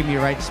that gave me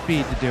the right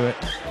speed to do it.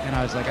 And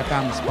I was like, I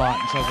found the spot,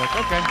 and so I was like,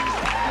 okay.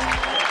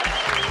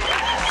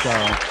 So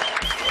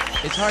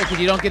it's hard because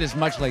you don't get as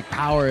much like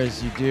power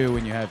as you do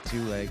when you have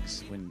two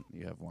legs when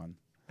you have one.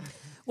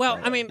 Well,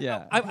 I mean,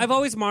 Yeah. I've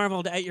always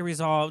marveled at your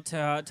resolve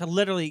to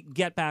literally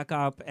get back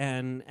up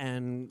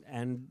and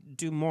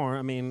do more.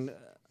 I mean,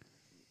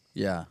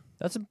 Yeah.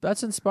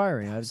 That's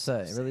inspiring, I'd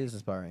say. It really is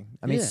inspiring.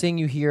 I mean, Yeah. seeing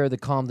you here, the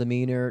calm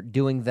demeanor,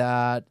 doing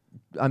that.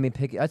 I mean,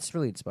 that's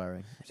really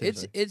inspiring.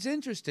 It's seriously.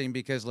 interesting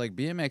because like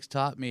BMX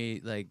taught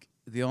me like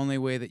the only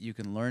way that you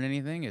can learn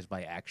anything is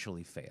by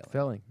actually failing.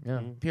 Failing,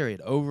 yeah.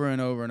 Period. Over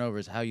and over and over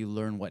is how you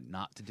learn what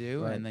not to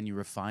do, Right. and then you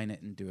refine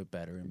it and do it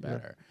better and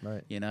better.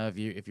 right. You know,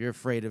 if you're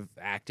afraid of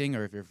acting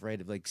or if you're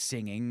afraid of like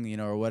singing, you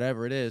know, or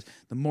whatever it is,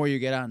 the more you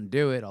get out and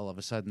do it, all of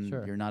a sudden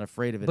Sure. you're not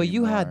afraid of it. But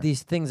you had anymore.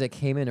 these things that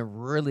came in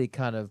and really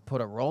kind of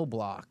put a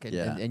roadblock,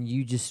 and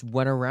you just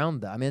went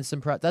around that. I mean, it's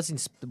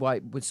that's why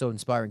it was so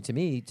inspiring to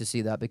me to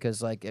see that,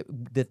 because like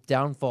the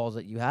downfalls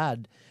that you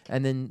had,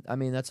 and then I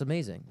mean that's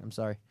amazing. I'm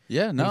sorry.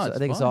 Yeah, no, I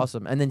think it's fun.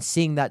 awesome. And then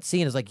seeing that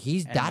scene is like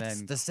And that's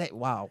then- the same.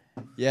 Wow.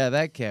 Yeah,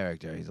 that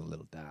character, he's a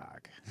little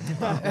dark.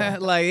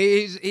 Like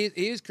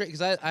he's crazy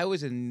because I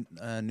was in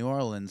New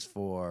Orleans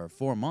for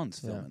 4 months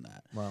filming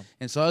that. Wow.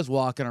 And so I was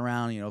walking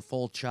around, you know,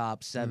 full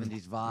chop,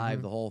 70s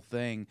vibe, the whole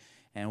thing,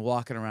 and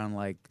walking around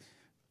like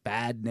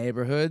bad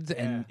neighborhoods,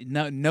 and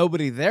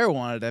nobody there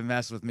wanted to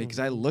mess with me because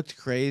I looked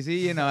crazy,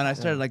 you know, and I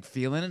started like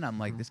feeling it. And I'm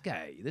like, this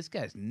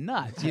guy's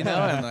nuts, you know,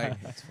 and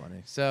like That's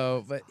funny.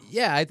 So, but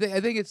yeah, I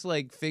think it's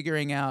like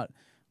figuring out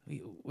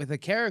with a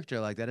character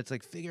like that. It's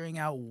like figuring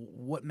out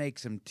what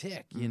makes him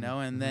tick, you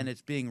know, and then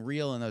it's being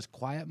real in those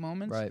quiet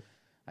moments. Right.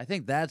 I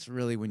think that's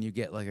really when you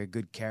get like a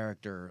good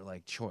character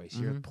like choice.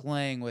 You're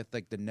playing with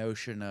like the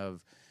notion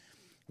of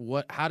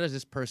how does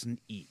this person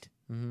eat?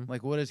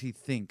 Like, what does he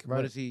think? Right.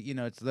 What does he, you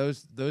know, it's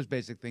those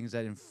basic things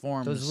that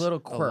inform Those little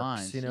the quirks,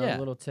 lines. you know, Yeah.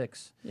 little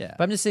ticks. Yeah.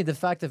 But I'm just saying the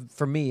fact that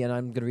for me, and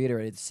I'm going to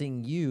reiterate it,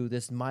 seeing you,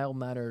 this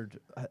mild-mannered,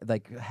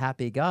 like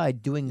happy guy,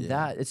 doing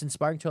that, it's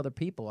inspiring to other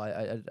people.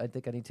 I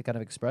think I need to kind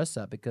of express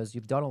that because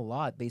you've done a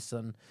lot based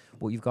on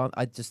what you've gone.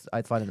 I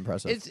find it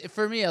impressive. It's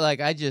for me,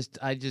 like I just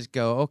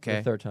go, okay.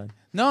 The third time.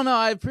 No,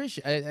 I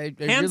appreciate. I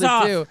Hands really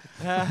off. do.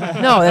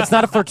 No, that's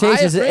not a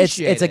flirtation. It's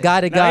appreciate a it. guy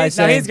to Now, guy now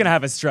saying. he's gonna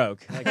have a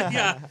stroke.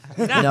 yeah.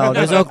 No,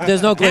 there's no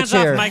glitch Hands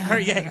off here. Mike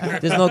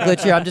Yaeger. There's no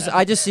glitch here.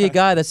 I just see a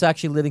guy that's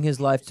actually living his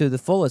life to the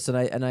fullest, and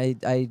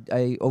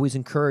I always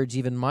encourage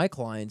even my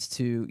clients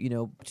to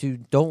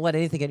don't let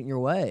anything get in your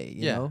way.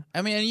 You know,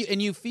 I mean,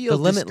 and you feel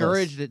The limitless.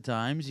 discouraged at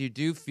times. You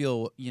do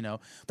feel, you know,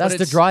 That's but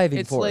the it's- driving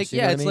it's force, Like, you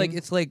know yeah, what I it's like mean?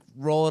 it's like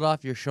roll it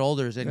off your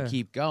shoulders and Yeah.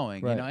 keep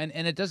going. Right. You know,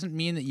 and it doesn't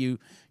mean that you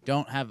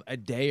don't have a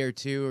day or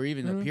two or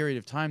even a period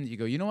of time that you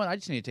go, you know what, I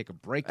just need to take a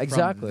break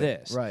Exactly. from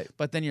this. Right.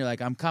 But then you're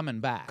like, I'm coming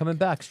back. coming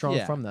back strong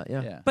Yeah. from that.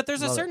 Yeah. But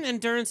there's a Love it. certain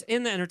endurance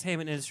in the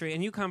entertainment industry,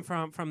 and you come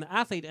from the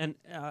athlete and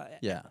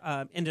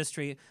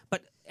industry.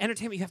 But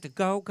entertainment, you have to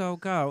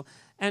go.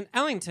 And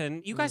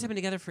Ellington, you guys have been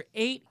together for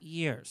 8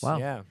 years. Wow.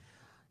 Yeah.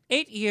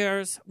 8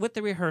 years with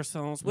the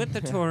rehearsals, with the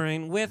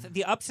touring, with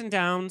the ups and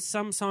downs.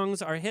 Some songs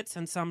are hits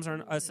and some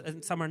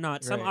are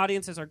not. Some Right.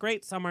 audiences are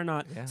great, some are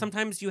not. Yeah.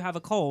 Sometimes you have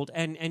a cold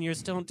and you're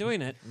still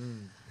doing it.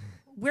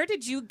 Where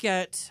did you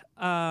get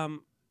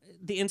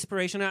the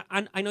inspiration?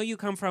 I know you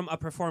come from a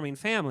performing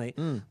family,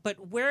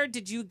 but where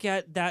did you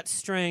get that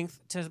strength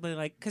to be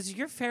like, because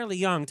you're fairly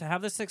young to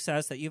have the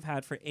success that you've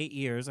had for 8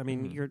 years. I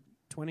mean, you're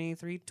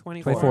 23,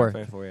 24. 24.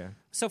 24, yeah.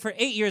 So for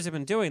 8 years I've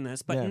been doing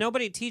this, but Yeah.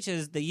 nobody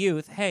teaches the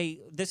youth, hey,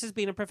 this is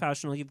being a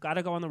professional. You've got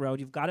to go on the road.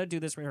 You've got to do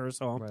this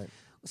rehearsal. Right.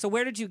 So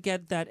where did you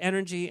get that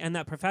energy and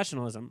that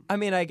professionalism? I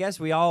mean, I guess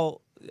they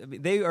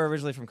are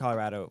originally from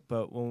Colorado,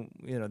 but when,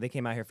 they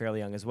came out here fairly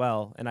young as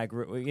well. And I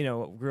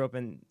grew up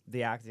in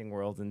the acting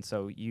world, and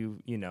so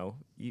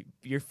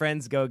your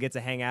friends get to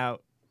hang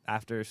out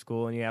after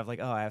school, and you have like,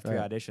 oh, I have 3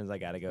 auditions, I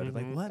gotta go. They're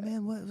like, what,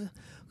 man? What?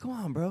 Come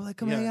on, bro! Like,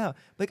 come hang out.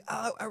 Like,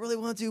 oh, I really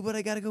want to, but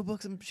I gotta go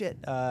book some shit.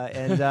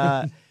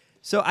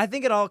 So I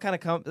think it all kind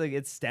of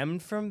it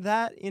stemmed from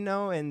that,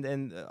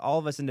 and all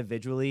of us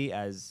individually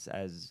as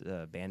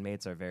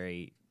bandmates are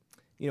very,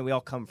 we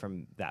all come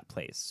from that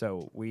place,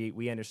 so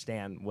we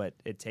understand what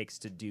it takes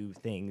to do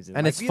things,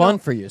 and it's fun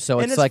for you, so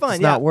it's like fun,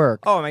 it's not work.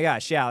 Oh my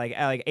gosh, yeah, like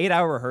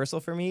 8-hour rehearsal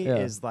for me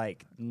is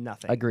like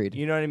nothing. Agreed.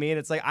 You know what I mean?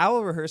 It's like I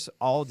will rehearse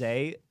all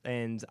day,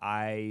 and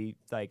I'd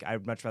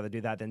much rather do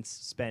that than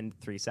spend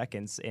 3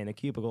 seconds in a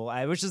cubicle,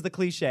 which is the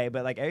cliche,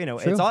 but like True.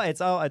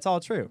 it's all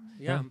true.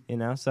 Yeah.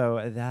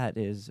 So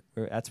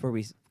that's where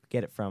we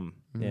get it from.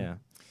 Yeah.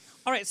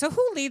 All right, so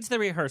who leads the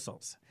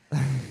rehearsals?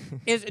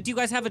 Do you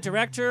guys have a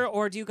director,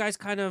 or do you guys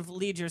kind of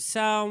lead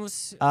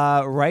yourselves?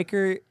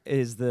 Riker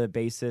is the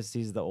bassist.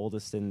 He's the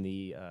oldest in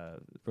the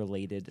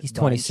related. He's bunch.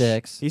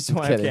 26. He's I'm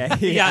 20. kidding.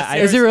 Okay. Yeah,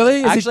 Is he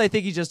really? Actually, I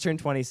think he just turned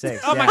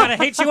 26. Oh my God, I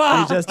hate you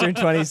all. He just turned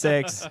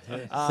 26.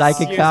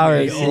 Psychic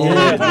powers.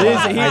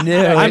 I knew.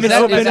 I'm an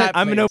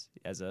open.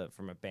 Is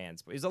From a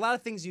band. There's a lot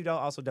of things you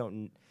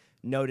don't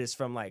notice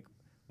from like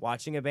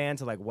watching a band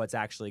to like what's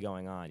actually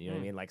going on. You know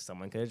what I mean? Like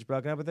someone could have just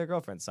broken up with their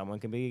girlfriend. Someone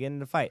can be getting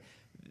in a fight.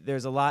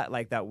 There's a lot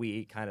like that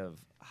we kind of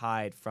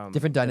hide from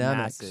Different the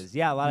dynamics. masses.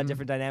 Yeah, a lot of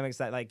different dynamics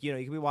that like, you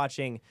could be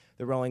watching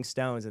the Rolling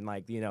Stones and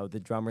like, the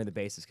drummer and the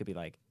bassist could be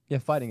like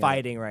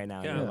fighting right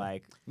now. Yeah. And you're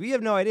like, we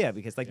have no idea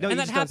because like, no, and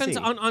you that just don't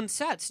happens see. on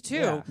sets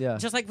too. Yeah.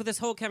 Just like with this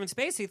whole Kevin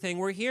Spacey thing,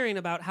 we're hearing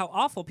about how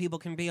awful people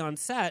can be on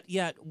set,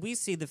 yet we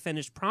see the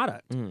finished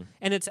product.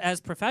 And it's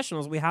as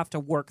professionals, we have to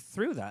work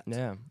through that.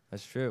 Yeah,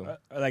 that's true.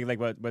 Like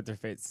what their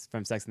fates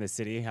from Sex and the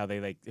City, how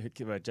they like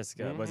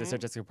Jessica was it Sarah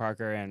Jessica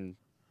Parker and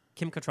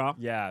Kim Cattrall.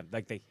 yeah,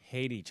 like they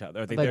hate each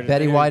other. Like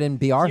Betty White and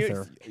B.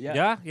 Arthur.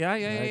 Yeah. They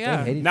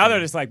hate each Now other.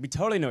 they're just like, we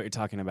totally know what you're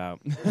talking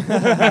about.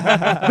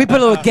 We put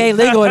a little gay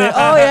lingo in it.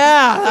 Oh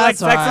yeah, Like that's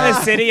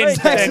Sex and the right.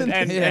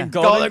 City and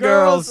Golden Golden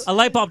Girls. Girls. A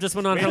light bulb just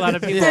went on for a lot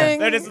of people. Ding.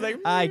 They're just like,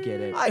 I get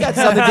it. I got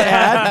something to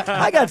add.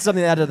 I got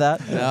something to add to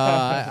that. No,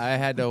 I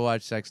had to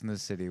watch Sex and the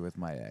City with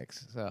my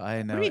ex, so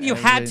I know. What do you mean you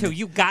had to?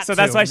 You got so to.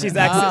 that's why she's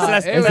ex. So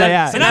that's, it was-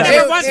 yeah. so And I now,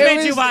 never once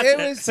made you watch it.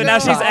 was so now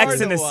she's hard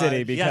ex in to the city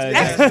watch. because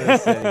Yes,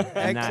 Ex in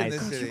the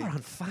Nice. City. You're on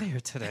fire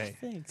today.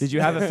 Did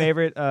you have a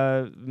favorite?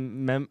 I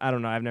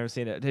don't know. I've never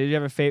seen it. Did you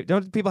have a favorite?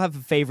 Don't people have a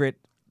favorite?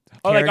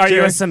 oh, like, are you a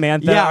character?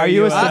 Samantha? Yeah, are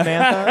you a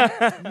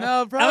Samantha?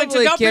 No, probably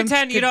Ellington, don't Kim-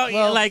 pretend you don't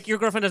well, like your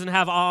girlfriend doesn't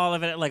have all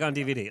of it like on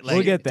DVD. Like,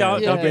 We'll get there.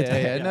 Don't, Yeah, don't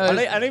pretend. yeah, no,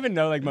 I don't even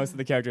know like most of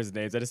the characters'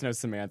 names. I just know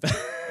Samantha.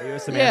 Are you a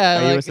Samantha? Yeah,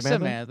 Are you a like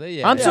Samantha?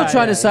 yeah. I'm still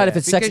trying to decide if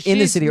it's Sex Because in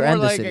the she's City or more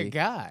End the like City. a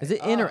guy. Is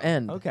it in or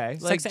end? Okay.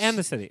 Sex and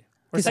the City.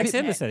 Or 'Cause Sex we-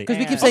 in the City. Because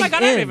we keep Oh my saying God, I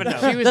don't in. even know.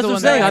 She was That's the what one I'm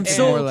saying. that I'm acted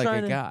so more like trying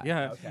a to- guy.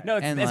 Yeah. No,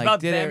 it's, And it's like about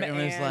did them it, it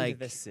was and like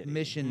the city.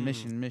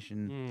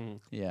 mission.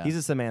 Yeah. He's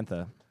a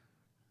Samantha.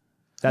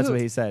 That's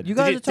what he said. You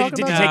guys are Did talking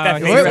you about take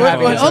that No,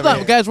 favorite? wait, Hold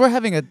on, guys. We're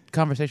having a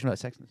conversation about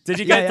sex. Did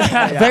you guys?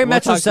 very We'll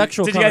talk to-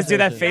 metrosexual. Did you guys do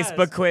that conversation.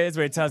 Facebook quiz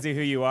where it tells you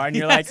who you are, and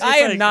you're Yes, like, I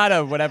it's am like- not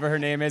a whatever her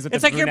name is. With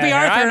It's the like you're brunette B.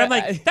 hair. Arthur, and I'm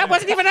I- like, that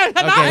wasn't even an Okay,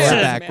 option.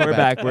 we're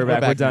back. We're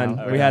back. We're done.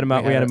 now. We had a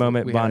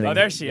moment we had bonding. Oh,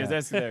 there she is.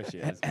 There she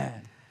is.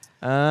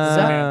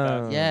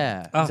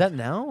 Yeah. Is that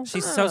now?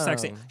 She's so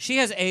sexy. She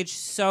has aged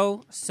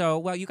so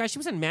well. You guys, she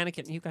was in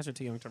Mannequin. You guys are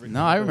too young to remember.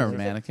 No, I remember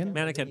Mannequin.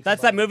 Mannequin.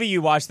 That's that movie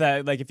you watch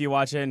that, like, if you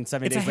watch it in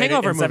 7 It's a days later,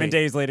 hangover in 7 movie.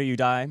 days later you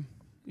die.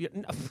 Yeah,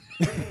 no.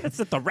 That's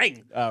The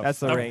Ring. Oh,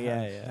 That's the The- ring.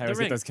 Yeah. I always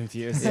Ring. get those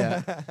confused.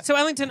 Yeah. So,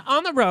 Ellington,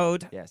 on the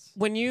road, Yes.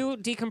 when you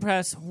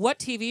decompress, what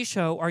TV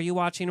show are you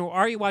watching, or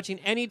are you watching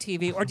any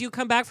TV, or do you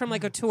come back from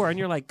like a tour and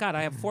you're like, God,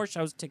 I have 4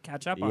 shows to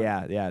catch up on?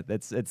 Yeah.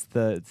 It's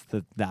the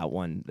that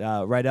one.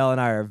 Rydell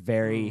and I are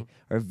very.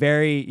 We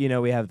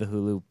have the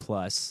Hulu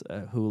Plus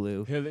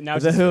Hulu. Now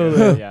it's The just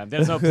Hulu. Yeah,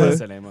 there's no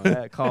plus anymore.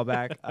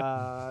 Callback.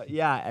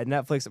 At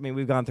Netflix. I mean,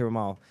 we've gone through them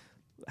all.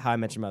 How I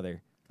Met Your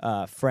Mother.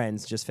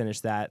 Friends, just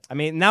finished that. I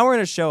mean, now we're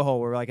in a show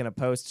hole. We're like in a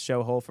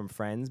post-show hole from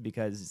Friends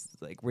because,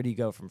 like, where do you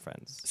go from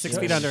Friends? 6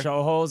 Feet Under.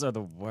 Show holes are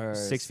the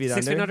worst. 6 Feet 6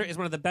 Under. Feet Under is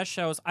one of the best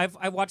shows.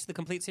 I watched the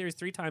complete series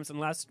 3 times, and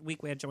last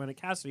week we had Joanna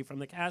Cassidy from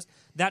the cast.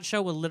 That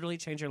show will literally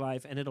change your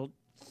life, and it'll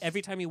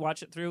every time you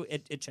watch it through,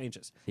 it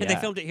changes. And they Yeah.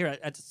 filmed it here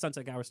at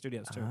Sunset Gower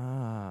Studios too.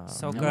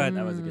 So No, good.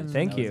 That was a good show.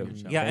 Thank That was a you. good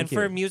show. Yeah, Thank and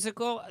for you. a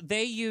musical,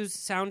 they use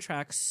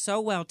soundtracks so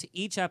well to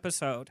each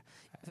episode.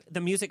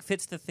 The music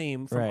fits the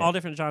theme from Right. all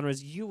different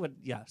genres. You would,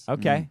 yes.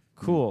 Okay,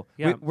 cool.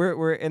 Yeah.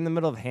 We're in the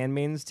middle of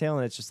Handmaid's Tale,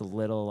 and it's just a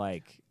little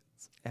like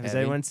Has Heavy.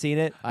 anyone seen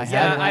it? I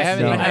Yeah,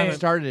 haven't I- even I-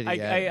 started it I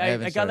yet.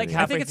 haven't got like started it.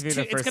 halfway it's through too-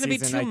 the it's first gonna be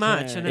season. too I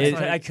much, couldn't- and it's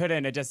I like-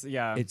 couldn't. It just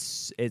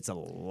It's a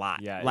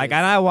lot. Yeah, like, it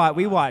and is.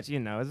 we watch, you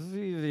know,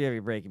 every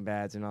Breaking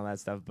Bads and all that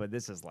stuff, but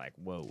this is like,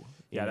 whoa.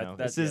 Yeah, you know?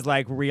 that's- this is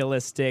like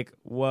realistic.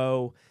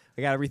 Whoa,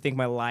 I got to rethink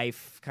my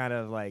life, kind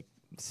of like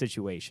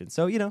situation.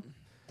 So you know,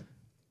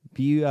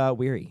 be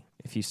weary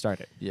if you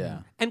start it. Yeah.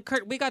 And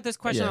Kurt, we got this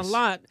question Yes. a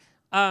lot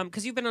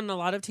because you've been on a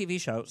lot of TV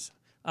shows,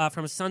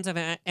 from Sons of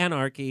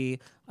Anarchy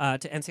to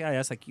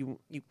NCIS. Like you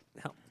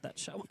helped that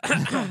show. I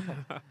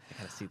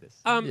gotta see this.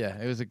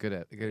 Yeah, it was a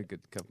good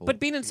couple. But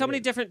being in so many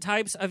different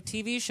types of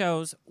TV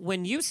shows,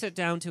 when you sit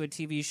down to a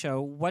TV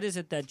show, what is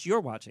it that you're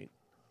watching?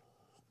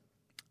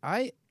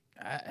 I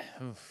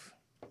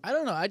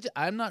don't know.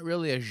 I'm not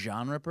really a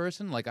genre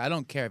person. Like, I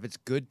don't care if it's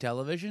good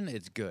television,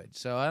 it's good.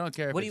 So I don't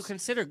care if What do you it's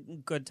consider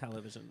good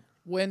television?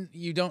 when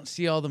you don't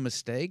see all the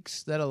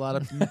mistakes that a lot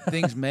of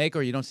things make,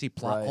 or you don't see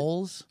plot Right.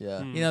 holes.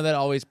 Yeah. You know, that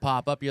always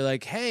pop up. You're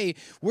like, hey,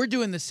 we're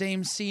doing the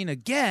same scene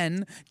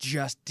again,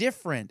 just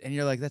different. And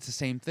you're like, that's the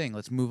same thing.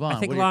 Let's move on. I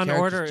think What are your Law and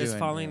Order characters is doing?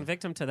 falling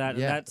victim to that.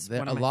 And that's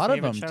one a of my lot of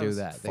favorite them shows. do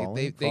that. Fallen,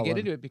 They get fallen.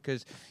 into it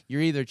because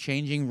you're either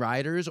changing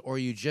writers or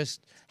you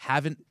just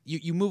haven't.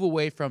 You move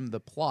away from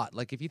the plot.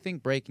 Like if you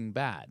think Breaking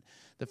Bad,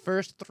 the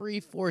first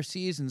 3-4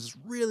 seasons is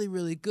really,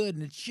 really good,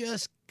 and it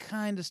just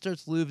kind of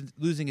starts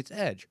losing its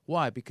edge.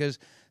 Why? Because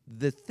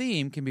the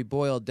theme can be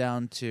boiled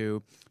down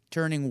to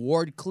turning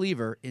Ward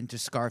Cleaver into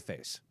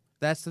Scarface.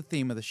 That's the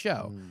theme of the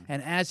show.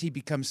 And as he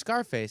becomes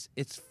Scarface,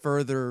 it's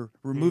further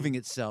removing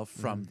itself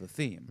from the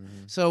theme.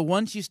 So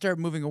once you start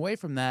moving away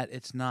from that,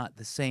 it's not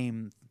the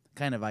same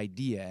kind of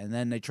idea. And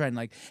then they try and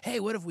like, hey,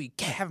 what if we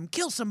have him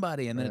kill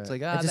somebody? And then it's like,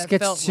 it ah, just that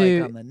gets felt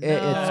too. like on the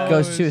It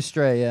goes too nose.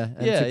 astray. Yeah.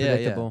 And Yeah, too yeah, yeah.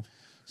 predictable.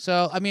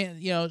 So, I mean,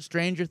 you know,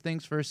 Stranger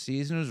Things first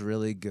season was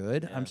really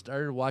good. I'm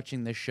started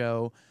watching this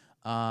show,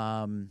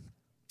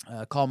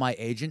 Call My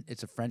Agent.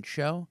 It's a French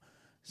show.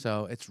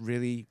 So it's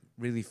really,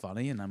 really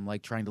funny. And I'm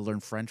like trying to learn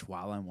French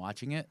while I'm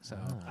watching it. So,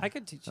 I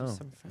could teach you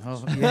some French.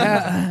 oh,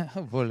 yeah.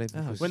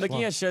 When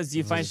looking at shows, do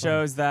you find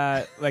shows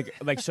that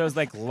like shows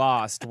like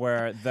Lost,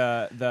 where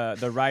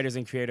the writers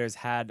and creators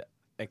had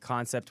a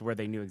concept where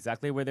they knew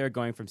exactly where they were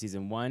going from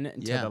season 1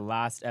 until Yeah. the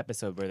last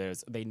episode, where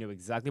they knew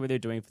exactly what they're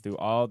doing through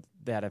all.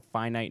 They had a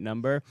finite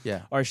number.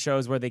 Yeah. Or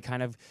shows where they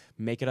kind of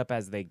make it up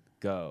as they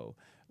go.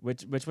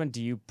 Which one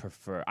do you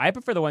prefer? I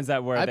prefer the ones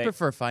that were. I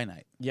prefer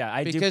finite. Yeah,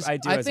 I Because do. I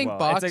do I as think well.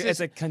 boxes- It's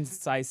a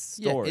concise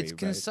story. Yeah, it's right?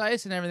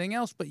 concise and everything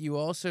else, but you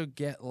also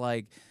get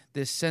like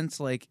this sense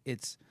like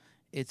it's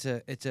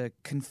a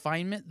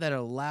confinement that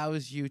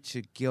allows you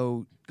to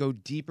go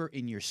deeper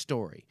in your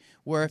story.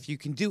 Where if you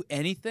can do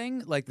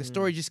anything, like the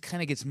story just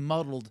kind of gets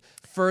muddled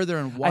further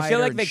and wider. I feel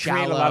like and they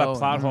create a lot of shallow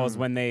plot and- holes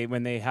when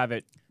they have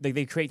it. Like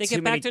they create They too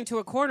get many. backed into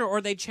a corner, or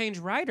they change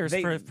writers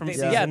from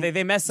season. Yeah,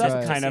 they mess up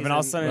Right. kind of, and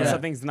all of a sudden Yeah.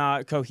 something's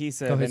not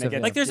cohesive. And Cohesive, it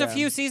gets, Like there's a yeah.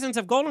 few seasons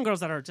of Golden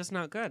Girls that are just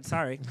not good.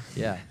 Sorry.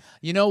 Yeah,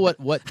 you know what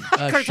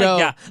Kurt's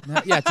show?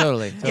 like, yeah,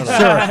 totally.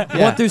 Sure.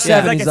 1 through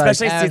 7. Like he's like,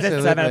 especially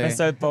season 7, Absolutely.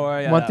 episode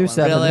 4. Yeah, 1 that through one.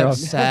 7. Really they're all-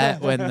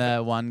 upset when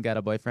the one got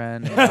a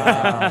boyfriend.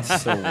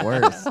 It's the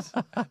worst.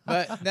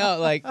 But no,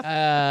 like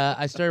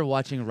I started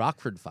watching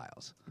Rockford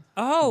Files.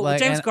 Oh, Like,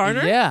 James and-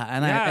 Garner. Yeah,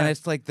 and Yeah.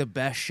 it's like the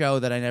best show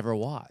that I never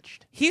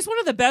watched. He's one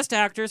of the best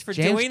actors for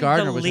James doing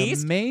Garner the was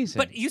least. amazing.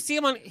 But you see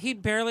him on. He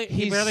barely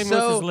He's moves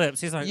so- his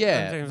lips. He's like, "I'm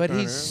Yeah, James but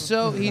Garner." he's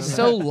so Trying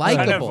to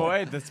likable.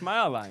 avoid the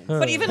smile lines.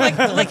 But even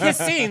like his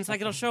scenes,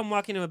 like it'll show him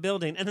walking to a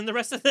building, and then the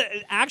rest of the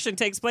action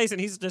takes place, and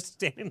he's just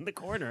standing in the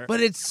corner.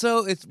 But it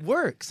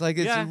works. Like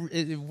Yeah.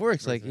 it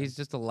works. Like he's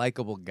just a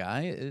likable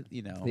guy.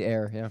 You know. The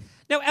air, yeah.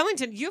 Now,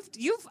 Ellington, you've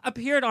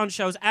appeared on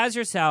shows as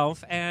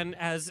yourself and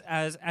as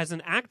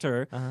an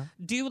actor.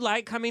 Do you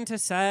like coming to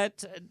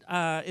set?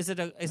 Is it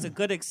a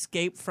good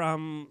escape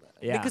from?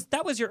 Yeah. Because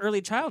that was your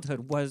early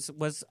childhood. Was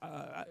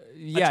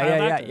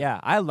Yeah.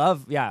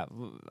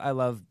 I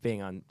love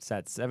being on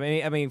sets. I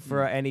mean,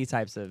 for any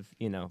types of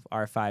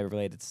R5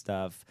 related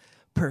stuff,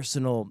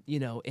 personal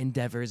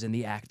endeavors in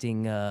the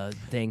acting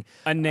thing.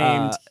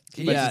 Unnamed.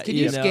 Can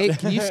you skate?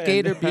 Can you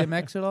skate or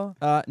BMX at all?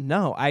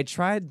 No, I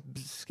tried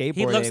skateboarding.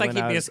 He looks like when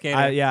he'd I be a was- skater.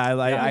 I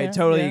Yeah,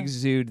 totally yeah.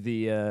 exude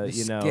the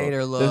skater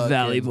the look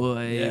valley and- boy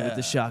with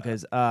the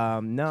shakas.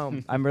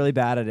 No, I'm really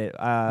bad at it.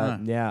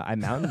 Yeah, I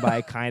mountain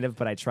bike kind of,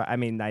 but I try. I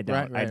mean, I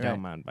don't. Right, I don't right.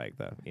 mountain bike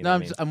though. You No, know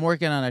I'm, what I mean? I'm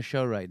working on a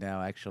show right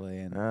now, actually.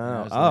 And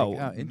I was Oh, like,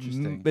 oh,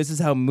 interesting. This is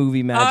how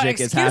movie magic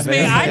is excuse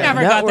happening. me, I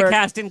never got the Network.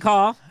 casting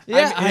call.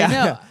 Yeah, I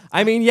know.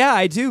 I mean, yeah,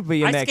 I do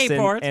BMX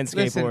skateboard. and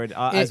Listen, skateboard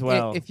as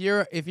well. If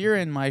you're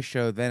in my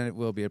show, then it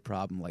will be a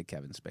problem like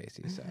Kevin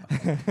Spacey. So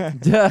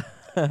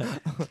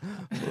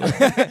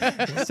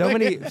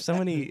so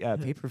many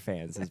paper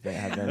fans have been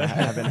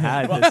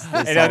had this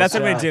I know, that's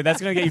what show. we do. That's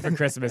gonna get you for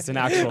Christmas an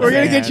actual. we're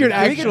gonna fan. get you an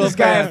Can we get actual this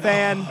guy a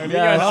fan. fan. We're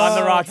gonna get on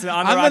the rocks. On the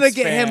I'm gonna Rocks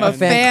get him a fan.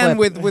 fan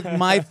clip. with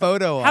my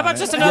photo on. How about it.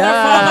 just another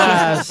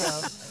follow?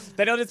 Yes.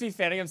 Then he'll just be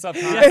fanning himself.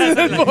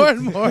 more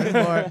and more and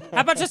more.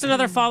 How about just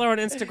another follower on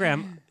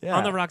Instagram? Yeah.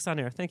 On the rocks on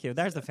air. Thank you.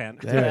 There's the fan.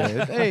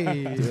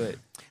 Hey.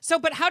 So,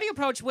 but how do you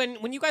approach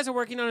when you guys are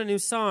working on a new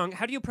song?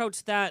 How do you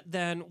approach that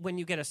then when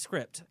you get a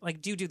script?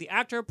 Like, do you do the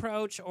actor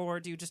approach,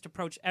 or do you just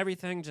approach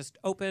everything just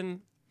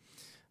open?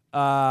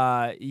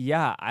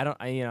 Yeah,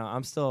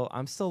 I'm still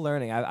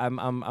learning.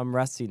 I'm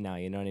rusty now.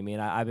 You know what I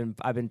mean?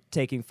 I've been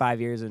taking 5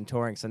 years and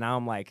touring, so now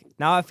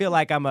I feel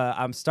like I'm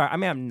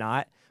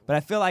not, but I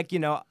feel like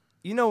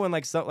when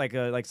like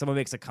someone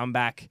makes a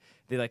comeback,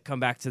 they like come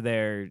back to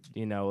their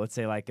let's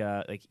say like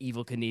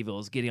Evel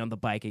Knievel's getting on the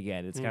bike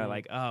again. It's kind of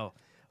like, oh,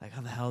 like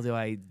how the hell do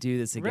I do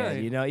this again?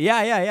 Really?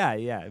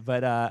 Yeah.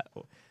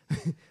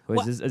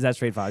 But is that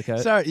straight vodka?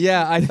 Sorry,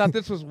 yeah, I thought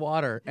this was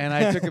water, and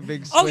I took a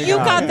big swig. Oh, you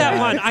out. got that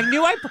one. I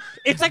knew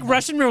it's like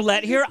Russian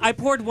roulette here. I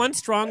poured one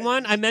strong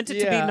one. I meant it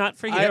to be not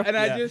for you. I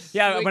just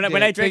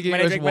when I drank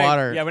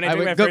water. when I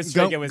drank my first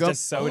drink, it was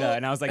just soda,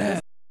 and I was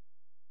like.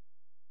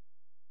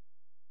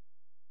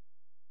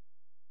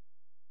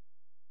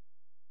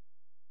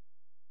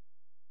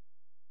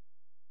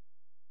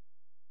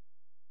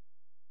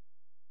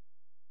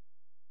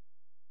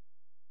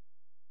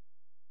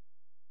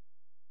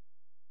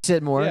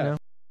 Sit more. Yeah. No?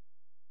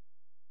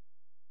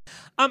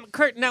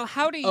 Kurt, now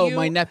how do you? Oh,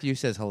 my nephew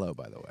says hello,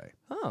 by the way.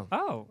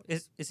 Oh,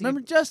 is he?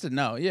 Remember Justin?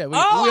 No, yeah, we oh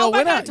all my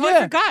went God, out. I totally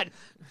yeah. forgot.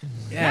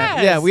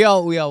 Yeah, Yes. we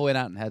all went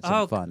out and had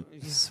some fun.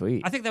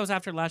 Sweet. I think that was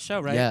after last show,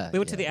 right? Yeah, We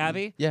went to yeah. the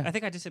Abbey. Yeah. I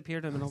think I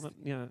disappeared in the middle of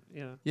it.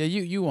 Yeah. Yeah,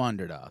 you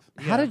wandered off.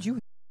 How did you?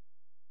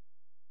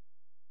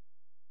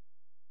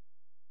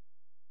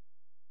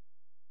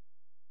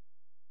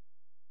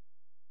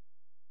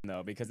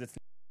 No, because it's.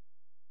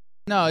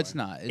 No, it's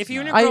not. If you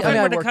and your not. girlfriend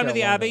I were to worked come to there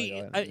the a while Abbey,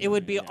 ago. it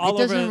would be all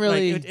doesn't over.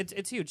 really-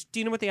 It's huge. Do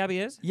you know what the Abbey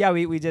is? Yeah,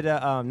 we did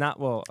a not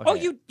well. Oh,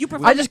 okay. you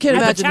performed I just can't at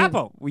the imagine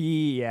chapel.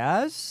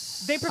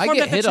 Yes. They I performed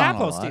get at the hit on a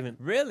chapel, lot. Stephen.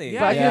 Really?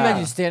 But I can Yeah.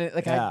 imagine standing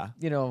like Yeah.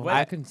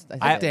 I couldn't.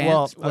 I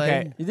dance well,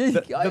 okay. play. You did.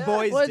 The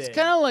boys Well, it's did.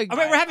 kind of like. All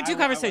right, we're having two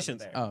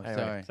conversations. Oh,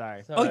 Anyway,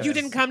 sorry. Oh, you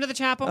didn't come to the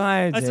chapel?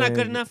 I That's not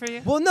good did. enough for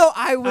you? Well, no,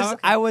 I was.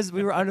 Oh, okay.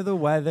 We were under the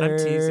weather. I'm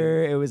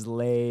teasing. It was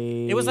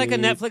late. It was like a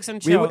Netflix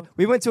and We, chill.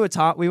 we went to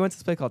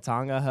this place called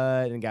Tonga Hut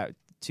and got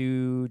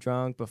too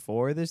drunk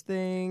before this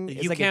thing.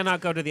 It's You like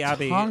cannot go to the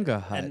Abbey. Tonga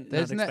Hut. and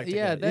not Isn't that, expect to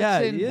yeah, get-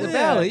 that's in Yeah, the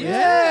valley. yeah.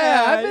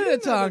 Yeah, I've been Yeah, to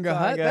Tonga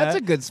Hut. Tonga. That's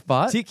a good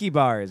spot. Tiki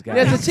bars, guys.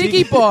 Yeah, it's a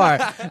tiki bar.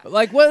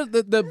 Like what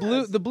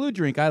the blue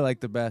drink I like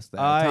the best.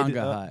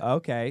 Tonga Hut.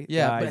 Okay.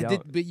 Yeah, I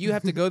don't- but you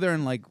have to go there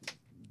and like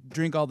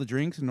drink all the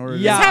drinks in order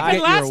Yeah, This to happened get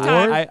your last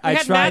time. award. I We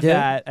had tried Matthew.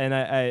 that, and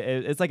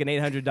it's like an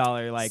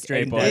 $800 like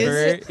Straight endeavor. bar.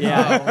 Is it? Yeah,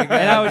 Oh, we gotta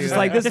and I was do just that.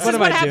 like, This what is am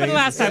what I happened doing?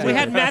 last time. We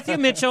had Matthew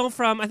Mitchell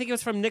from, I think it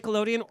was from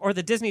Nickelodeon or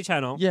the Disney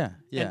Channel. Yeah.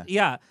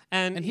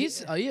 And And he's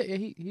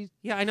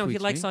yeah, I know he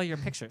tweets likes me. all your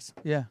pictures.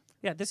 yeah.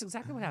 Yeah, this is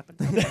exactly what happened.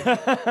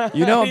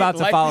 You know, I'm about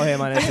to Like- follow him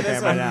on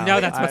Instagram right now.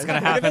 No, that's what's gonna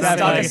happen. It's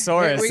Definitely.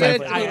 Stalkosaurus. We gotta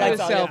Like, do I a like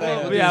all selfie.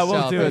 that. We'll Yeah, do a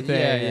we'll do a selfie.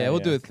 thing. Yeah, we'll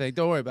Yeah. do a thing.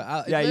 Don't worry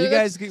about it. Yeah, you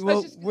guys.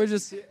 Well, we're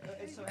just.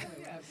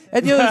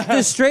 And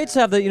the straights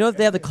have they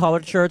have the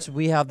collared shirts.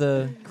 We have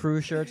the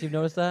Cruz shirts. You've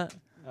noticed that?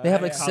 They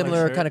have like Collared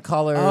similar shirt. kind of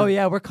collar. Oh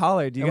yeah, we're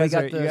collared. You And we guys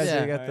got are. the- You guys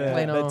yeah. got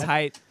Plain the old.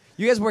 tight.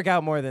 You guys work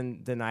out more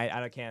than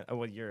I can't.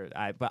 Well, I do.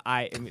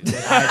 I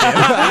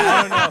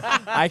don't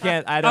know. I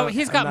can't. I don't. Oh,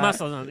 he's I'm got not-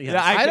 muscles on. Yeah.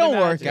 Yeah, I can don't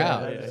work imagine.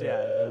 out.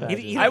 Yeah.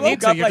 He I don't woke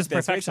need to. up You're like just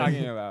this. What are you perfection.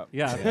 talking about?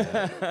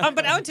 Yeah.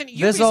 But Ellington,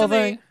 you This whole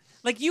recently, thing?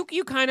 like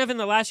you kind of in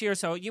the last year or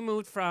so, you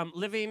moved from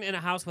living in a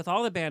house with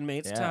all the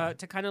bandmates Yeah.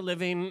 to kind of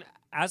living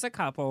as a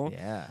couple.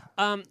 Yeah.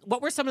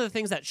 What were some of the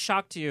things that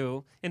shocked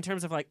you in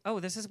terms of like, oh,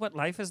 this is what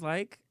life is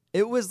like?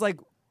 It was like.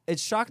 It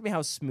shocked me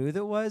how smooth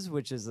it was,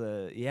 which is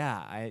can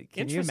you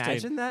Interesting.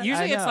 imagine that?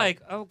 Usually I it's know.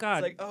 like, oh god,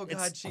 It's like, oh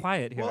god, it's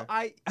quiet here.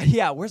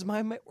 Well,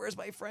 where's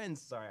my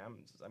friends? Sorry,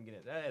 I'm getting.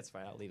 It's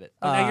fine. I'll leave it.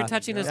 Oh, now you're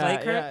touching his leg,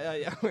 Kurt?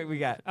 Yeah. Wait, we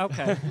got.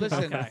 Okay.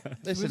 Listen, Okay.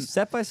 listen.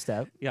 Step by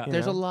step. Yeah. you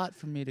There's know? a lot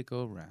for me to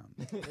go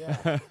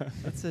around.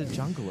 It's a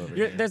jungle over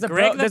You're- here. There's a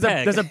Greg the there's a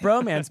Peg. there's a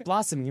bromance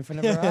blossoming in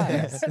front of our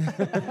eyes.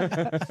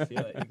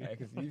 feel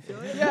it. You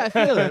feel it? Yeah, I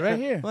feel it right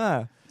here.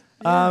 Wow.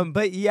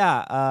 But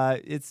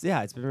it's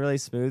been really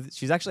smooth.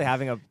 She's actually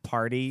having a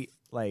party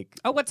like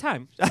Oh, what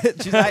time?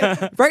 she's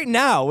right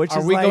now, which Are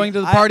is we like, going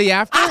to the party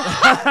after?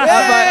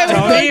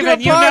 Don't even,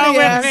 you know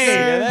with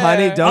me.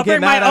 Honey, don't I'll get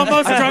bring my mad. I'm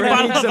almost drunk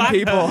bringing bottle of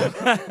some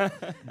vodka.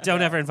 people.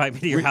 Don't ever invite me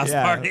to your house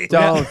Yeah. party.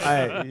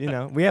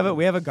 Don't. We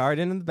have a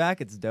garden in the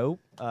back. It's dope.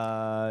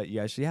 Yeah.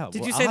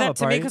 Did you say that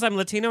to me because I'm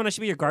Latino and I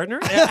should be your gardener?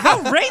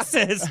 How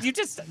racist! You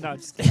just no,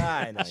 just kidding.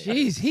 I know.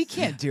 Jeez, he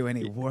can't do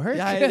any work.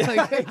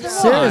 Yeah,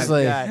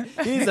 Seriously.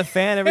 He's a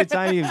fan every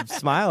time you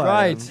smile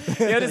Right. at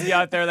him. He'll just be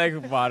out there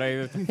like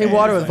watering. Hey,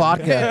 water with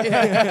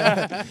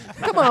vodka.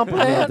 Come on, Little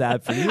plant.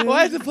 dad for you.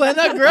 Why is the plant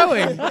not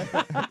growing?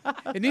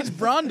 It needs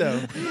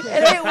Brondo.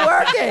 It ain't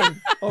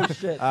working. Oh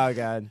shit. Oh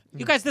god.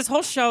 You guys, this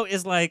whole show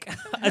is like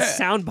a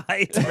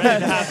soundbite.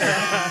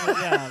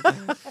 Yeah.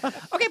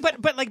 Okay,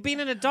 but like being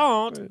an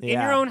adult in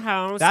Yeah. your own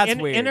house, That's in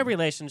weird. a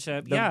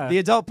relationship, The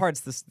adult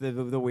part's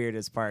the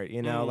weirdest part,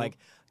 you know, like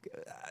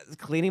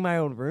cleaning my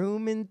own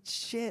room and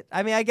shit.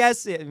 I mean, I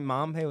guess,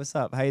 Mom, hey, what's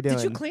up? How you doing?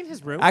 Did you clean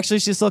his room? Actually,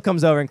 she still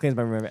comes over and cleans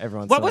my room every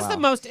once What in a was while. the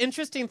most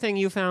interesting thing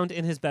you found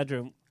in his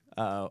bedroom?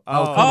 Oh, Oh,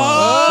 come come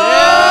on.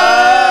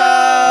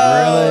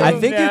 Really? I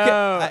think you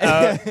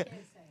can.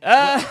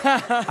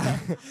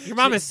 Your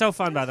mom is so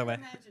fun, by the way.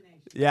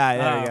 Yeah,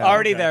 there you go.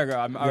 Already there, girl.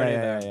 I'm already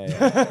there.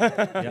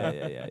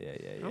 Yeah.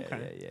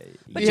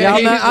 But Yeah,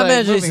 he's I'll like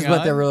imagine moving this went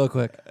on. there real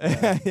quick.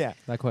 Yeah.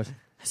 That question.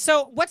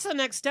 So, what's the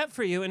next step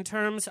for you in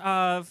terms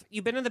of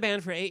you've been in the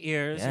band for 8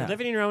 years, Yeah. you're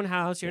living in your own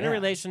house, you're in a Yeah.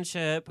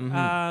 relationship.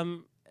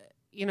 Mhm.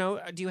 You know,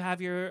 do you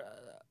have your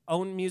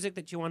own music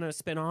that you want to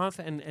spin off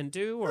and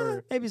do,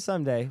 or Maybe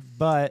someday,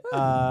 but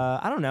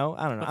I don't know. Well,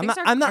 I'm things not.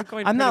 are- I'm are not.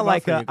 going I'm pretty not well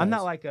like for a. you I'm guys.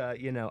 not like a.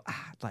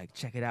 Like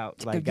check it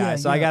out, like Yeah, guy.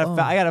 So yeah, I gotta. oh.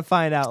 I gotta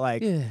find out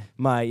like Yeah.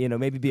 my.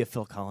 Maybe be a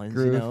Phil Collins.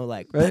 Groove. You know,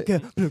 like. Right. Or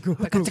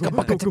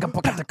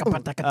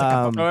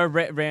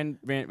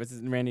what's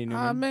his Randy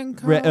Newman?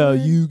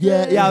 You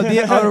get. Yeah, I'll be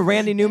on a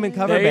Randy Newman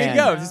cover There band.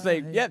 you go. Just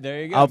like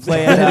there you go. I'll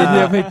play Randy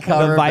at Newman the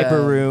cover Viper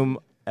band. Room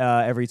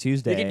every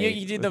Tuesday.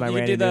 You do with the my you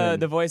Randy do the Newman.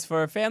 the voice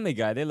for Family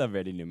Guy. They love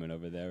Randy Newman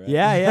over there, right?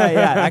 Yeah.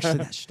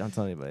 Actually, don't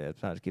tell anybody. I'm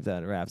trying to keep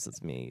that in wraps.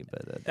 That's me.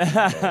 But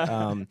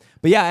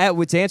yeah,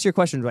 to answer your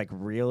question, like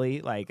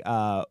really, like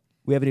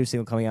we have a new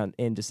single coming out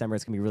in December.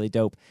 It's gonna be really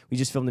dope. We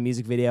just filmed the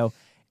music video,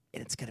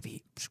 and it's gonna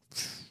be.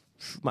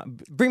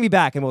 Bring me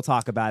back, and we'll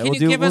talk about it. can We'll you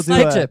do. give We'll us do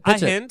like Pitch it, a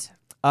pitch it. hint?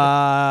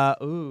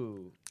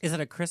 Ooh. Is it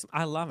a Christmas?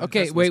 I love it.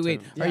 Okay, wait.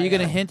 Are you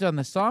going to hint on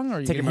the song or are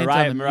you Take going to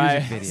a hint Mariah- on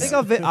the I music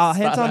think video? I'll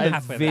hint on the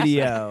Halfway.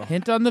 video.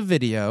 Hint on the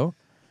video.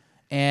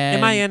 And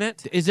Am I in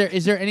it? Is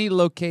there any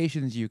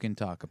locations you can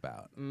talk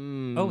about?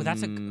 Oh,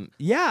 that's a.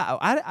 Yeah,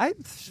 I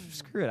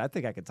screw it. I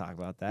think I could talk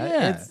about that.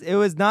 Yeah. It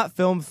was not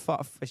filmed.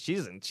 She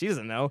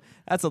doesn't know.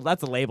 That's a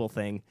label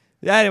thing.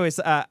 Yeah. Anyways,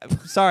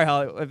 sorry,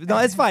 Holly. No,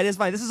 it's fine. It's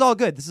fine. This is all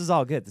good.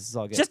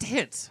 Just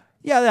hints.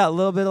 Yeah, a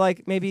little bit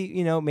like maybe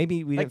we Like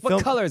didn't what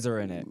film. colors are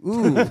in it?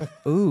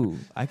 Ooh,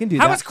 I can do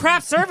How that. is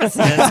craft services?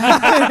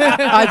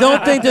 I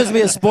don't think there's gonna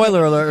be a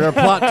spoiler alert or a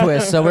plot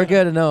twist, so we're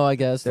good to know, I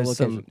guess. the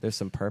location. There's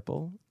some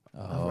purple.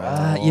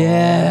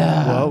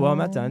 Yeah. Whoa, I'm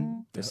not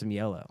done. There's some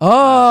yellow.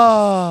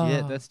 Oh.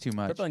 Shit, that's too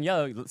much. Purple and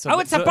yellow. So, Oh,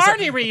 it's a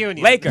Barney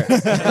reunion. Lakers.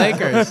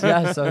 Lakers.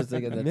 Yes, I was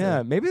thinking that. Yeah,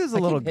 too. maybe there's a I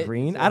little keep hitting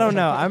green. these I don't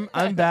know.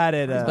 I'm bad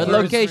at. But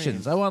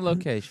locations. I want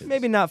locations.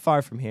 Maybe not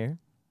far from here.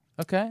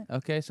 Okay.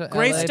 So LA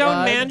Greystone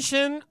vibe.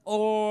 Mansion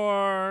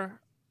or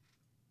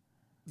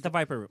the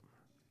Viper Room?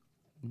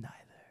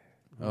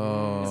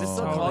 Oh. Is this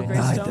still Oh, called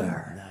neither.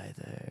 Greystone?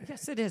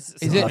 Yes, it is.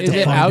 Is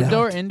it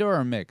outdoor, indoor,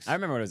 or mix? I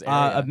remember it was A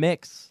area.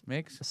 mix.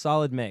 Mix. A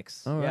solid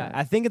mix. All Yeah, right.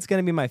 I think it's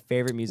gonna be my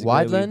favorite music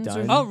Wide video we've lens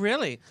or- done. Oh,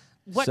 really?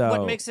 What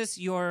So- makes this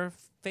your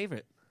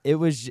favorite?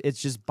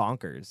 It's just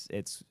bonkers.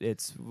 It's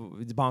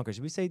bonkers.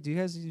 Should we say? Do you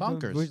guys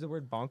Bonkers. Where's the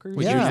word bonkers?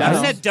 Would you Yeah. use I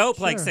that? said dope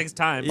like 6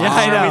 times. Yeah,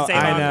 Why I would know, we say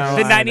I bonkers?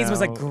 know. The 90s was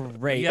like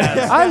great.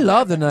 Yes. I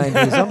love the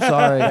 90s. I'm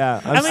sorry. Yeah,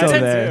 I'm Ellington,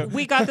 still there.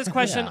 we got this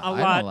question Yeah, a I don't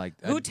lot. like-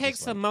 I Who just takes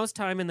the like- most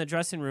time in the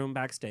dressing room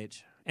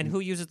backstage? And who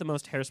uses the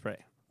most hairspray?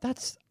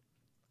 That's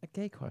a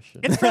gay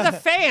question. It's for the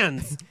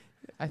fans.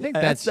 I think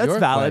That's your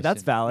valid. question.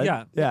 That's valid.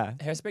 Yeah. Yeah.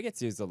 Hairspray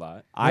gets used a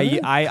lot.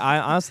 I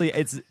honestly,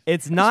 it's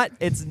not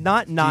Do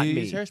me. you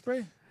use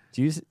hairspray?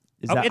 Do you use?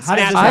 Is Oh, that, it's how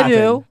does this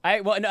natural. I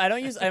happen? do. No, I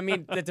don't use. I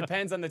mean, it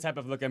depends on the type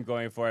of look I'm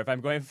going for. If I'm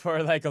going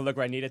for like a look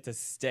where I need it to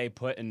stay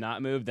put and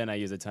not move, then I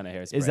use a ton of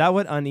hairspray. Is that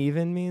what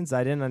uneven means?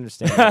 I didn't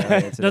understand.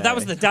 That No, that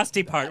was the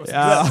dusty part. uneven?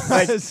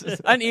 What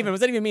does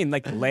that even mean?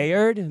 Like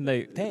layered?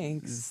 Like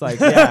thanks. It's like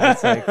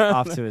it's like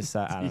off to his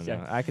side. I don't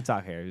know. I could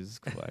talk hair. It's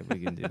cool. We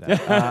can do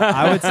that.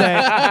 I would say,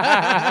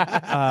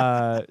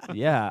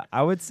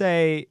 I would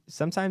say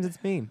sometimes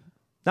it's me.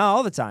 Not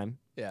all the time,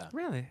 Yeah.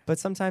 Really? but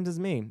sometimes it's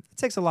me. It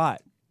takes a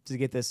lot to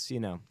get this,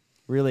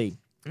 really.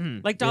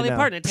 Like Dolly know.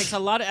 Parton, it takes a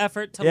lot of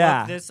effort to Yeah.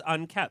 look this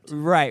unkept.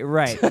 Right.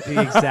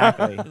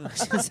 Exactly. I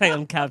should say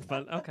unkept,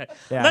 but okay.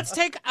 Yeah. Let's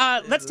take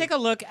a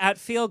look at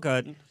Feel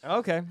Good.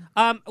 Okay.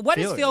 What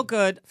is Feel Feel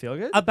Good Feel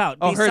good about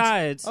Oh, hurts.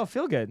 besides? Oh,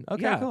 feel good.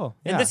 Okay, yeah. cool.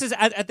 Yeah. And this is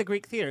at the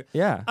Greek Theater.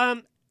 yeah.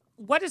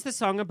 What is the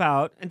song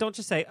about? And don't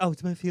just say, "Oh,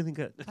 it's about feeling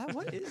good."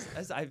 What is?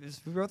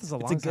 We wrote this a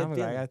long a good time ago. I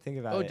feeling. gotta think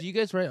about Oh, it. do you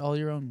guys write all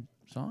your own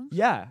songs?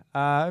 Yeah.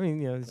 I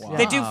mean, Wow.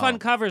 They do fun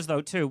covers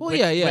though too. Well, which,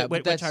 yeah, but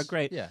which that's are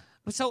great. Yeah,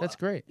 So that's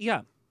great.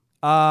 Yeah.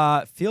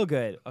 Feel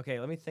good. Okay,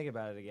 let me think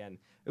about it again.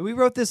 We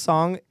wrote this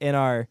song in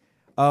our.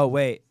 Oh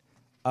wait,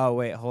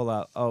 hold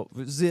up. Oh,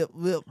 zip,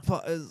 lip,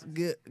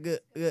 good.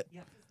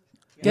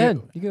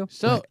 Good. You go.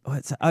 So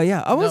What's? Oh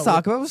yeah, I want No, to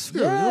talk about.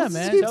 Screw it. yeah, Let's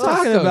man. keep Tell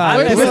talking us. about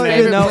What's it. your Well,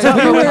 favorite no, place to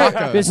we go were-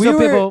 tacos? There's we still were-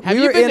 people. have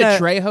we you were been in to a-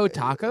 Trejo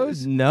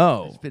Tacos?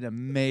 No, It's been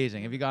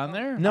amazing. Have you gone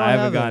there? No, I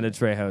haven't haven't. gone to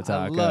Trejo Tacos.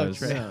 I love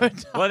Trejo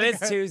Tacos. Well,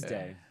 it is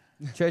Tuesday.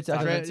 Trade tacos.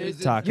 Tacos.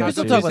 Tacos. You can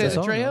still Tuesday. talk about Is this it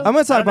song. Trejo? I'm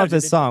gonna talk I don't about know,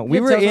 this song. We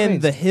Yeah, were tell us what it in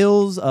means. the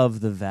hills of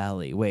the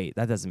valley. Wait,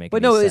 that doesn't make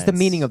But any no, sense. it's the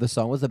meaning of the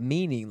song. What's the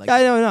meaning? Like,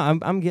 I don't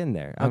know. I'm getting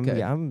there.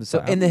 Okay. I'm So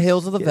sorry. in the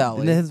hills of the In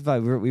valley. the hills of the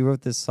valley. We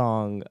wrote this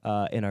song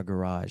in our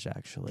garage,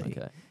 actually.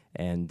 Okay.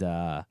 And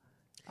I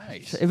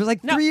Nice. It was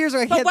like No, 3 years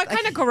ago. I but can't, what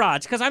kind of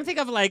garage? Because I'm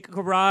thinking of like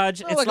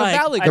garage. It's like a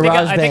valley I think,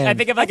 Garage I, think, I band.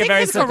 think of like a I very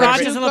think this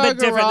garage is a little bit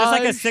Two-car different. There's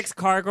like a garage.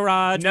 6-car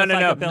garage. No, with no,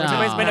 like no. a built-in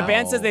No. When a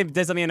band says No. they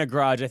did something in a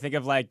garage, I think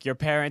of like your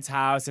parents'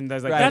 house, and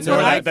there's like Right. That's the door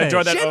what I that, the think.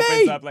 door that Jimmy!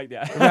 opens up like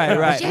that.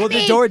 right. Well,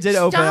 the door did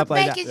open up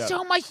like that.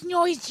 so much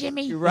noise,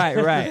 Jimmy.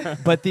 Right.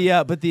 But the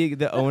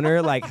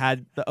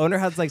owner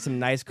had like some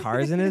nice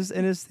cars in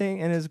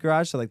his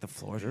garage. So like the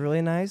floors were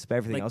really nice, but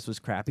everything Like- else was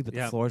crappy. But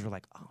Yeah. the floors were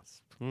like, oh,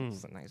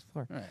 it's a nice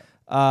floor. Right.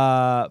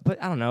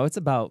 But I don't know. It's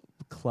about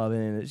clubbing.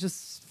 And it's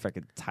just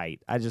freaking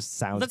tight. I just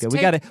sounds Let's good.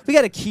 take- We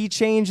got a key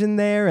change in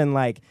there, and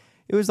like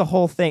it was the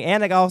whole thing.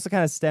 And it also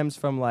kind of stems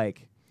from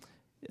like,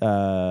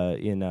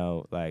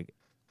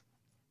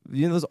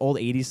 those old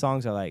 80s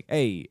songs are like,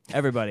 hey,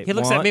 everybody. He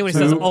looks at 1, me when he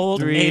says 2,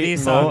 old 3, 80s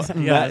songs. 4.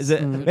 Yes.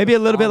 Maybe a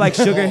little bit like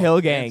Sugar Hill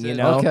Gang, you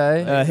know?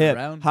 Okay. Hip,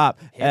 Round. hop,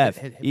 Hip, F,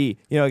 hip, hip. E.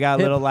 You know, got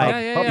a little like,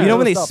 Yeah. you know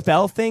when they Stop.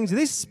 spell things? Do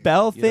they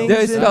spell things? Do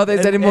they spell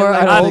things in anymore?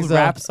 like I don't old think so.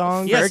 rap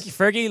songs? Yes.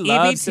 Fergie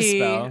loves to EBT.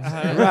 spell.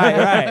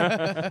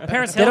 Right.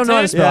 Paris Hilton. They don't know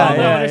how to spell.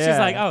 Yeah, She's yeah.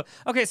 like, oh,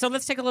 okay. So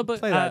let's take a little bit.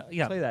 Play that.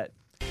 Yeah. Play that.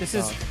 This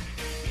is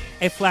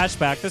a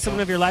flashback. This is one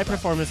of your live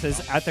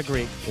performances at the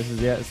Greek.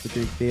 It's the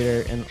Greek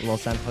Theater in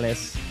Los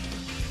Angeles.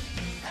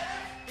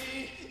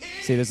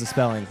 See, there's the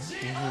spelling.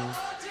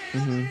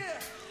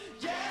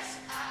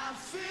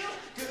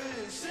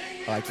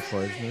 I like the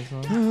chords in this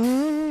song.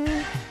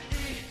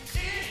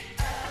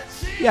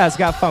 Yeah, it's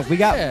got funk. We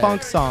got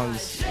funk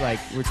songs. Like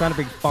we're trying to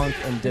bring funk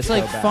and It's disco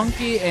like back.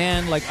 funky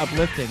and like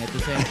uplifting at the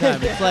same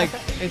time. It's like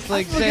forget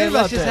saying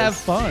about let's just this. have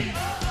fun.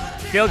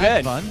 Feel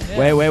Have good. fun.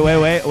 Yeah.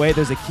 Wait.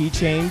 There's a key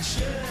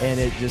change, and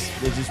it just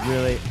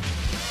really.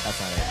 That's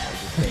not it. I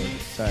just kidding.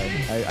 Sorry,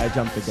 I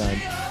jumped the gun.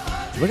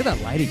 Look at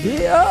that lighting.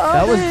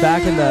 That was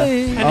back in the.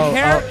 And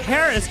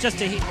hair is just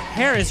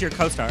hair is your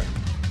co-star.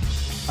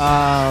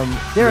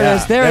 There it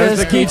is. There it is.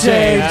 the key change.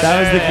 change. That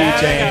was the key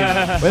change.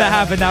 When that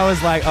happened, I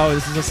was like, oh,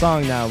 this is a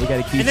song now. We got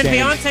a key And then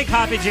change. Beyonce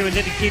copied you and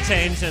did the key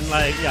change and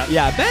like yeah.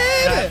 Yeah,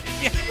 baby.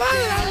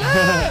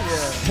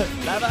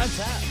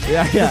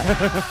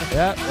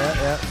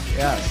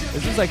 Yeah.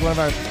 This is like one of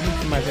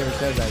my favorite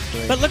shows,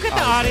 actually. But look at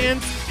the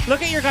audience.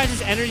 Look at your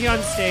guys' energy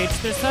on stage.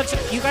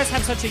 You guys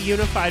have such a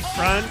unified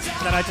front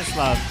that I just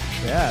love.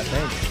 Yeah,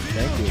 thanks.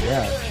 Thank you.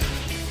 Yeah.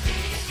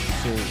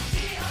 See.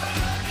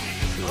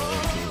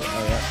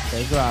 Oh yeah.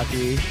 There's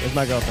Rocky. There's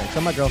my girlfriend.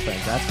 Show my girlfriend.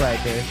 That's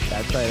Riker.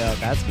 That's right up.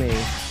 That's me.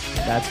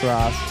 That's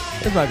Ross.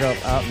 There's my girl.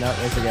 Oh no,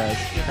 there she goes.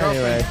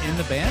 Anyway. In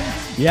the band?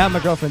 Yeah, my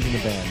girlfriend's in the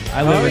band.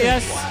 I live Oh with-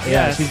 yes. Yeah,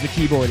 Yes. she's the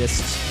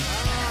keyboardist.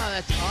 Oh,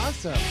 that's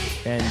awesome.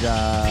 And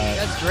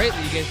That's great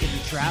that you guys get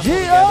to travel G.O.D.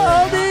 together.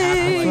 and not that's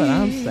have, what like,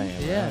 I'm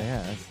saying. Yeah.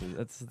 Yeah.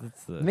 That's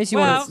the. Makes you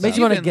Well, want to You've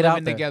been get out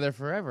living there. together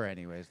forever,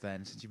 anyways.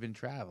 Then since you've been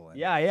traveling.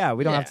 Yeah.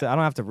 We don't have Yeah. to. I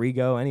don't have to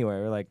re-go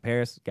anywhere. We're like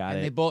Paris got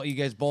And it. you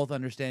guys both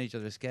understand each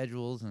other's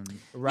schedules and.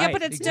 Right. Yeah,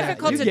 but it's exactly.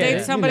 difficult You to get date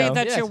it, somebody you know.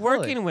 that Yeah, you're totally.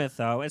 working with,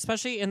 though,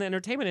 especially in the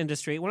entertainment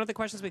industry. One of the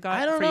questions we got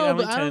I don't for you, know.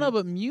 Ellington, I don't know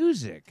about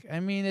music. I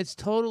mean, it's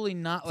totally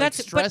not like That's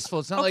stressful.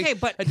 It's not okay, like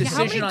but a decision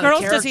how many on a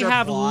girls does he character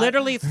have plot.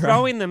 literally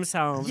throwing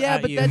themselves Yeah,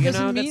 at but you? that You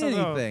doesn't know, mean that's a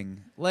little-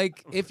 anything.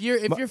 Like if you're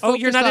focused Oh,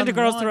 you're not on into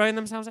girls one- throwing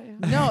themselves at you?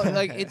 No,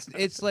 like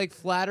it's like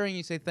flattering.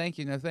 You say thank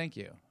you, no thank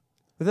you.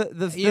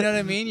 The, You know what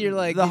I mean? You're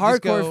like the you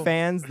just hardcore go-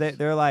 fans.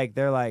 They're like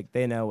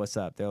they know what's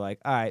up. They're like,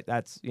 all right,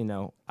 that's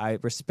I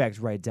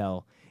respect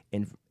Rydell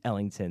in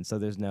Ellington, so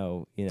there's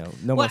no no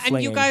more Well, and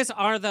flinging. you guys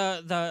are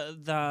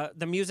the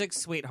music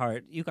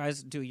sweetheart. You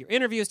guys do your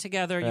interviews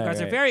together. You guys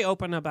are right. very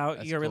open about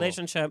That's your cool.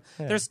 relationship.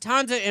 Yeah. There's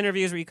tons of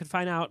interviews where you could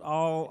find out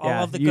all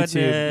of the YouTube,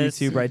 goodness.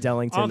 YouTube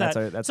Rydellington. all that.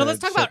 That's So our let's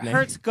talk ship about name.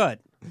 Hurt's Good.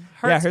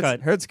 Yeah, Hurt's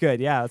Good. Hurt's good.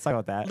 Yeah, let's talk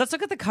about that. Let's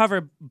look at the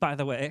cover, by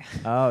the way.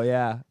 Oh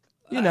yeah,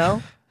 you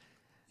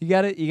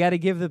gotta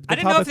give the I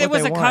didn't know if public it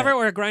was what a they cover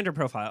want. or a Grinder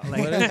profile. Like,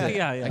 What is it?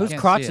 yeah. I Whose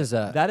can't crotch see it. is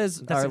that? That is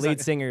That's our exactly-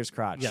 lead singer's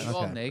crotch. Yeah. You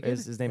all naked?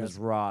 His name is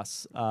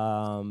Ross.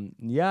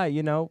 Yeah,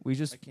 we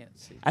just. I can't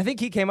see. I think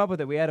he came up with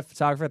it. We had a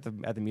photographer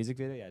at the music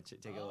video. Yeah,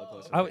 take a look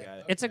closer. Oh, We got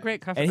it. it's a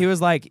great cover. And he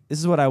was like, "This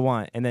is what I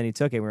want," and then he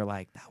took it. and We were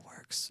like, "That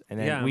works." And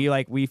then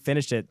Yeah. we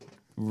finished it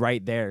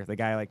right there. The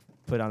guy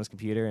put it on his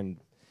computer, and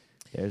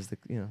there's the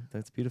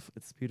that's beautiful.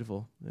 It's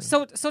beautiful. Yeah.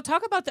 So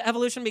talk about the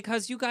evolution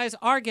because you guys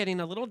are getting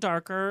a little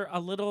darker,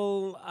 a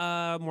little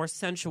more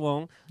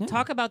sensual.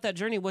 Talk about that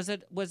journey. Was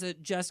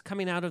it just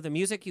coming out of the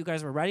music you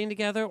guys were writing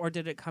together, or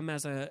did it come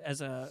as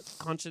a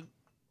conscious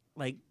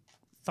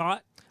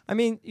thought? I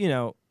mean,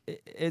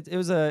 it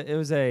was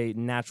a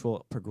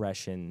natural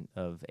progression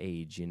of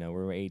age. When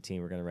we're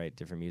 18, we're gonna write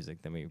different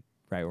music than we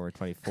write when we're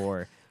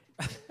 24.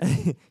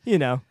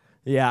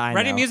 Yeah, I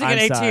Writing know. music I'm at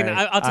 18, sorry.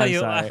 I'll tell I'm you,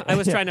 sorry. I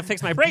was trying to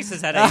fix my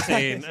braces at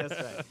 18.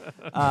 That's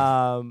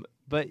right.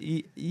 But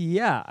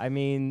yeah, I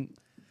mean,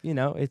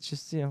 it's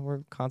just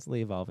we're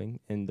constantly evolving,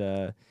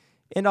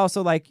 and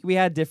also we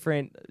had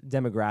different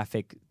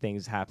demographic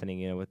things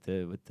happening, with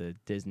the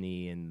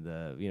Disney and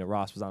the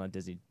Ross was on a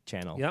Disney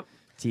Channel. Yep.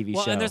 TV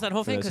Well, show. and there's that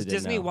whole for thing those who because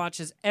didn't Disney know.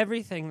 watches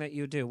everything that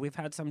you do. We've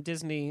had some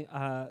Disney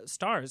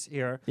stars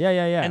here. Yeah.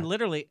 And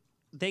literally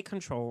they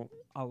control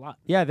a lot.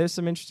 Yeah, there's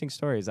some interesting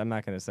stories. I'm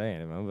not going to say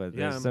anything, but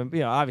there's Yeah. some.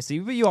 Obviously,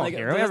 you all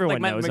hear 'em. there's,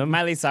 Everyone like, knows them.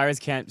 Miley Cyrus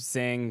can't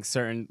sing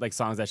certain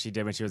songs that she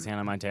did when she was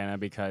Hannah Montana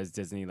because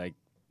Disney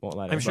won't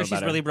let I'm her. sure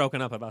she's really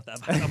broken up about that.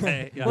 By the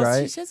way, yeah. Well,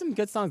 Right. she has some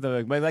good songs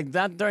though, but like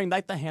not during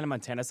like the Hannah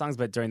Montana songs,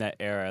 but during that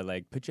era,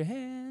 like "Put Your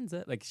Hands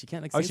Up," like she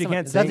can't like. Oh, sing she some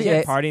can't of, sing. the She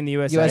can't A- party in the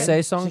USA.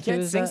 USA song She too,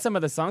 can't is sing that? some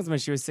of the songs when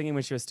she was singing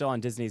when she was still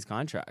on Disney's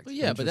contract. But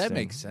yeah, but that Interesting.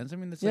 makes sense. I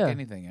mean, it's Yeah, like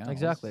anything else.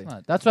 Exactly. It's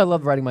not- That's why I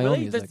love writing my own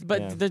Really? music.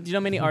 But Yeah. do you know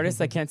many artists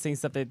that can't sing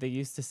stuff that they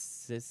used to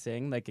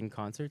sing like in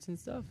concerts and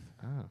stuff?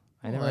 Oh,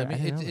 Well, I mean,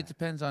 it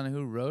depends on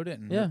who wrote it,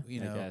 and Yeah. who, you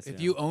know, guess, if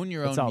yeah. you own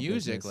your It's own all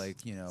music,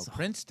 business. like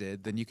Prince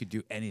did, then you could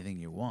do anything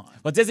you want.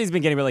 Well, Disney's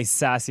been getting really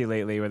sassy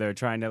lately, where they're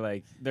trying to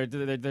like they're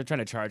trying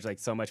to charge like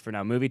so much for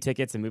now movie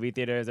tickets and movie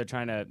theaters. They're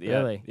trying to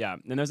Really? yeah.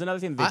 And there's another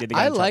thing that they did. They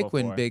got I in like trouble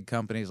when for. big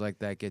companies like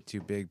that get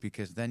too big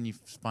because then you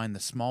find the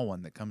small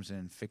one that comes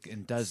in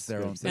and does their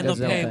own Swoops thing, And they'll Does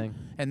their pay thing.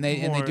 and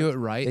they more. do it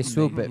right. They and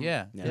swoop it.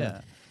 Yeah, Yeah.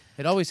 yeah.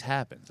 It always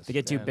happens. They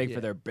get too big Yeah.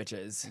 for their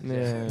britches.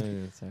 Yeah,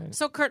 sorry.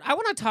 So, Kurt, I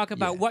want to talk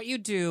about Yeah. what you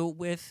do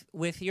with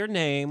your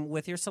name,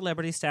 with your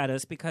celebrity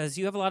status, because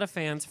you have a lot of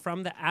fans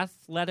from the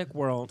athletic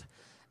world,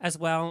 as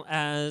well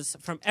as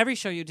from every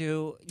show you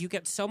do. You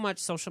get so much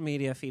social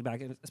media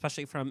feedback,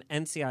 especially from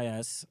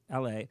NCIS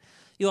LA.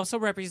 You also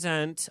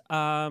represent,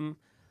 and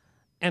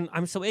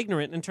I'm so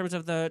ignorant in terms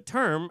of the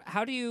term.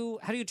 How do you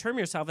term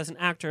yourself as an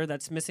actor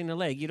that's missing a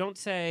leg? You don't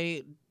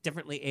say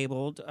differently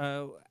abled.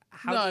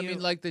 How No, do I you-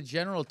 mean, like the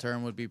general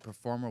term would be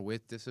performer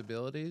with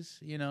disabilities,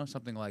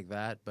 something like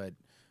that. But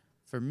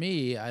for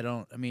me, I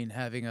don't. I mean,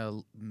 having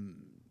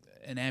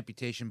an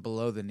amputation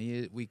below the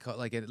knee, we call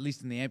like at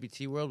least in the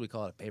amputee world, we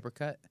call it a paper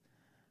cut.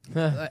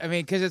 I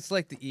mean, because it's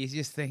like the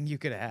easiest thing you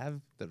could have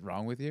that's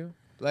wrong with you.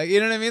 Like, you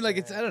know what I mean? Like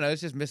it's I don't know.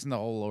 It's just missing the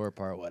whole lower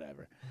part,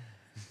 whatever.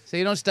 So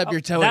you don't stub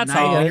your toe at that's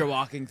night all. when you're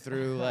walking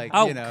through, like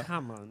oh, you know.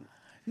 come on.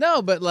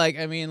 No, but like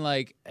I mean,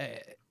 like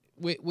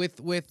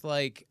with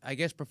like I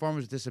guess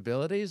performers with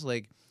disabilities,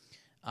 like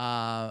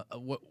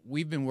what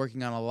we've been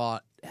working on a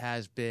lot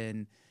has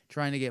been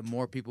trying to get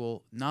more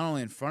people not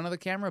only in front of the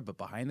camera but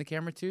behind the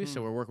camera too.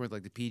 So we're working with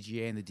like the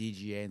PGA and the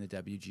DGA and the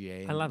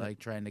WGA, and love it. like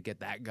trying to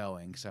get that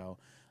going. So,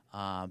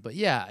 but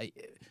yeah,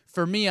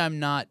 for me, I'm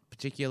not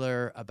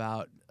particular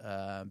about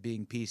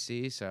being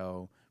PC.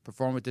 So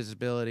performer with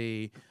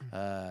disability,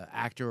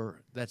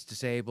 actor that's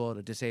disabled,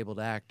 a disabled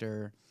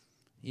actor.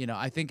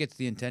 I think it's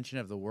the intention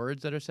of the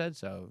words that are said,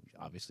 so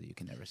obviously you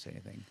can never say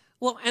anything.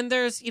 Well, and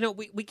there's,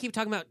 we keep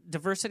talking about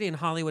diversity in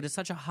Hollywood is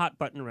such a hot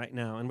button right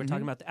now, and we're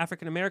talking about the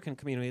African-American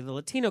community, the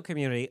Latino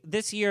community.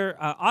 This year,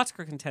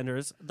 Oscar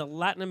contenders, the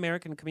Latin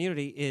American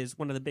community is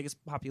one of the biggest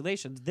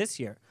populations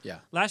this year. Yeah.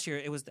 Last year,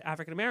 it was the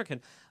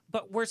African-American.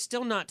 But we're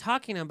still not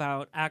talking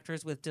about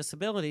actors with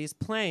disabilities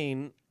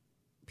playing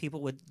people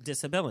with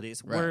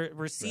disabilities. Right.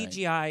 We're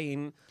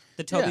CGIing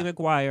the Tobey Yeah.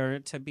 Maguire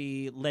to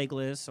be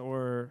legless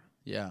or...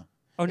 Yeah.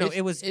 Oh, no, It's-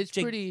 it was it's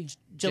Jake pretty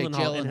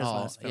Gyllenhaal in his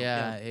last film.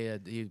 Yeah,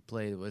 he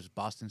played was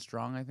Boston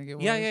Strong, I think it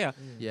was. Yeah.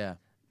 Yeah,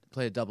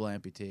 played a double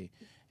amputee.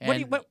 What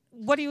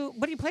do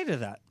And, you play to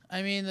that?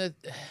 I mean,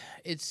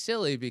 it's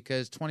silly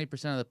because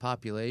 20% of the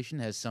population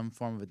has some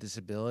form of a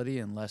disability,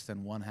 and less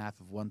than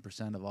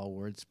 0.5% of all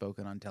words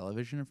spoken on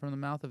television are from the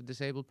mouth of a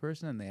disabled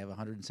person, and they have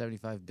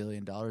 $175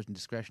 billion in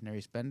discretionary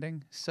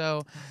spending.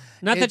 So,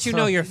 Not that it's- you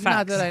know your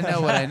Not that I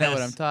know what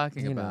facts. I'm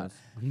talking He about.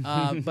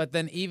 But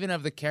then, even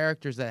of the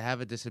characters that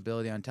have a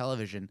disability on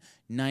television,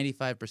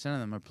 95% of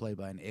them are played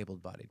by an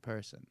able-bodied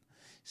person.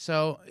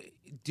 So,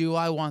 do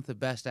I want the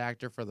best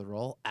actor for the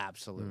role?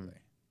 Absolutely.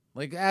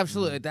 Like,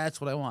 absolutely,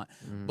 that's what I want.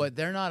 But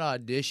they're not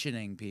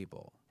auditioning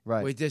people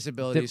Right. with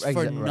disabilities Right,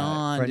 for right.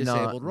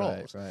 non-disabled For non-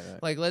 roles. right.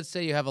 Like, let's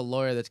say you have a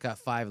lawyer that's got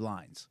 5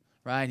 lines,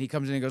 right? And he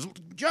comes in and goes,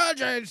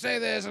 Judge, I say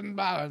this, and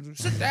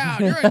sit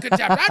down. You're in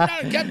contempt. I'm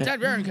not in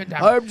contempt. You're in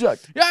contempt. I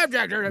object. Yeah, I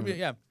object.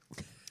 Yeah.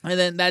 And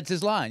then that's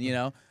his line,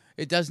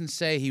 It doesn't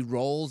say he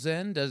rolls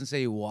in, doesn't say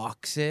he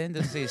walks in,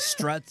 doesn't say he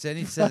struts in.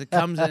 He says it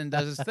comes in and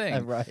does his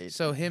thing. Right.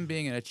 So him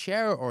being in a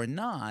chair or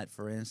not,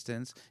 for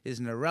instance, is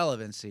an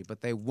irrelevancy,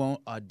 but they won't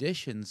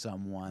audition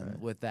someone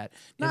with that.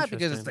 Not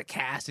because it's the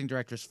casting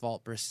director's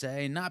fault per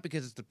se, not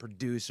because it's the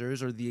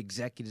producers or the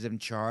executives in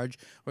charge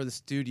or the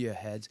studio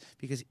heads,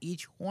 because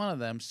each one of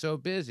them so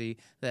busy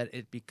that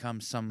it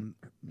becomes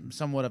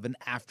somewhat of an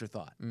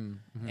afterthought.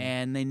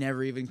 And they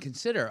never even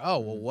consider,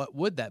 what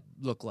would that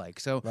look like?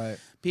 So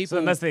people So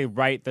unless they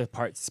write the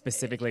part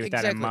specifically with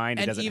that in mind,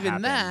 it and doesn't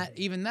even happen.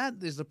 even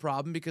that is the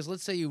problem, because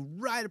let's say you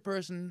write a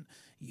person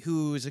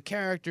who is a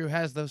character who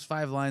has those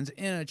 5 lines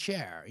in a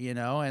chair,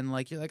 and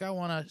like you're like, I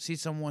want to see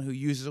someone who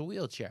uses a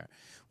wheelchair.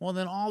 Well,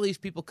 then all these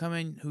people come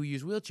in who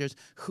use wheelchairs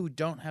who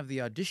don't have the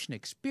audition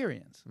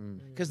experience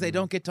because they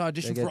don't get to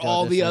audition They for get to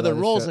all the audition other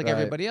other roles shit, like right,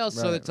 everybody else.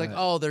 So right, it's like, right.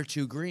 oh, they're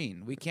too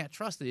green. We can't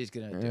trust that he's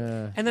gonna do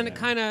it. And then it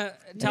kind of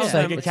tells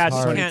Yeah. them Like a you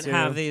catch-22. can't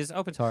have these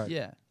open. It's hard.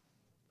 Yeah.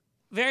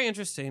 Very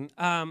interesting.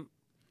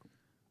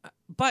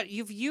 But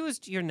you've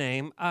used your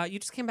name. You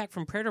just came back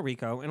from Puerto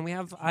Rico, and we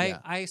have.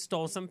 I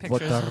stole some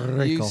pictures Puerto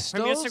You Rico. from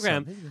stole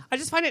Instagram. some. I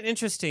just find it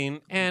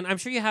interesting, and I'm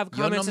sure you have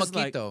Yo no comments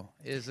like, moquito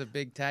is a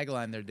big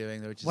tagline they're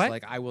doing, which is What?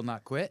 like, I will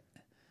not quit.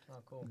 Oh,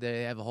 cool.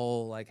 They have a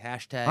whole like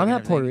hashtag. I'm and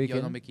half Puerto everything. Yo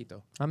Rican. no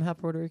moquito. I'm half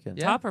Puerto Rican.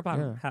 Yeah? top or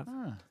bottom Yeah. half.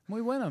 Ah,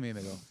 muy bueno, mi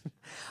amigo.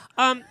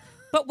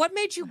 But what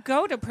made you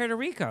go to Puerto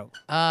Rico?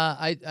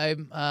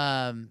 I'm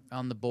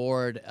on the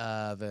board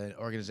of an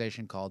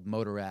organization called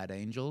Motorrad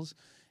Angels,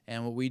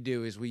 and what we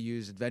do is we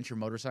use adventure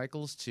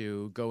motorcycles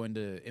to go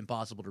into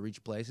impossible to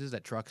reach places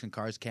that trucks and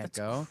cars can't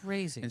go.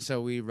 Crazy. And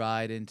so we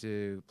ride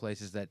into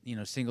places that,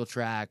 single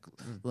track,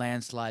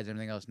 landslides,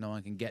 everything else no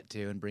one can get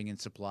to, and bring in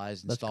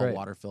supplies, That's install great.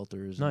 water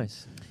filters.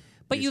 Nice.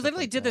 But do you stuff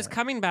literally like did this that.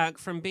 coming back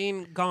from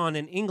being gone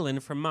in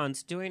England for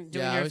months doing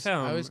Yeah, your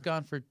film. I was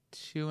gone for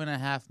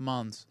 2.5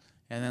 months.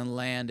 And then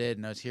landed,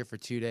 and I was here for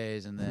 2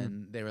 days, and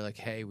then they were like,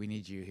 "Hey, we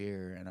need you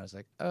here," and I was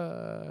like,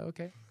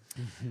 okay."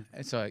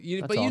 And so,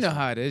 you know awesome.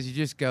 how it is. You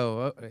just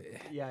go.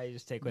 Yeah, you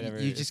just take whatever.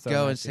 You is just thrown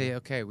go at and you. say,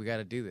 "Okay, we got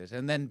to do this."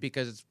 And then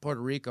because it's Puerto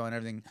Rico and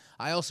everything,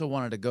 I also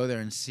wanted to go there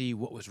and see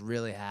what was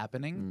really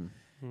happening.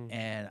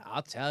 And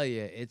I'll tell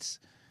you, it's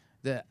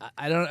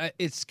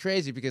It's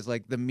crazy because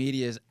like the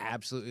media is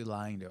absolutely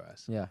lying to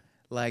us. Yeah.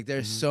 Like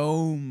there's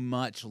so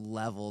much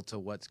level to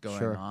what's going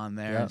Sure. on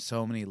there, Yep. and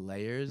so many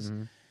layers.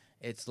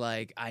 It's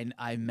like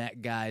I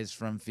met guys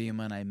from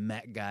FEMA and I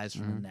met guys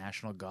from the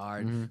National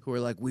Guard who were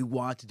like, we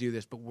want to do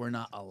this, but we're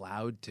not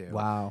allowed to.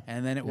 Wow.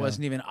 And then it Yeah.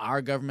 wasn't even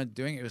our government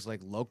doing it. It was like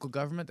local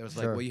government that was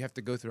like, Sure. well, you have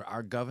to go through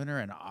our governor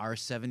and our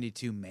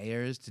 72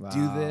 mayors to Wow.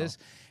 do this.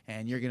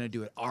 And you're going to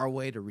do it our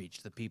way to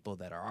reach the people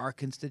that are our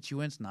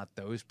constituents, not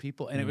those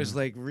people. And it was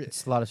like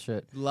It's a lot of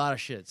shit. a lot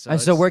of shit. So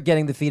And so it's- we're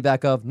getting the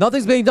feedback of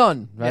nothing's being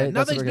done, right? yeah, That's what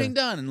nothing's we're being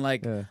getting. done. And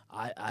like, Yeah.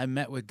 I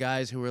met with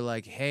guys who were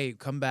like, hey,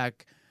 come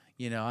back.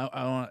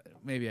 I want,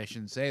 maybe I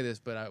shouldn't say this,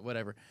 but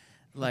whatever.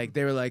 Like,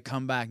 they were like,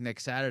 come back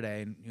next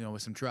Saturday and,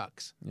 with some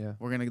trucks. Yeah.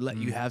 We're going to let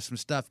you have some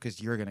stuff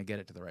because you're going to get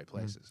it to the right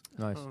places.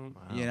 Nice.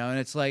 And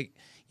it's like,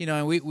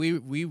 and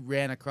we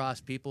ran across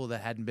people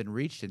that hadn't been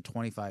reached in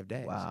 25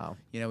 days. Wow.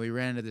 We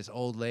ran into this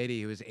old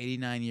lady who was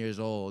 89 years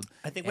old.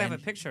 I think we have a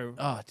and- picture.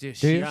 Oh, dude,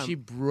 Do you? she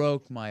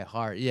broke my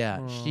heart.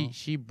 Yeah,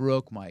 she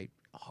broke my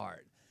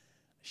heart.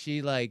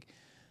 She like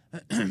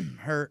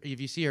if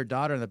you see her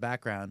daughter in the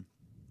background,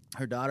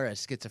 her daughter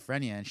has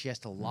schizophrenia and she has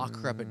to lock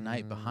her up at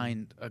night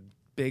behind a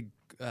big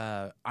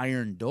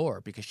iron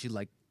door because she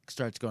like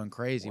starts going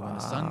crazy when the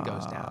sun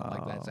goes down.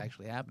 Like that's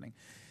actually happening.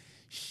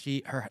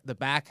 The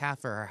back half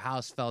of her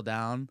house fell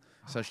down,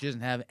 so she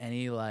doesn't have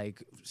any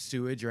like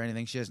sewage or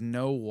anything. She has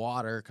no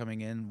water coming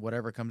in.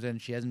 Whatever comes in,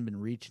 she hasn't been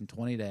reached in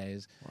 20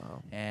 days.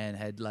 Wow. And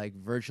had like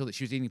virtually,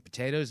 she was eating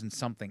potatoes and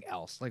something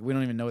else. Like we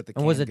don't even know what the.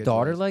 And was canned the goods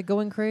daughter was. like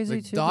going crazy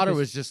The too? daughter Because-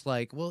 was just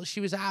like, well, she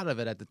was out of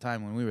it at the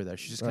time when we were there.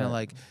 She's just kind of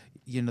Right.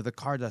 like, the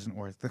car doesn't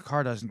work. The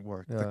car doesn't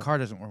work. The Yeah. car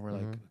doesn't work. We're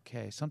like,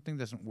 okay, something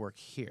doesn't work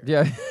here.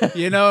 Yeah.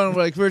 And we're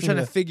like, we were trying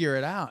Yeah. to figure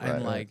it out.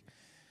 And Right,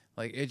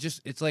 like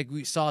it's like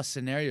we saw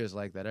scenarios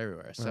like that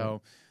everywhere.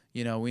 So,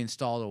 we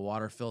installed a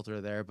water filter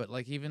there, but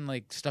like even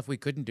like stuff we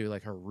couldn't do,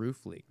 like her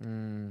roof leaked.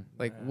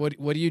 Like what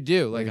do you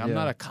do? Like do you I'm do?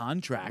 not a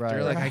contractor.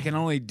 Right, Like I right. can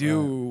only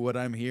do what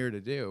I'm here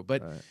to do.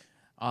 But Right.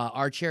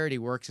 our charity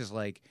works as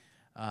like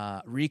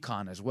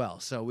recon as well.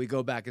 So we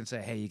go back and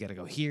say, hey, you got to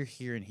go here,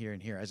 here, and here,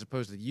 and here, as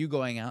opposed to you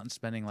going out and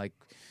spending like,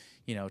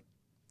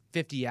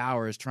 50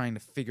 hours trying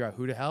to figure out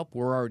who to help.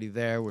 We're already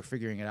there. We're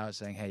figuring it out,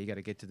 saying, hey, you got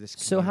to get to this.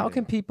 So how community.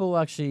 can people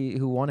actually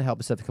who want to help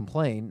instead of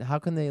complain? How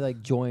can they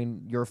like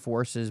join your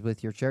forces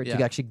with your charity to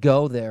Yeah. actually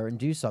go there and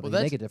do something,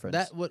 Well, make a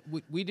difference? What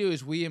we do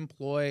is we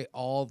employ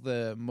all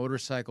the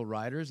motorcycle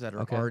riders that are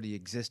Okay. already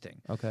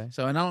existing. Okay.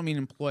 So, and I don't mean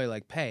employ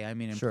like pay. I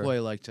mean Sure.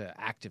 employ like to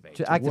activate.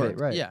 To activate, work.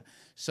 right. Yeah.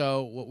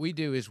 So what we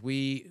do is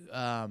we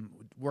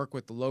work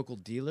with the local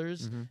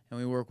dealers Mm-hmm. and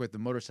we work with the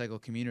motorcycle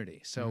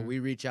community. So we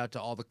reach out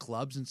to all the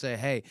clubs and say,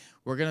 hey,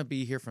 we're going to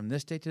be here from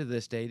this date to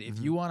this date. If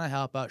Mm-hmm. you want to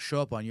help out,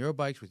 show up on your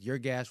bikes with your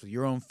gas, with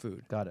your own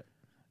food. Got it.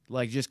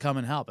 Like just come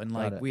and help. And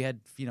like it. we had,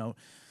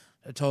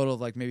 a total of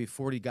like maybe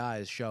 40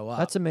 guys show up.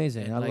 That's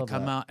amazing. And I like love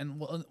come that. out and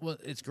well,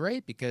 it's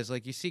great because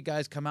like you see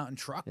guys come out in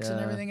trucks and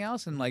Yeah. everything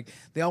else, and like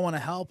they all want to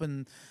help,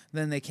 and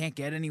then they can't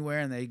get anywhere,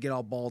 and they get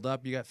all balled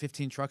up. You got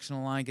 15 trucks in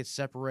a line, get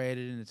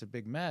separated, and it's a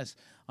big mess.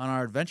 On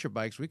our adventure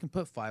bikes, we can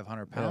put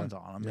 500 pounds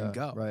on them and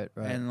Yeah. go. Right.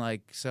 And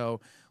like so,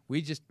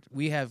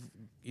 we have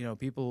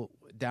people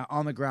down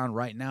on the ground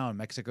right now in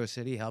Mexico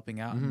City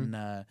helping out Mm-hmm.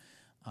 in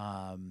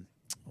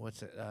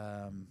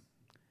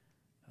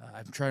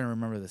I'm trying to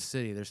remember the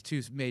city. There's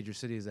two major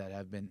cities that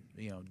have been,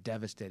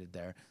 devastated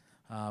there.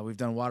 We've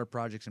done water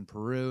projects in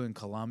Peru and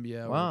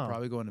Colombia. Wow. We're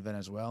probably going to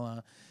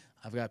Venezuela.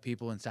 I've got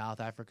people in South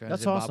Africa,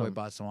 That's Zimbabwe,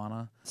 awesome.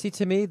 Botswana. See,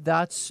 to me,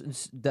 that's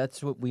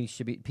what we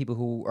should be. People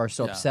who are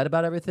so Yeah. upset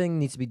about everything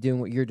needs to be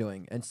doing what you're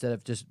doing instead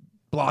of just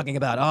blogging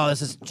about. Oh,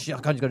 this is country's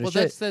going to Well,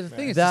 shit. that's the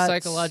thing. It's That's- the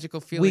psychological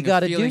feeling. We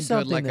got to of feeling do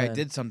something. good, like I then.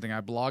 did something.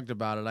 I blogged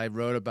about it. I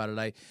wrote about it.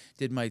 I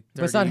did my. 30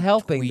 But it's not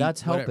helping. tweet,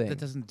 That's whatever. helping. That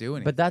doesn't do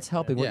anything. But that's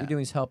helping. What Yeah. you're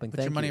doing is helping. Put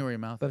Thank your money you. where your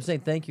mouth But I'm is. saying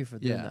thank you for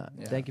doing Yeah, that.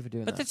 yeah. Thank you for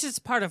doing But that. that's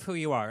just part of who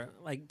you are,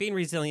 like being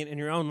resilient in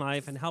your own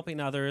life and helping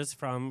others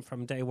from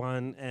day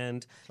one.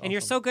 And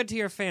you're so good to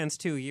your fans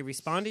too. You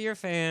respond to your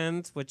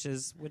fans, which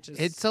is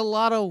It's a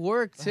lot of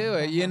work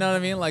too. You know what I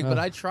mean? Like, but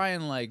I try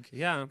and like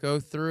yeah. go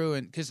through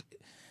and because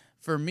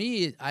for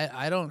me,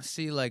 I don't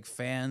see like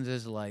fans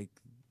as like.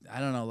 I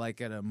don't know,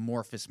 like an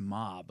amorphous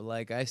mob.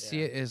 Like I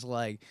see it as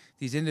like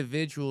these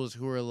individuals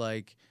who are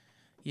like,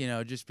 you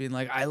know, just being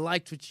like, I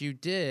liked what you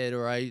did,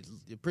 or I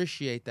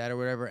appreciate that, or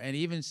whatever. And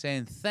even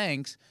saying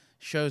thanks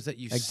shows that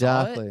you saw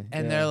Exactly, it.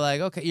 And yeah. they're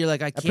like, okay, you're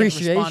like, I can't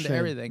respond to Appreciation.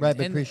 everything. Right,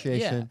 but And-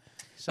 appreciation.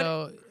 Yeah.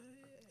 So,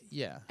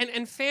 yeah.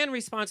 And fan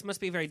response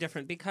must be very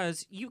different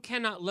because you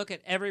cannot look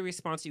at every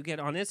response you get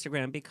on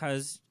Instagram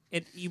because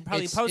you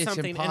probably post it's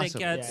something and it impossible.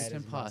 gets It's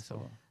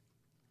impossible.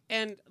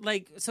 and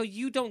like so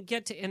you don't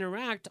get to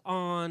interact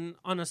on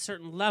a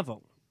certain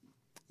level.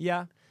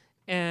 Yeah.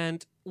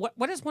 And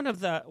what is one of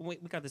the we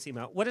got this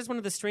email. What is one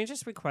of the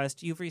strangest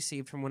requests you've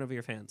received from one of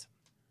your fans?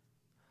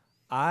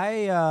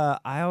 I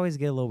always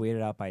get a little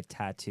weirded out by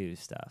tattoo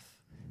stuff.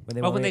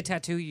 When they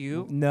tattoo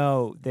you?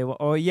 No, they will.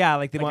 Oh yeah,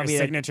 like they Like want your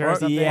me signature to, or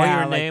something? Yeah, Or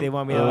your like name? they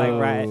want me to like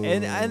write.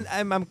 And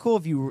I'm cool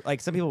if you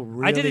like. Some people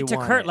really I did it to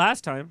want Kurt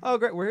last time. Oh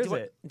great, where is Do you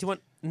it? Do you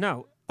want?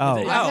 No. Oh.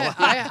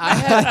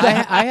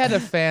 I had a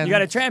fan. You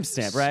got a tramp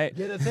stamp, right?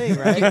 Get a thing,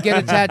 right?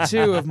 Get a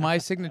tattoo of my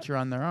signature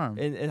on their arm.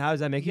 And how does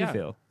that make you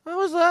feel?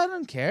 I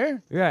don't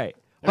care. Right.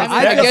 I, mean, I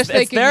I guess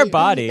they it's can their use-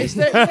 body. It's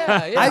their,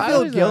 yeah, I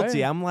feel was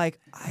guilty. alright. I'm like,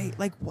 I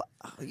like what?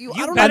 You,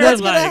 I don't better, know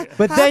what's like- gonna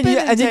But then you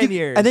happen in and then 10 you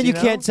years, and then you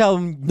know? can't tell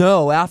them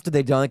no after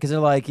they've done it because they're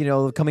like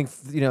coming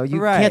you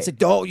Right. can't say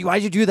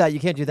why'd you do that, you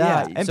can't do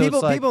that. Yeah. And So it's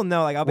people like, people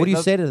know like I'll be, what do you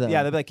they'll- say to them?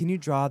 Yeah, they'll be like, can you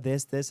draw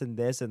this and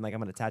this and like I'm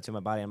gonna tattoo my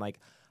body. I'm like,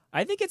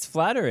 I think it's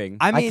flattering.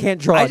 I mean,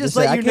 can't draw. I Just just say,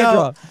 let I you can't know.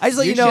 draw. I just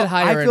let you should know.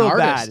 hire I feel an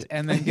artist bad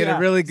and then get Yeah. a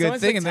really good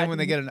Someone's thing, a and then when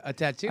they get a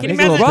tattoo, Can you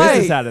Make a little imagine-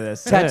 business out of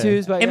this.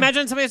 tattoos. But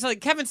Imagine somebody's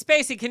like, Kevin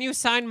Spacey, can you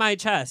sign my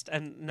chest?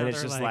 And, now And it's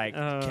they're just like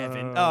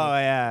Kevin. oh. Oh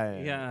yeah.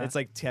 Yeah. It's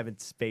like Kevin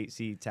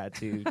Spacey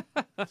tattooed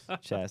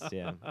chest.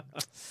 Yeah.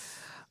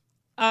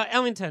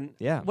 Ellington.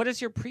 Yeah. What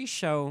is your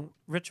pre-show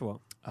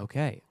ritual?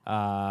 Okay.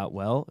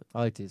 Well, I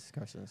like these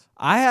discussions.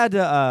 I had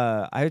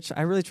to.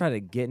 I really tried to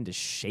get into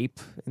shape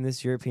in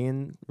this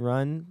European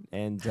run,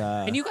 and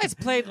And you guys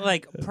played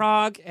like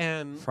Prague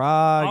and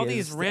Prague. all is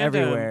these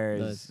random. everywhere.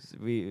 Nice.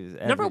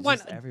 Number one,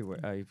 just everywhere.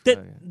 Oh, you-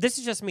 This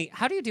is just me.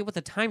 How do you deal with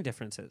the time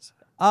differences?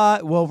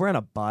 well, we're on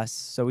a bus,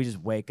 so we just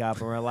wake up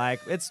and we're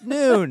like, it's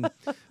noon.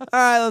 All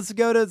right, let's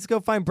go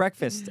find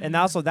breakfast. And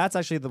also, that's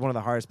actually one of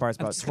the hardest parts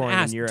about just gonna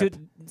touring ask, in Europe.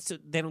 so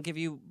they don't give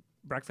you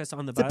breakfast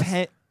on the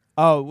bus?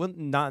 Oh, well,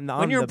 not when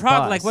on you're the in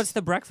Prague, bus. like what's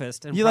the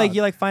breakfast? In You Prague?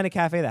 like find a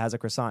cafe that has a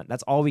croissant.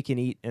 That's all we can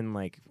eat in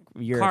like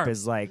Europe Carbs.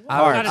 is like Oh,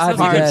 God, it I'd sounds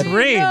be like a dead.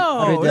 dream.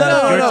 I'd be No,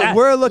 dead. no, no.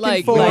 We're looking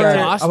like, for. like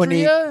I would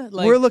need- Austria.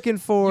 Like, we're looking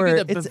for. You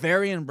get the it's-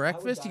 Bavarian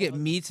breakfast. You get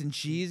meats and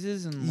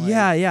cheeses and like,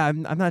 yeah.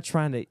 I'm not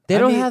trying to. They I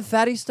don't mean, have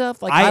fatty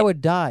stuff. Like I- I would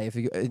die if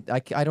you.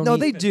 I don't. No, eat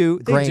they do.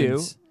 They do.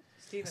 grains.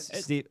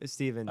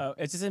 Steven. Oh,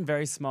 it's just in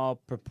very small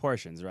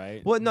proportions,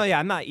 right? Well, no, yeah,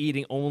 I'm not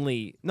eating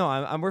only.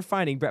 No, we're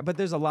finding bread, but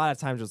there's a lot of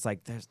times where it's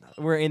like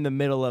we're in the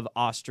middle of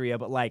Austria,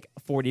 but like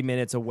 40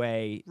 minutes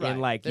away, Right. and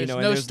like There's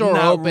and no there's store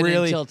not open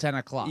really, until 10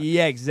 o'clock.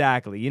 Yeah,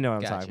 exactly. You know what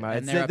I'm Gotcha. talking about.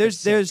 And It's- they're up there's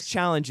at 6.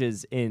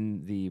 challenges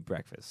in the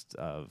breakfast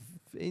of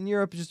in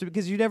Europe just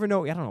because you never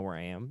know. I don't know where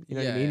I am. You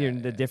know what I mean? You're in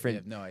a You different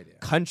have no idea.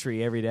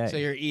 country every day. So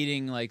you're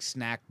eating like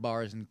snack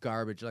bars and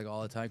garbage like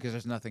all the time because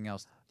there's nothing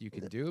else you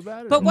can do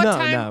about it. But or- what no,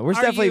 time no, we're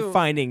are definitely you-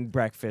 finding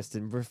breakfast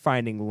and we're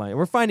finding lunch.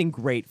 We're finding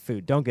great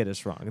food. Don't get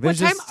us wrong. What There's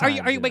time just are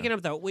you times, waking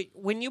up though?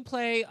 When you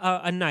play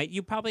a night,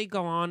 you probably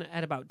go on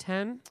at about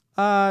 10.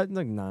 Like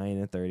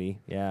 9:30.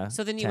 Yeah.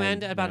 So then you 10,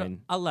 end at about 9.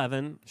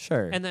 11.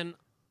 Sure. And then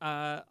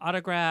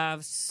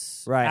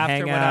autographs. Right, After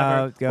hang whatever.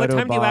 out, go what to a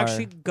time do you bar.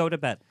 actually go to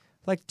bed?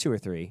 Like 2 or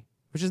 3,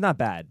 which is not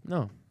bad.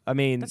 No. I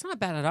mean, That's not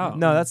bad at all.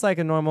 no, that's like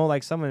a normal,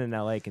 like someone in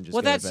LA can just.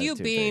 Well, go to that's bed you at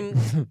 2 or 3.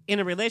 being in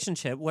a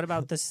relationship. What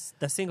about the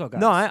single guy?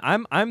 No,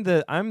 I'm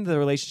the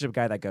relationship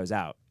guy that goes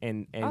out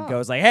and Oh.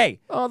 goes like, hey,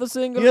 Oh, the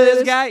single. you know this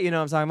ladies. guy? You know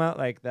what I'm talking about?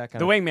 Like that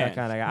kind The of wingman. that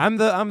kind of guy. I'm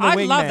the I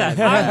wingman. love that.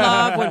 I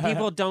love when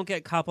people don't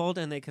get coupled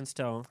and they can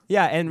still.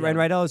 Yeah, and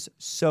Rydell is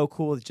so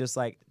cool with just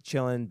like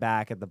chilling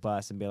back at the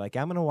bus and be like,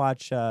 yeah, I'm gonna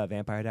watch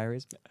Vampire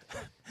Diaries.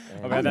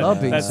 Oh, I man,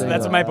 love being that's single.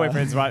 what my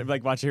boyfriend's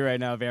like watching right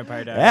now,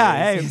 Vampire Diaries.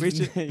 Yeah,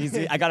 hey, we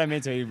should- I got him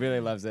into it. He really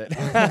loves it.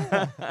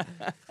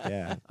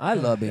 Yeah. I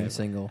love being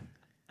single.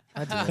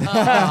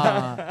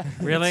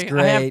 Really? It's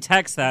I have great.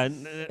 text that.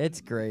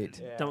 It's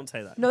great. Don't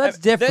say that. No, that's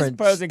There's different.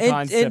 pros and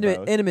cons to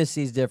both.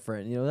 Intimacy is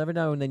different. You know, every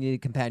now and then you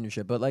need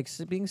companionship, but like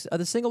being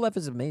the single life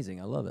is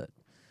amazing. I love it.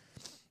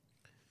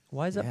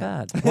 Why is that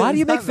Yeah. bad? Why do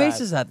you It's make not bad.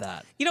 faces at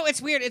that? You know, it's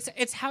weird.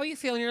 It's how you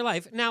feel in your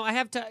life. Now, I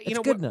have to. You It's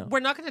know, good we're, now. we're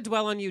not going to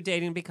dwell on you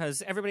dating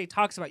because everybody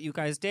talks about you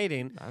guys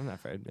dating. I'm not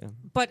afraid. Yeah.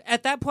 But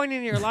at that point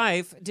in your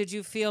life, did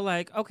you feel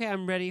like, okay,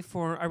 I'm ready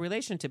for a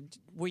relationship?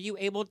 Were you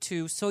able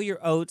to sow your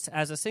oats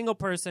as a single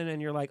person,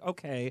 and you're like,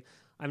 okay,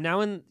 I'm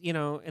now in. You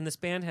know, and this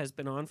band has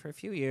been on for a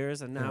few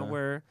years, and now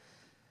Were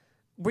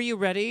you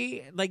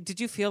ready? Like, did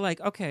you feel like,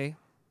 okay?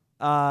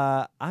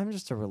 I'm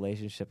just a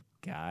relationship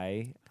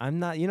guy. I'm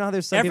not. You know how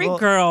there's some Every people.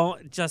 girl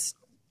just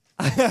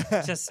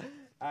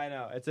I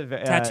know it's a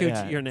very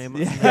tattooed your name.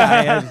 Yeah,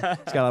 yeah,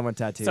 it's got a lot more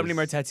tattoos. So many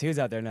more tattoos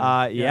out there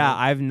now. Yeah,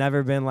 I've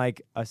never been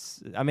like I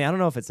mean, I don't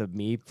know if it's a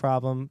me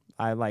problem.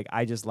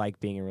 I just like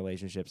being in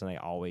relationships, and I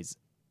always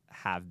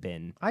have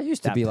been. I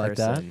used to be like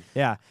that. person.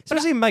 Yeah,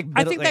 especially in like I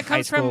middle, think like that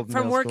comes high school, from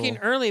middle working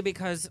school. early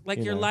because like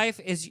You your know. life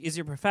is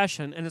your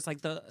profession, and it's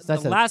like the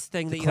that's a- last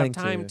thing to that you have cling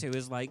time to. to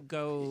is like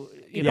go.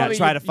 You Yeah, probably-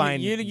 try to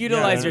find- You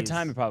utilize your Yeah.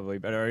 time probably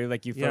better, or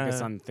like you focus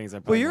Yeah. on things that. are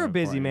Well, probably you're a more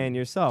busy important. man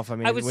yourself. I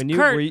mean, I was when you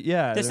Kurt.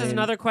 yeah, This I is mean,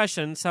 another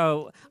question,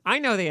 so I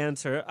know the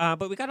answer,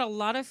 but we got a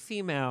lot of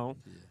female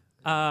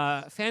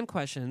fan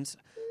questions,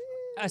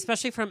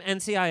 especially from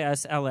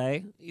NCIS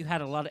LA. You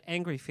had a lot of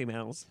angry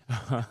females.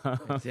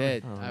 I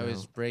did. Oh, I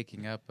was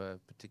breaking up a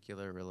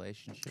particular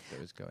relationship that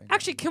was going.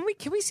 Actually, can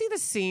we see the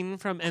scene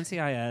from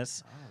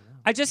NCIS?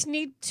 I just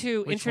need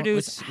to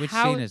introduce Which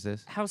how, scene is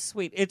this? How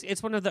sweet.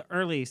 It's one of the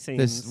early scenes.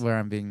 This is where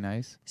I'm being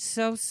nice.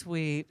 So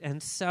sweet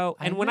and so.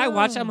 I And when I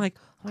watch it, know. I'm like,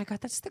 oh my God,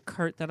 that's the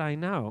Kurt that I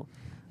know.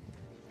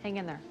 Hang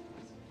in there.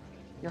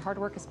 Your hard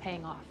work is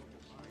paying off.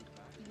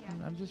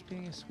 I'm just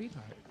being a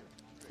sweetheart.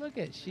 Look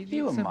at she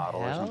You needs a some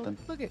model or help. something?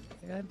 Look at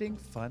I'm being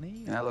funny.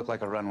 And that looked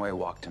like a runway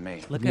walk to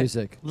me. Look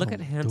Music. At, look at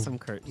handsome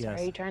Kurt.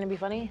 Yes. Are you trying to be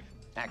funny?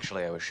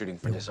 Actually, I was shooting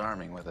for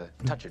disarming with a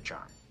touch of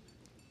charm.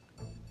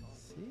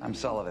 I'm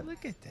Sullivan.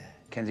 Look at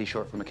that. Kenzie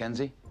short for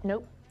Mackenzie?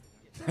 Nope.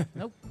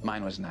 Nope.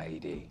 Mine was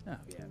Naidi. Oh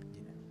yeah.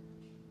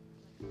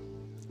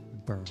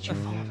 Did you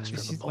fall off a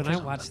strip of pole When or I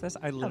something? watched this,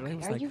 I literally Okay,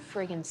 was are like, you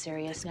friggin'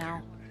 serious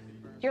now?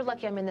 You're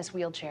lucky I'm in this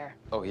wheelchair.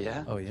 Oh,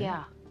 yeah? Oh yeah.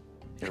 Yeah.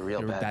 You're a real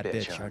You're a bad bad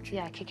bitch, bitch, huh? aren't you?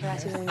 Yeah, kick your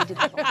ass even when you did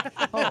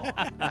that. Oh,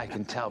 I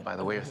can tell by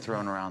the way you're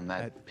throwing around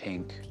that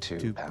pink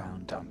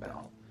 2-pound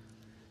dumbbell.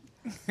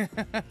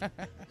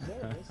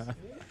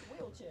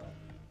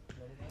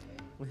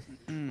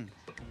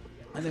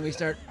 And then we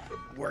start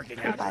working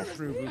out to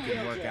prove who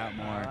can work out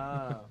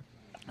more.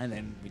 And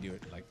then we do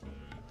it like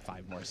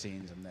 5 more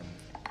scenes, and then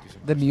do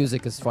some. The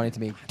music is funny to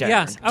me.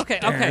 yes, okay.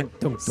 Dun,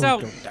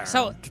 So, dun, dun,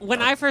 so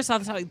when I first saw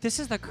this, I was like, this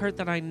is the Kurt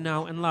that I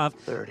know and love.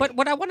 30. But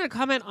what I want to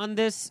comment on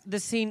this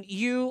scene,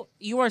 you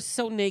are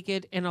so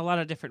naked in a lot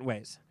of different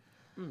ways.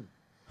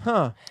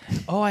 Huh.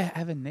 Oh, I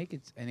have a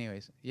naked.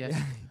 Anyways, yes.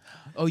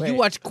 Oh, you Wait.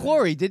 watched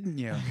Quarry, didn't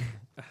you?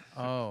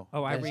 Oh,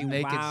 Oh, I there's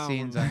naked rewound.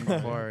 scenes on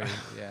Quarry.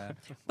 Yeah.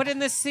 But in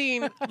this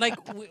scene, like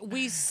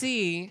we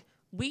see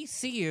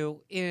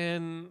you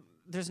in.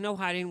 There's no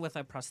hiding with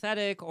a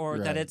prosthetic, or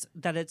that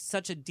Right. it's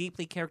such a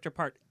deeply character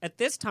part. At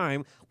this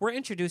time, we're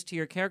introduced to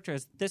your character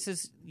as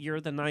you're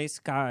the nice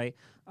guy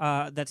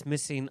that's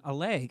missing a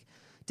leg.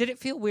 Did it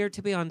feel weird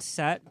to be on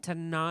set to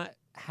not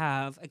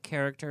have a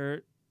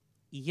character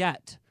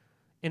yet,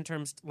 in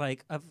terms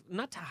like of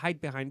not to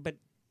hide behind, but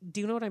do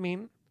you know what I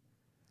mean?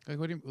 Like,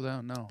 what do you?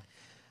 Well, no.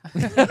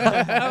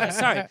 Oh,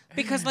 sorry,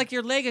 because like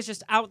your leg is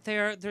just out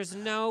there. There's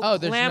no Oh,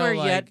 there's glamour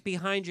no, yet like-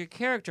 behind your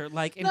character.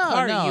 Like in No,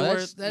 Party, no, you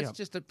that's were.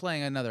 just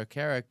playing another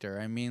character.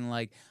 I mean,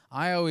 like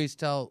I always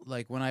tell,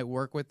 like when I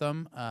work with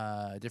them,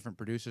 different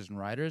producers and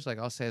writers, like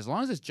I'll say, as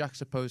long as it's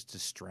juxtaposed to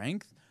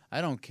strength,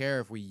 I don't care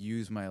if we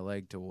use my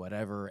leg to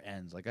whatever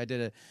ends. Like I did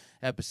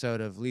a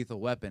episode of Lethal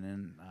Weapon,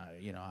 and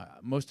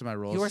most of my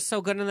roles. You were so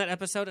good in that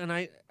episode, and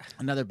I.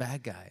 another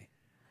bad guy.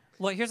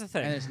 Well, here's the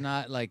thing. And it's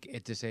not like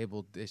it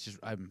disabled. It's just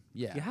I'm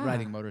Yeah.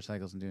 riding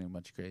motorcycles and doing a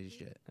bunch of crazy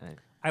shit.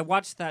 I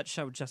watched that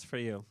show just for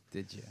you.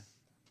 Did you?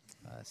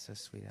 Oh, that's so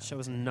sweet. That show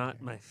was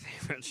not my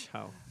favorite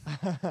show.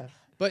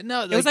 But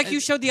no, It was like you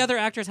showed the other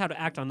actors how to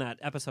act on that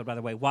episode. By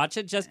the way, watch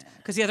it just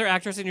because the other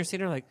actors in your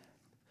scene are like,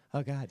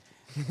 Oh God.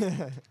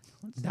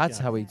 That's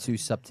how we do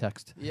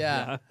subtext.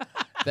 Yeah,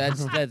 that's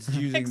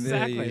using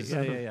exactly. these.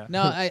 Yeah.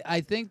 No,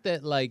 I think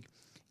that like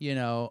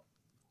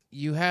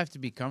you have to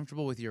be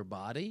comfortable with your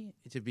body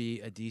to be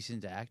a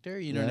decent actor.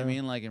 You know what I Yeah.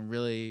 mean? Like and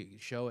really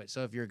show it.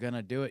 So if you're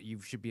gonna do it, you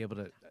should be able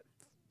to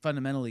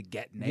fundamentally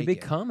get naked. You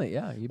become it,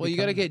 yeah. You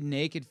got to get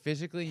naked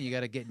physically, and you got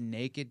to get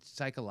naked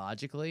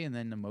psychologically, and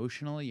then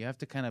emotionally. You have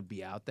to kind of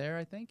be out there.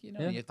 I think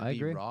Yeah, you have to I be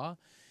agree. raw.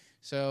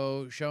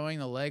 So showing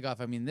the leg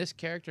off. I mean, this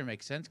character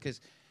makes sense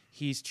because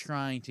he's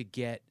trying to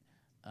get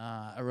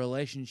a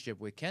relationship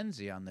with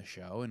Kenzie on the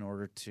show in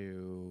order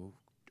to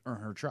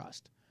earn her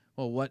trust.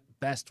 Well, what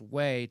best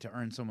way to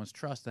earn someone's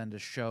trust than to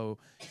show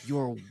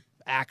your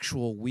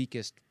actual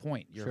weakest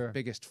point, your Sure.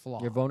 biggest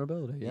flaw, Your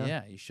vulnerability, yeah.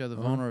 Yeah, you show the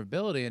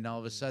vulnerability, and all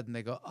of a sudden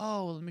they go,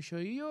 "Oh, well, let me show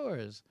you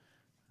yours."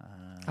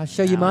 I'll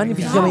show you mine if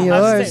you No, show me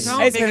I was yours. saying, I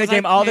play the because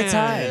game I all the can't.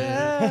 time.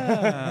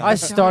 Yeah. I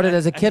started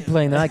as a kid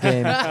playing that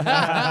game.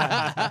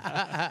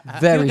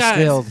 Very You guys,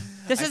 skilled.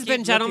 This has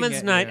been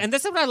Gentlemen's Night, and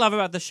this is what I love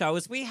about the show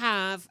is we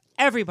have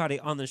everybody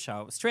on the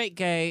show, straight,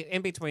 gay,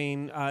 in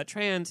between,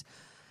 trans.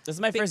 This is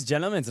my first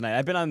Gentlemen's Night.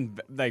 I've been on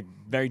like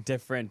very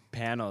different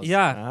panels.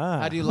 Yeah.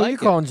 How do you Who like you it?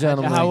 calling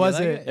gentlemen? How was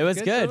it? It was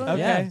good. Okay,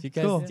 Yeah, you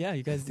guys. cool. Yeah,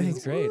 you guys did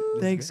great.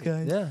 Thanks,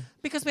 guys. Yeah.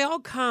 Because we all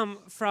come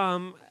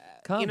from,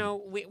 you know,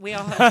 we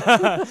all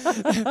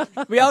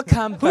We all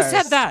come Who first.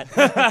 said that?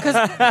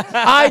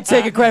 I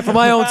take credit for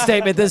my own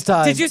statement this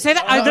time. Did you say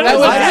that? I That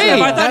was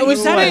me. I thought That you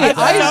was said me. it. It's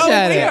I so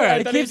said it.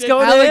 weird. It keeps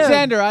going to him.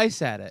 Alexander, I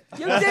said it.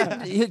 You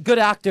did. Good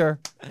actor.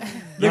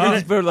 Look at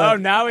this bird Oh,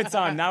 now it's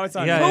on. Now it's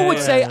on. Yeah, Who yeah, would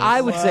yeah, say yeah. I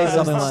would say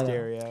something like that?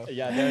 Stereo.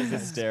 Yeah, there's the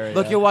stereo.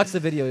 Look, you'll watch the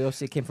video. You'll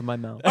see it came from my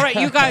mouth. All right,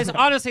 you guys,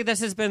 honestly, this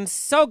has been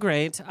so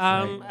great.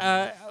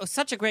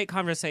 Such a great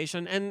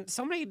conversation and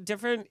so many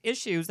different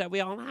issues that we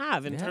all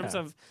have in terms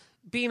of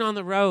being on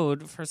the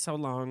road for so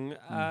long,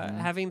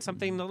 having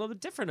something a little bit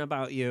different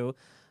about you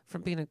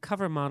from being a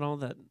cover model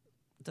that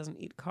doesn't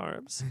eat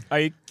carbs. Are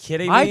you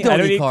kidding me? I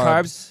don't eat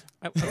carbs.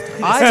 I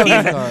don't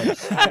eat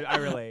carbs. I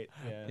relate.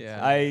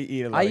 Yeah. I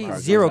eat a lot I of eat carbs.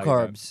 zero I don't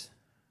eat carbs.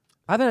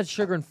 I haven't had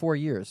sugar in 4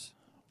 years.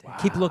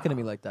 Keep looking at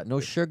me like that. No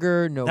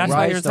sugar, no That's rice,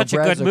 why you're in no such a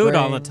breads, good no mood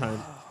all grain. the time.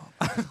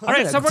 All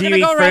right, so we're Do going to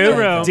you go eat around the fruit?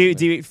 room.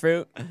 Do you eat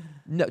fruit?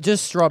 No,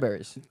 just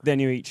strawberries. Then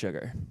you eat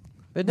sugar.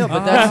 But no,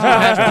 but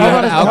that's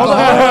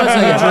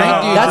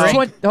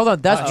hold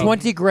on. That's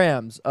 20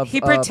 grams of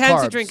He pretends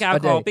to carbs drink a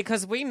alcohol day.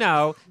 because we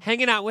know,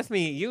 hanging out with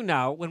me, you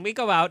know, when we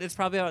go out, it's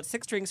probably about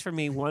 6 drinks for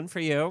me, 1 for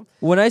you.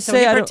 When I So say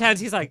he I don't, pretends,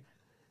 he's like,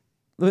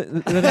 let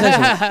me tell you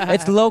something.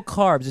 It's low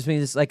carbs. This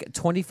means it's like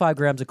 25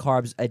 grams of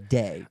carbs a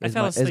day I is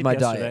fell my, is asleep my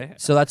yesterday.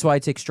 diet. So that's why I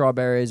take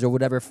strawberries or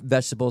whatever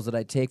vegetables that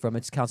I take from.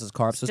 It counts as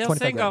carbs. So it's still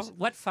 25 single. grams.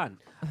 What fun.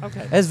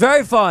 Okay. It's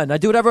very fun. I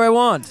do whatever I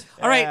want.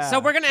 All right, so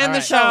we're going to end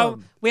the show.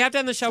 We have to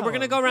end the show. We're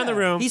going to go around the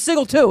room. He's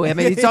single too. I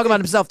mean, he's talking about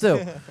himself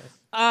too.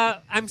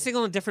 I'm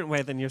single in a different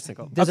way than you're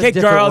single. There's a Okay,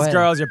 different way.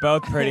 girls, you're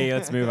both pretty.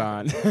 Let's move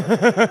on.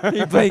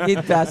 He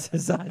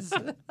passes us.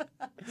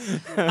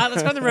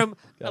 Let's go in the room.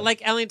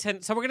 Like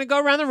Ellington. So we're going to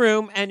go around the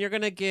room, and you're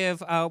going to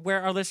give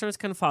where our listeners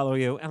can follow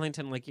you.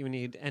 Ellington, like you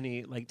need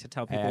any, like to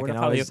tell people I where can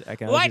to follow you. always- I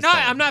can Wait, always no, just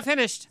tell I'm not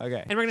finished. Okay.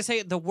 And we're going to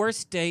say the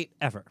worst date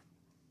ever.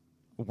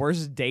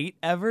 Worst date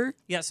ever?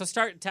 Yeah, so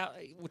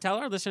tell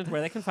our listeners where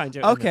they can find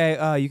you.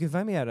 Okay, you can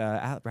find me at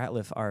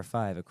Ratliff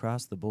R5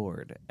 across the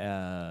board.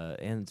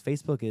 And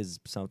Facebook is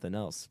something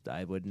else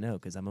I wouldn't know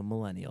because I'm a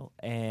millennial.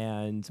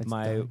 And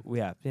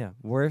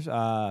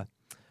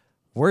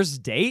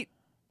worst date?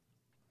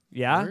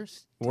 Yeah?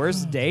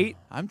 Worst date?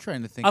 I'm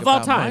trying to think Of all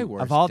about time. my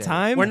worst Of all date.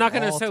 time? We're not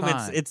going to All assume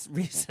time. it's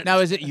recent. Now,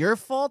 is it your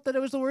fault that it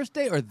was the worst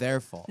date or their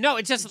fault? No,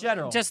 it's just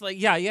general. Just like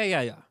yeah.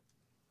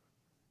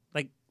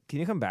 Like Can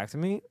you come back to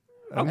me?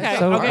 okay,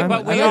 so- okay, I'm-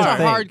 but we I'm are trying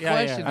to hard think.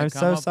 question. to I'm come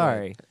so up with.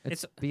 sorry.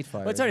 It's beat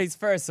fire. Well, it's already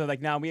first, so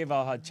like now we have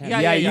all had chance.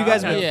 Yeah, You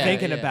guys okay. were Yeah,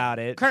 thinking yeah. about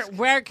it. Kurt,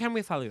 where can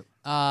we follow you?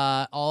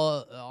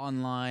 All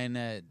online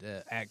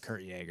at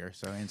Kurt Yaeger,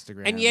 so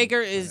Instagram. And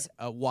Yaeger is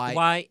Y.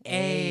 Y-A.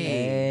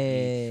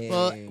 Hey.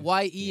 Well,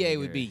 YEA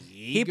would be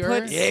He Yaeger.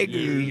 puts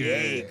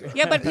Yaeger.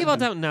 Yeah, but people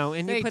don't know,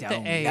 and They you put the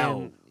don't A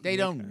know. in. They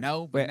don't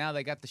know, but now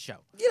they got the show.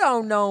 You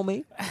don't know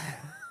me.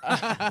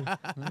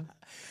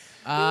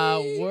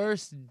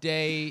 Worst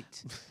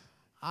date.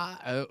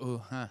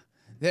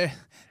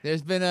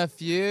 There's been a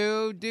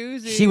few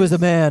doozies. She was a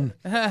man.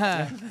 No,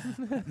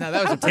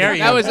 that was a dare pretty,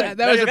 you.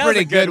 that was a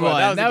pretty good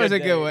one. That was a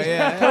day. good one.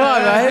 Yeah. Come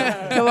on,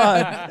 right? Come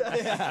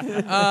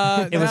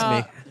on. It was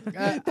me.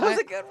 That was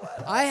a good one.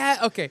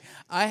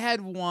 I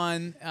had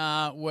one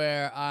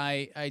where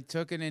I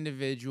took an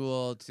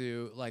individual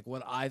to like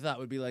what I thought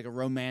would be like a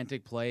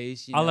romantic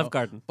place. Olive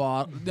Garden.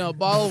 Bottle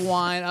of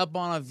wine up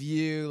on a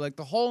view, like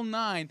the whole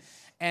 9.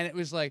 And it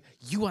was like,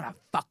 you want to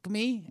fuck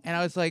me? And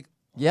I was like,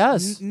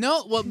 Yes.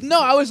 no. Well, no.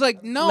 I was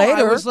like, no.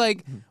 Later. I was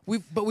like,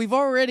 we've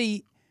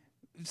already.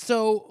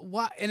 So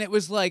what? And it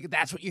was like,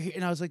 that's what you're here.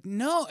 And I was like,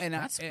 no. And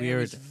That's and weird.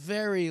 It was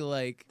very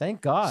like. Thank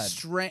God.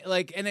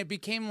 Like, and it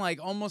became like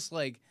almost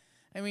like,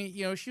 I mean,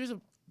 she was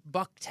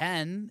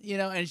 $110,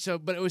 and so,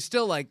 but it was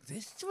still like,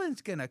 this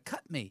one's gonna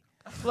cut me.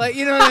 Like,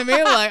 you know what I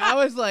mean? Like, I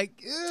was like,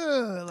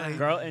 ugh. Like,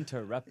 Girl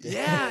interrupted.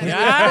 yeah,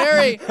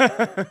 it was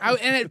very.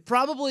 And it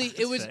probably,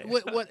 it was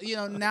what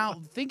now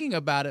thinking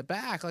about it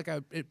back, like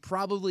it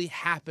probably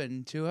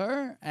happened to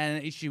her,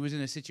 and she was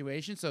in a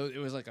situation, so it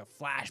was like a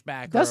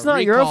flashback. That's or a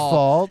not your recall.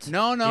 fault.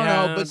 No,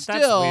 Yeah, but that's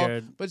still,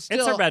 weird. but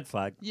still, It's a red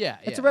flag. Yeah,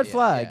 It's yeah, a red yeah,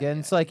 flag, yeah, and yeah.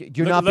 it's like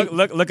you're Look, not.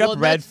 look Well, up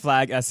Red that's-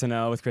 Flag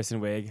SNL with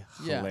Kristen Wiig.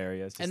 Yeah.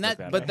 Hilarious. Just And look that,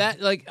 that but up.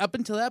 that, like, up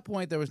until that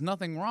point, there was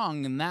nothing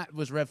wrong, and that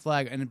was red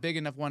flag, and a big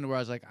enough one where I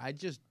was like, I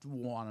just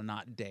want to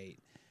not date.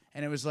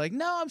 And it was like,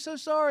 no, I'm so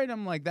sorry. And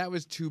I'm like, that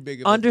was too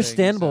big of a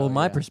Understandable thing, in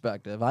my yeah.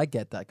 perspective. I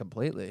get that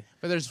completely.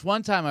 But there's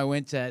one time I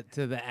went to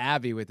the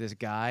Abbey with this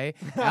guy.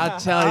 I'll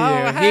tell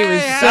you, Oh, he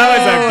was hey, so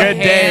that was a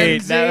good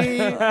date.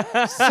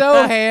 handsy, so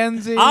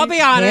handsy. I'll be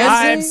honest.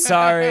 Handsy? I'm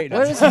sorry.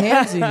 What does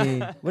handsy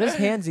mean? What does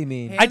handsy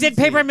mean? I did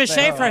paper mache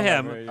Like, for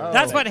him.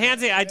 That's what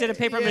handsy. I did a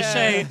paper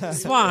mache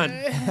swan.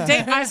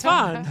 Date my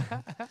swan.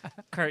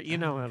 Kurt, you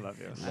know I love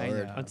you. I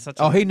know. I'm such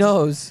Oh, a- he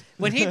knows.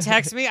 When he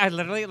texts me, I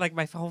literally like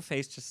my whole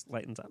face just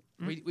lightens up.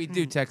 We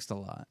do text a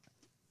lot.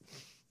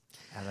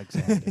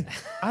 Alexander.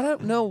 I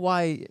don't know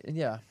why.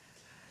 Yeah.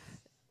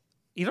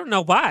 You don't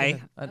know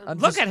why. I'm Look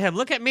just- at him.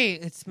 Look at me.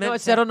 It's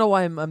meant No, I don't know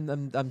why I'm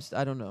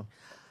I don't know.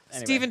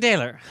 Stephen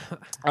Dehler.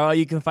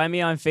 You can find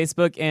me on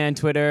Facebook and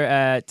Twitter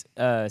at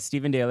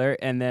Stephen Dehler,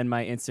 and then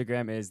my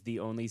Instagram is the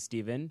only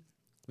Stephen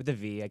with a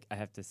V. I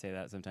have to say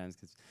that sometimes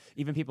because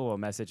even people will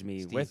message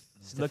me with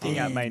looking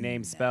at my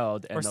name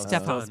spelled and Or they'll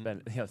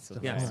Stefan.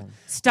 Yes.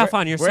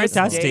 Stefan, you're so Where's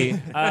dusty.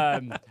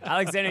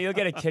 Alexander, you'll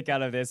get a kick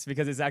out of this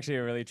because it's actually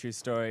a really true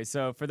story.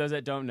 So for those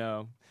that don't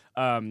know,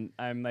 I'm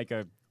like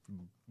a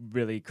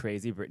really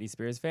crazy Britney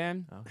Spears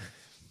fan. Oh.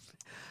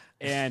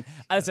 And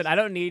listen, I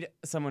don't need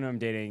someone who I'm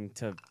dating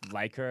to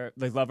like her,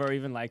 like love her, or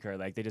even like her.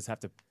 Like they just have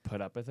to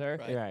put up with her.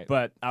 Right.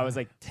 But I was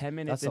like 10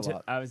 minutes That's a into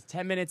lot. I was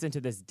 10 minutes into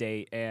this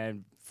date,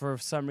 and for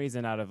some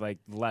reason, out of like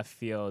left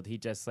field, he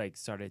just like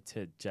started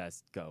to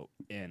just go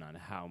in on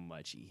how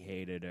much he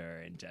hated her,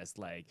 and just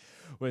like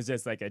was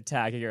just like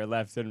attacking her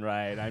left and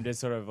right. I'm just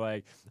sort of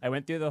like, I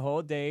went through the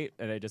whole date,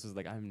 and I just was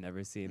like, I'm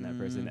never seeing that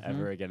person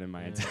ever again in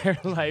my entire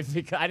life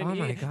because I didn't. Oh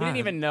my He God. didn't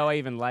even know I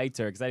even liked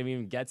her because I didn't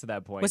even get to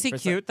that point. Was he For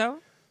some- cute though?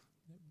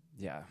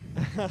 Yeah.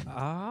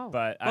 Oh.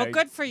 But well, I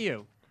good for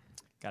you.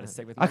 gotta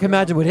stick with. I can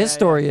imagine what his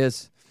story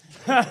is.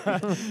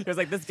 It was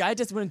like this guy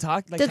just wouldn't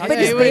talk. Like, Just talk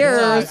Britney to me.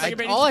 Spears. Like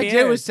Britney All I did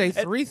Spears. was say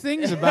 3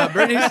 things about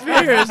Britney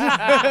Spears.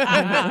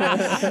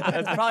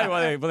 That's probably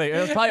why. It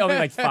was probably only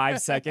like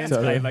 5 seconds.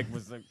 But I like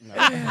was like, no.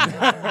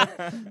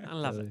 I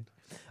love it.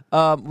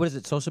 What is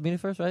it? Social media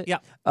first, right? Yeah.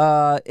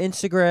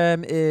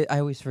 Instagram is, I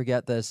always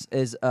forget this,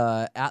 is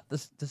at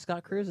the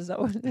Scott Cruz. Is that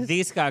what it is?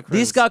 The Scott Cruz.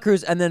 The Scott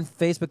Cruz, and then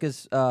Facebook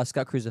is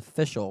Scott Cruz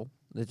Official.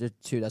 There's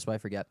 2, that's why I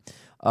forget.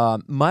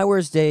 My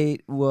worst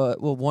date,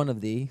 one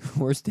of the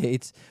worst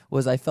dates,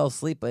 was I fell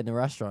asleep in a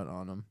restaurant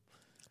on him.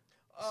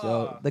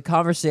 So the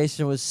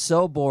conversation was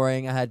so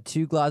boring. I had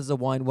 2 glasses of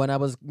wine when I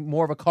was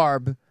more of a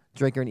carb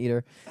drinker and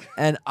eater.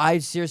 And I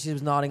seriously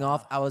was nodding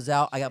off. I was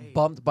out. I got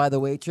bumped by the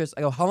waitress.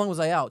 I go, how long was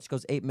I out? She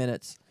goes, 8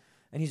 minutes.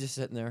 And he's just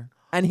sitting there.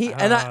 And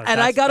I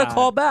that's got a bad.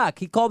 call back.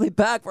 He called me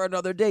back for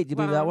another date. Do you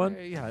believe that Well, one?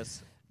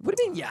 Yes. What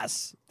do you mean,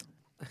 yes?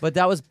 But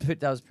that was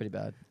pretty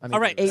bad. I mean, All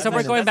right, 8 so we're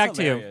minutes. going back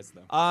to you. hilarious,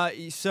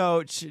 though.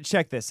 So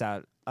check this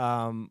out.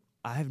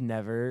 I've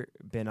never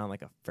been on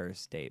like a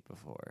first date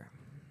before.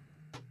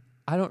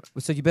 I don't.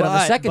 So you've been on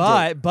the second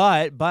date.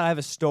 But I have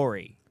a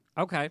story.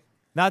 Okay. I'm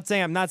not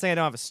saying I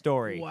don't have a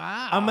story.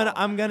 Wow.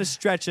 I'm gonna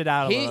stretch it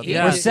out a little bit.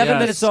 Yeah. We're 7 yeah.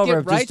 minutes over.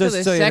 Skip right just to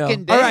the so you know.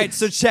 second date. All right,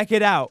 so check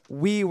it out.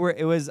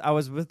 I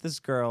was with this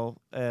girl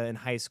in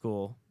high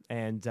school,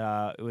 and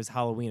it was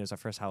Halloween. It was our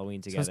first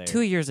Halloween So it together. was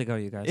 2 years ago,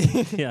 you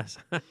guys. Yes.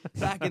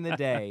 Back in the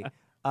day.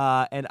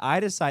 And I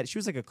decided she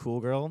was like a cool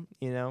girl,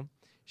 you know.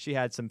 She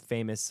had some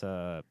famous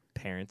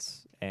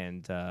parents,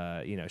 and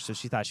so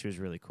she thought she was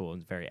really cool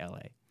and very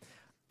LA.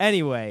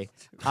 Anyway,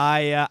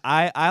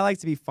 I like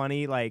to be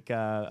funny, like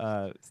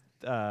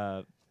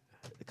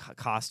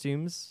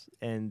costumes,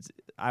 and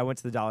I went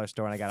to the dollar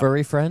store and I got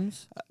Furry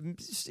friends.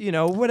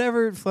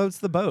 whatever floats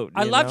the boat.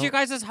 I loved know? you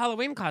guys'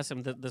 Halloween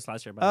costume this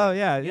last year. By the Oh way.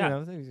 yeah, Yeah.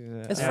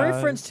 Is furry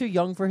friends too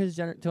young for his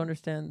to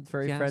understand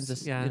furry Yes, friends?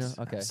 Is, yes.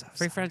 Okay.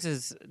 Free Friends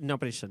is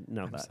nobody should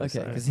know that. so Okay,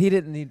 sorry. because he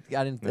didn't need.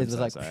 I didn't. I'm It was so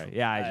like. sorry.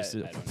 Yeah, I just. I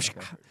don't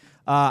know.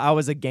 I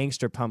was a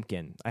gangster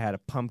pumpkin. I had a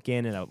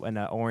pumpkin and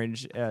an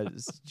orange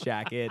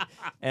jacket,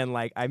 and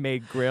like I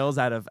made grills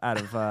out of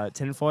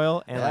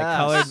tinfoil, and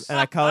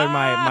I colored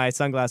my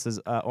sunglasses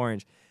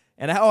orange.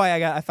 And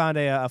I found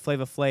a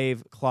Flava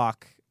Flav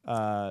clock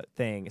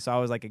thing, so I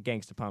was like a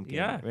gangster pumpkin.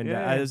 Yeah, and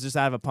yeah, I yeah. was just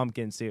out of a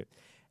pumpkin suit,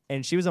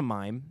 and she was a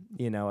mime,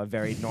 a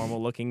very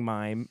normal looking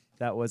mime.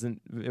 It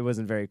wasn't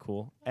very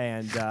cool,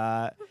 and she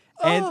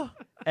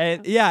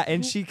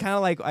kind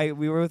of like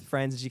we were with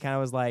friends, and she kind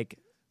of was like,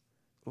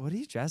 what are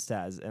you dressed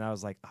as? And I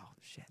was like, oh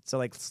shit. So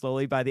like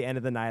slowly by the end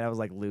of the night, I was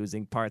like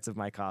losing parts of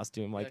my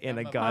costume, like in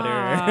a gutter.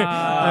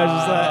 I was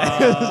just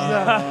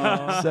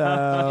like, You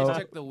so just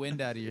took the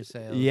wind out of your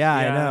sails. yeah,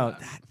 I know.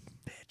 That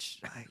bitch.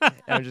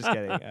 I'm just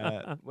kidding.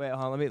 Wait,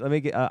 hold on. Let me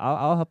get.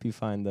 I'll help you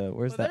find the.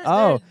 Where's that?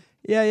 Oh,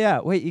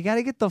 yeah. Wait, you got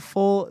to get the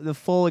full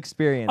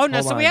experience. Oh no!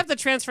 Hold So we on. have the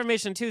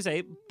Transformation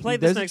Tuesday. Play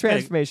this There's a next gig.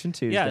 Transformation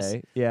Tuesday. Yes.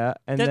 Yeah,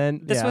 and then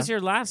this yeah. was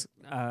your last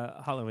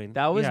Halloween.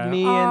 That was Yeah.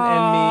 me and me.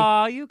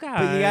 Aw, you guys.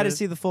 But you got to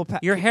see the full.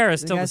 Your hair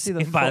is You still gotta the see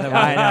same, by the way.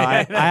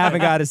 I know. I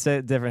haven't got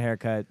a different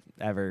haircut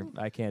ever.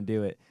 I can't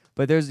do it.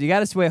 But you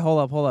got to wait.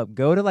 Hold up.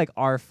 Go to like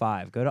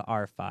R5. Go to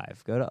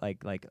R5. Go to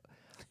like.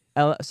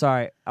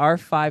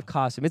 R5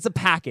 costume. It's a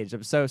package.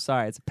 I'm so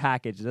sorry. It's a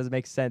package. It doesn't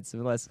make sense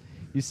unless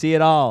you see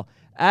it all.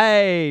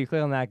 Hey,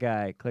 click on that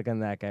guy. Click on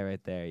that guy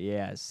right there.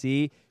 Yeah.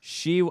 See,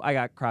 I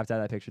got cropped out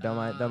of that picture. Don't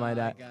mind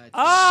that.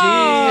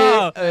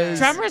 Oh, She is-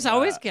 drummers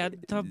always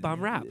get the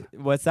bum rap.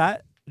 What's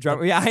that?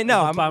 Drummer. Yeah, I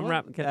know. The I'm bum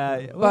rap.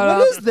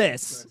 what is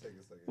this?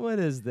 What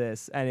is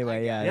this?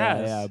 Anyway, Yes.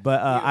 yeah.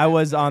 But I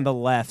was on the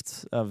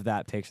left of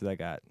that picture that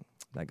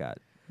got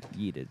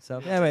yeeted. So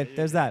anyway,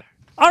 there's that.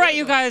 All right,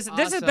 you guys,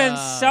 this has been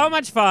Awesome. so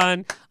much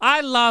fun.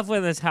 I love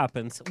when this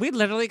happens. We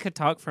literally could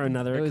talk for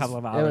another couple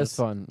of hours. It was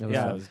fun. It was Yeah.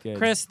 fun. That was good.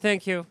 Chris,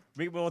 thank you.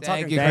 We'll Thank talk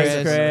you,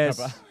 again. Chris.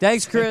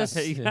 Thanks, Chris. Thanks, Chris.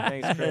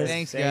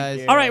 Thanks, Thank guys.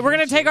 you. All right, we're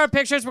going to take our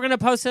pictures. We're going to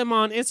post them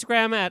on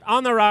Instagram at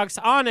On The Rocks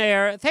On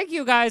Air. Thank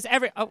you guys.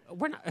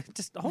 We're not,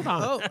 just hold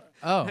on.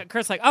 Oh.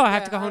 Chris, I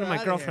have to go home to my outta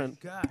here. girlfriend.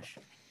 Gosh.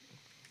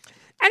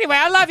 Anyway,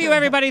 I love you,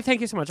 everybody.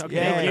 Thank you so much. Okay.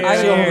 Yeah, thank you. yeah. I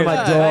gotta go home to my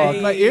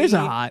dog. My ears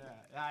are hot.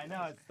 I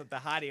know, it's the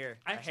hot ear.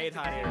 I hate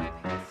hot ear.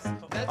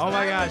 That's Oh my what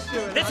I gosh. was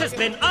doing. This has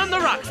been On The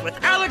Rocks with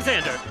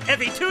Alexander,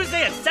 every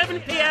Tuesday at 7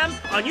 p.m.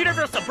 on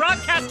Universal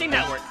Broadcasting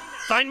Network.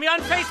 Find me on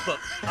Facebook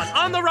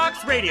on The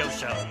Rocks Radio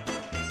Show.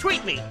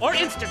 Tweet me or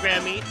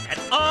Instagram me at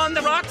On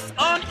The Rocks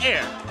On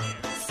Air.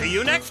 See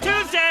you next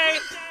Tuesday!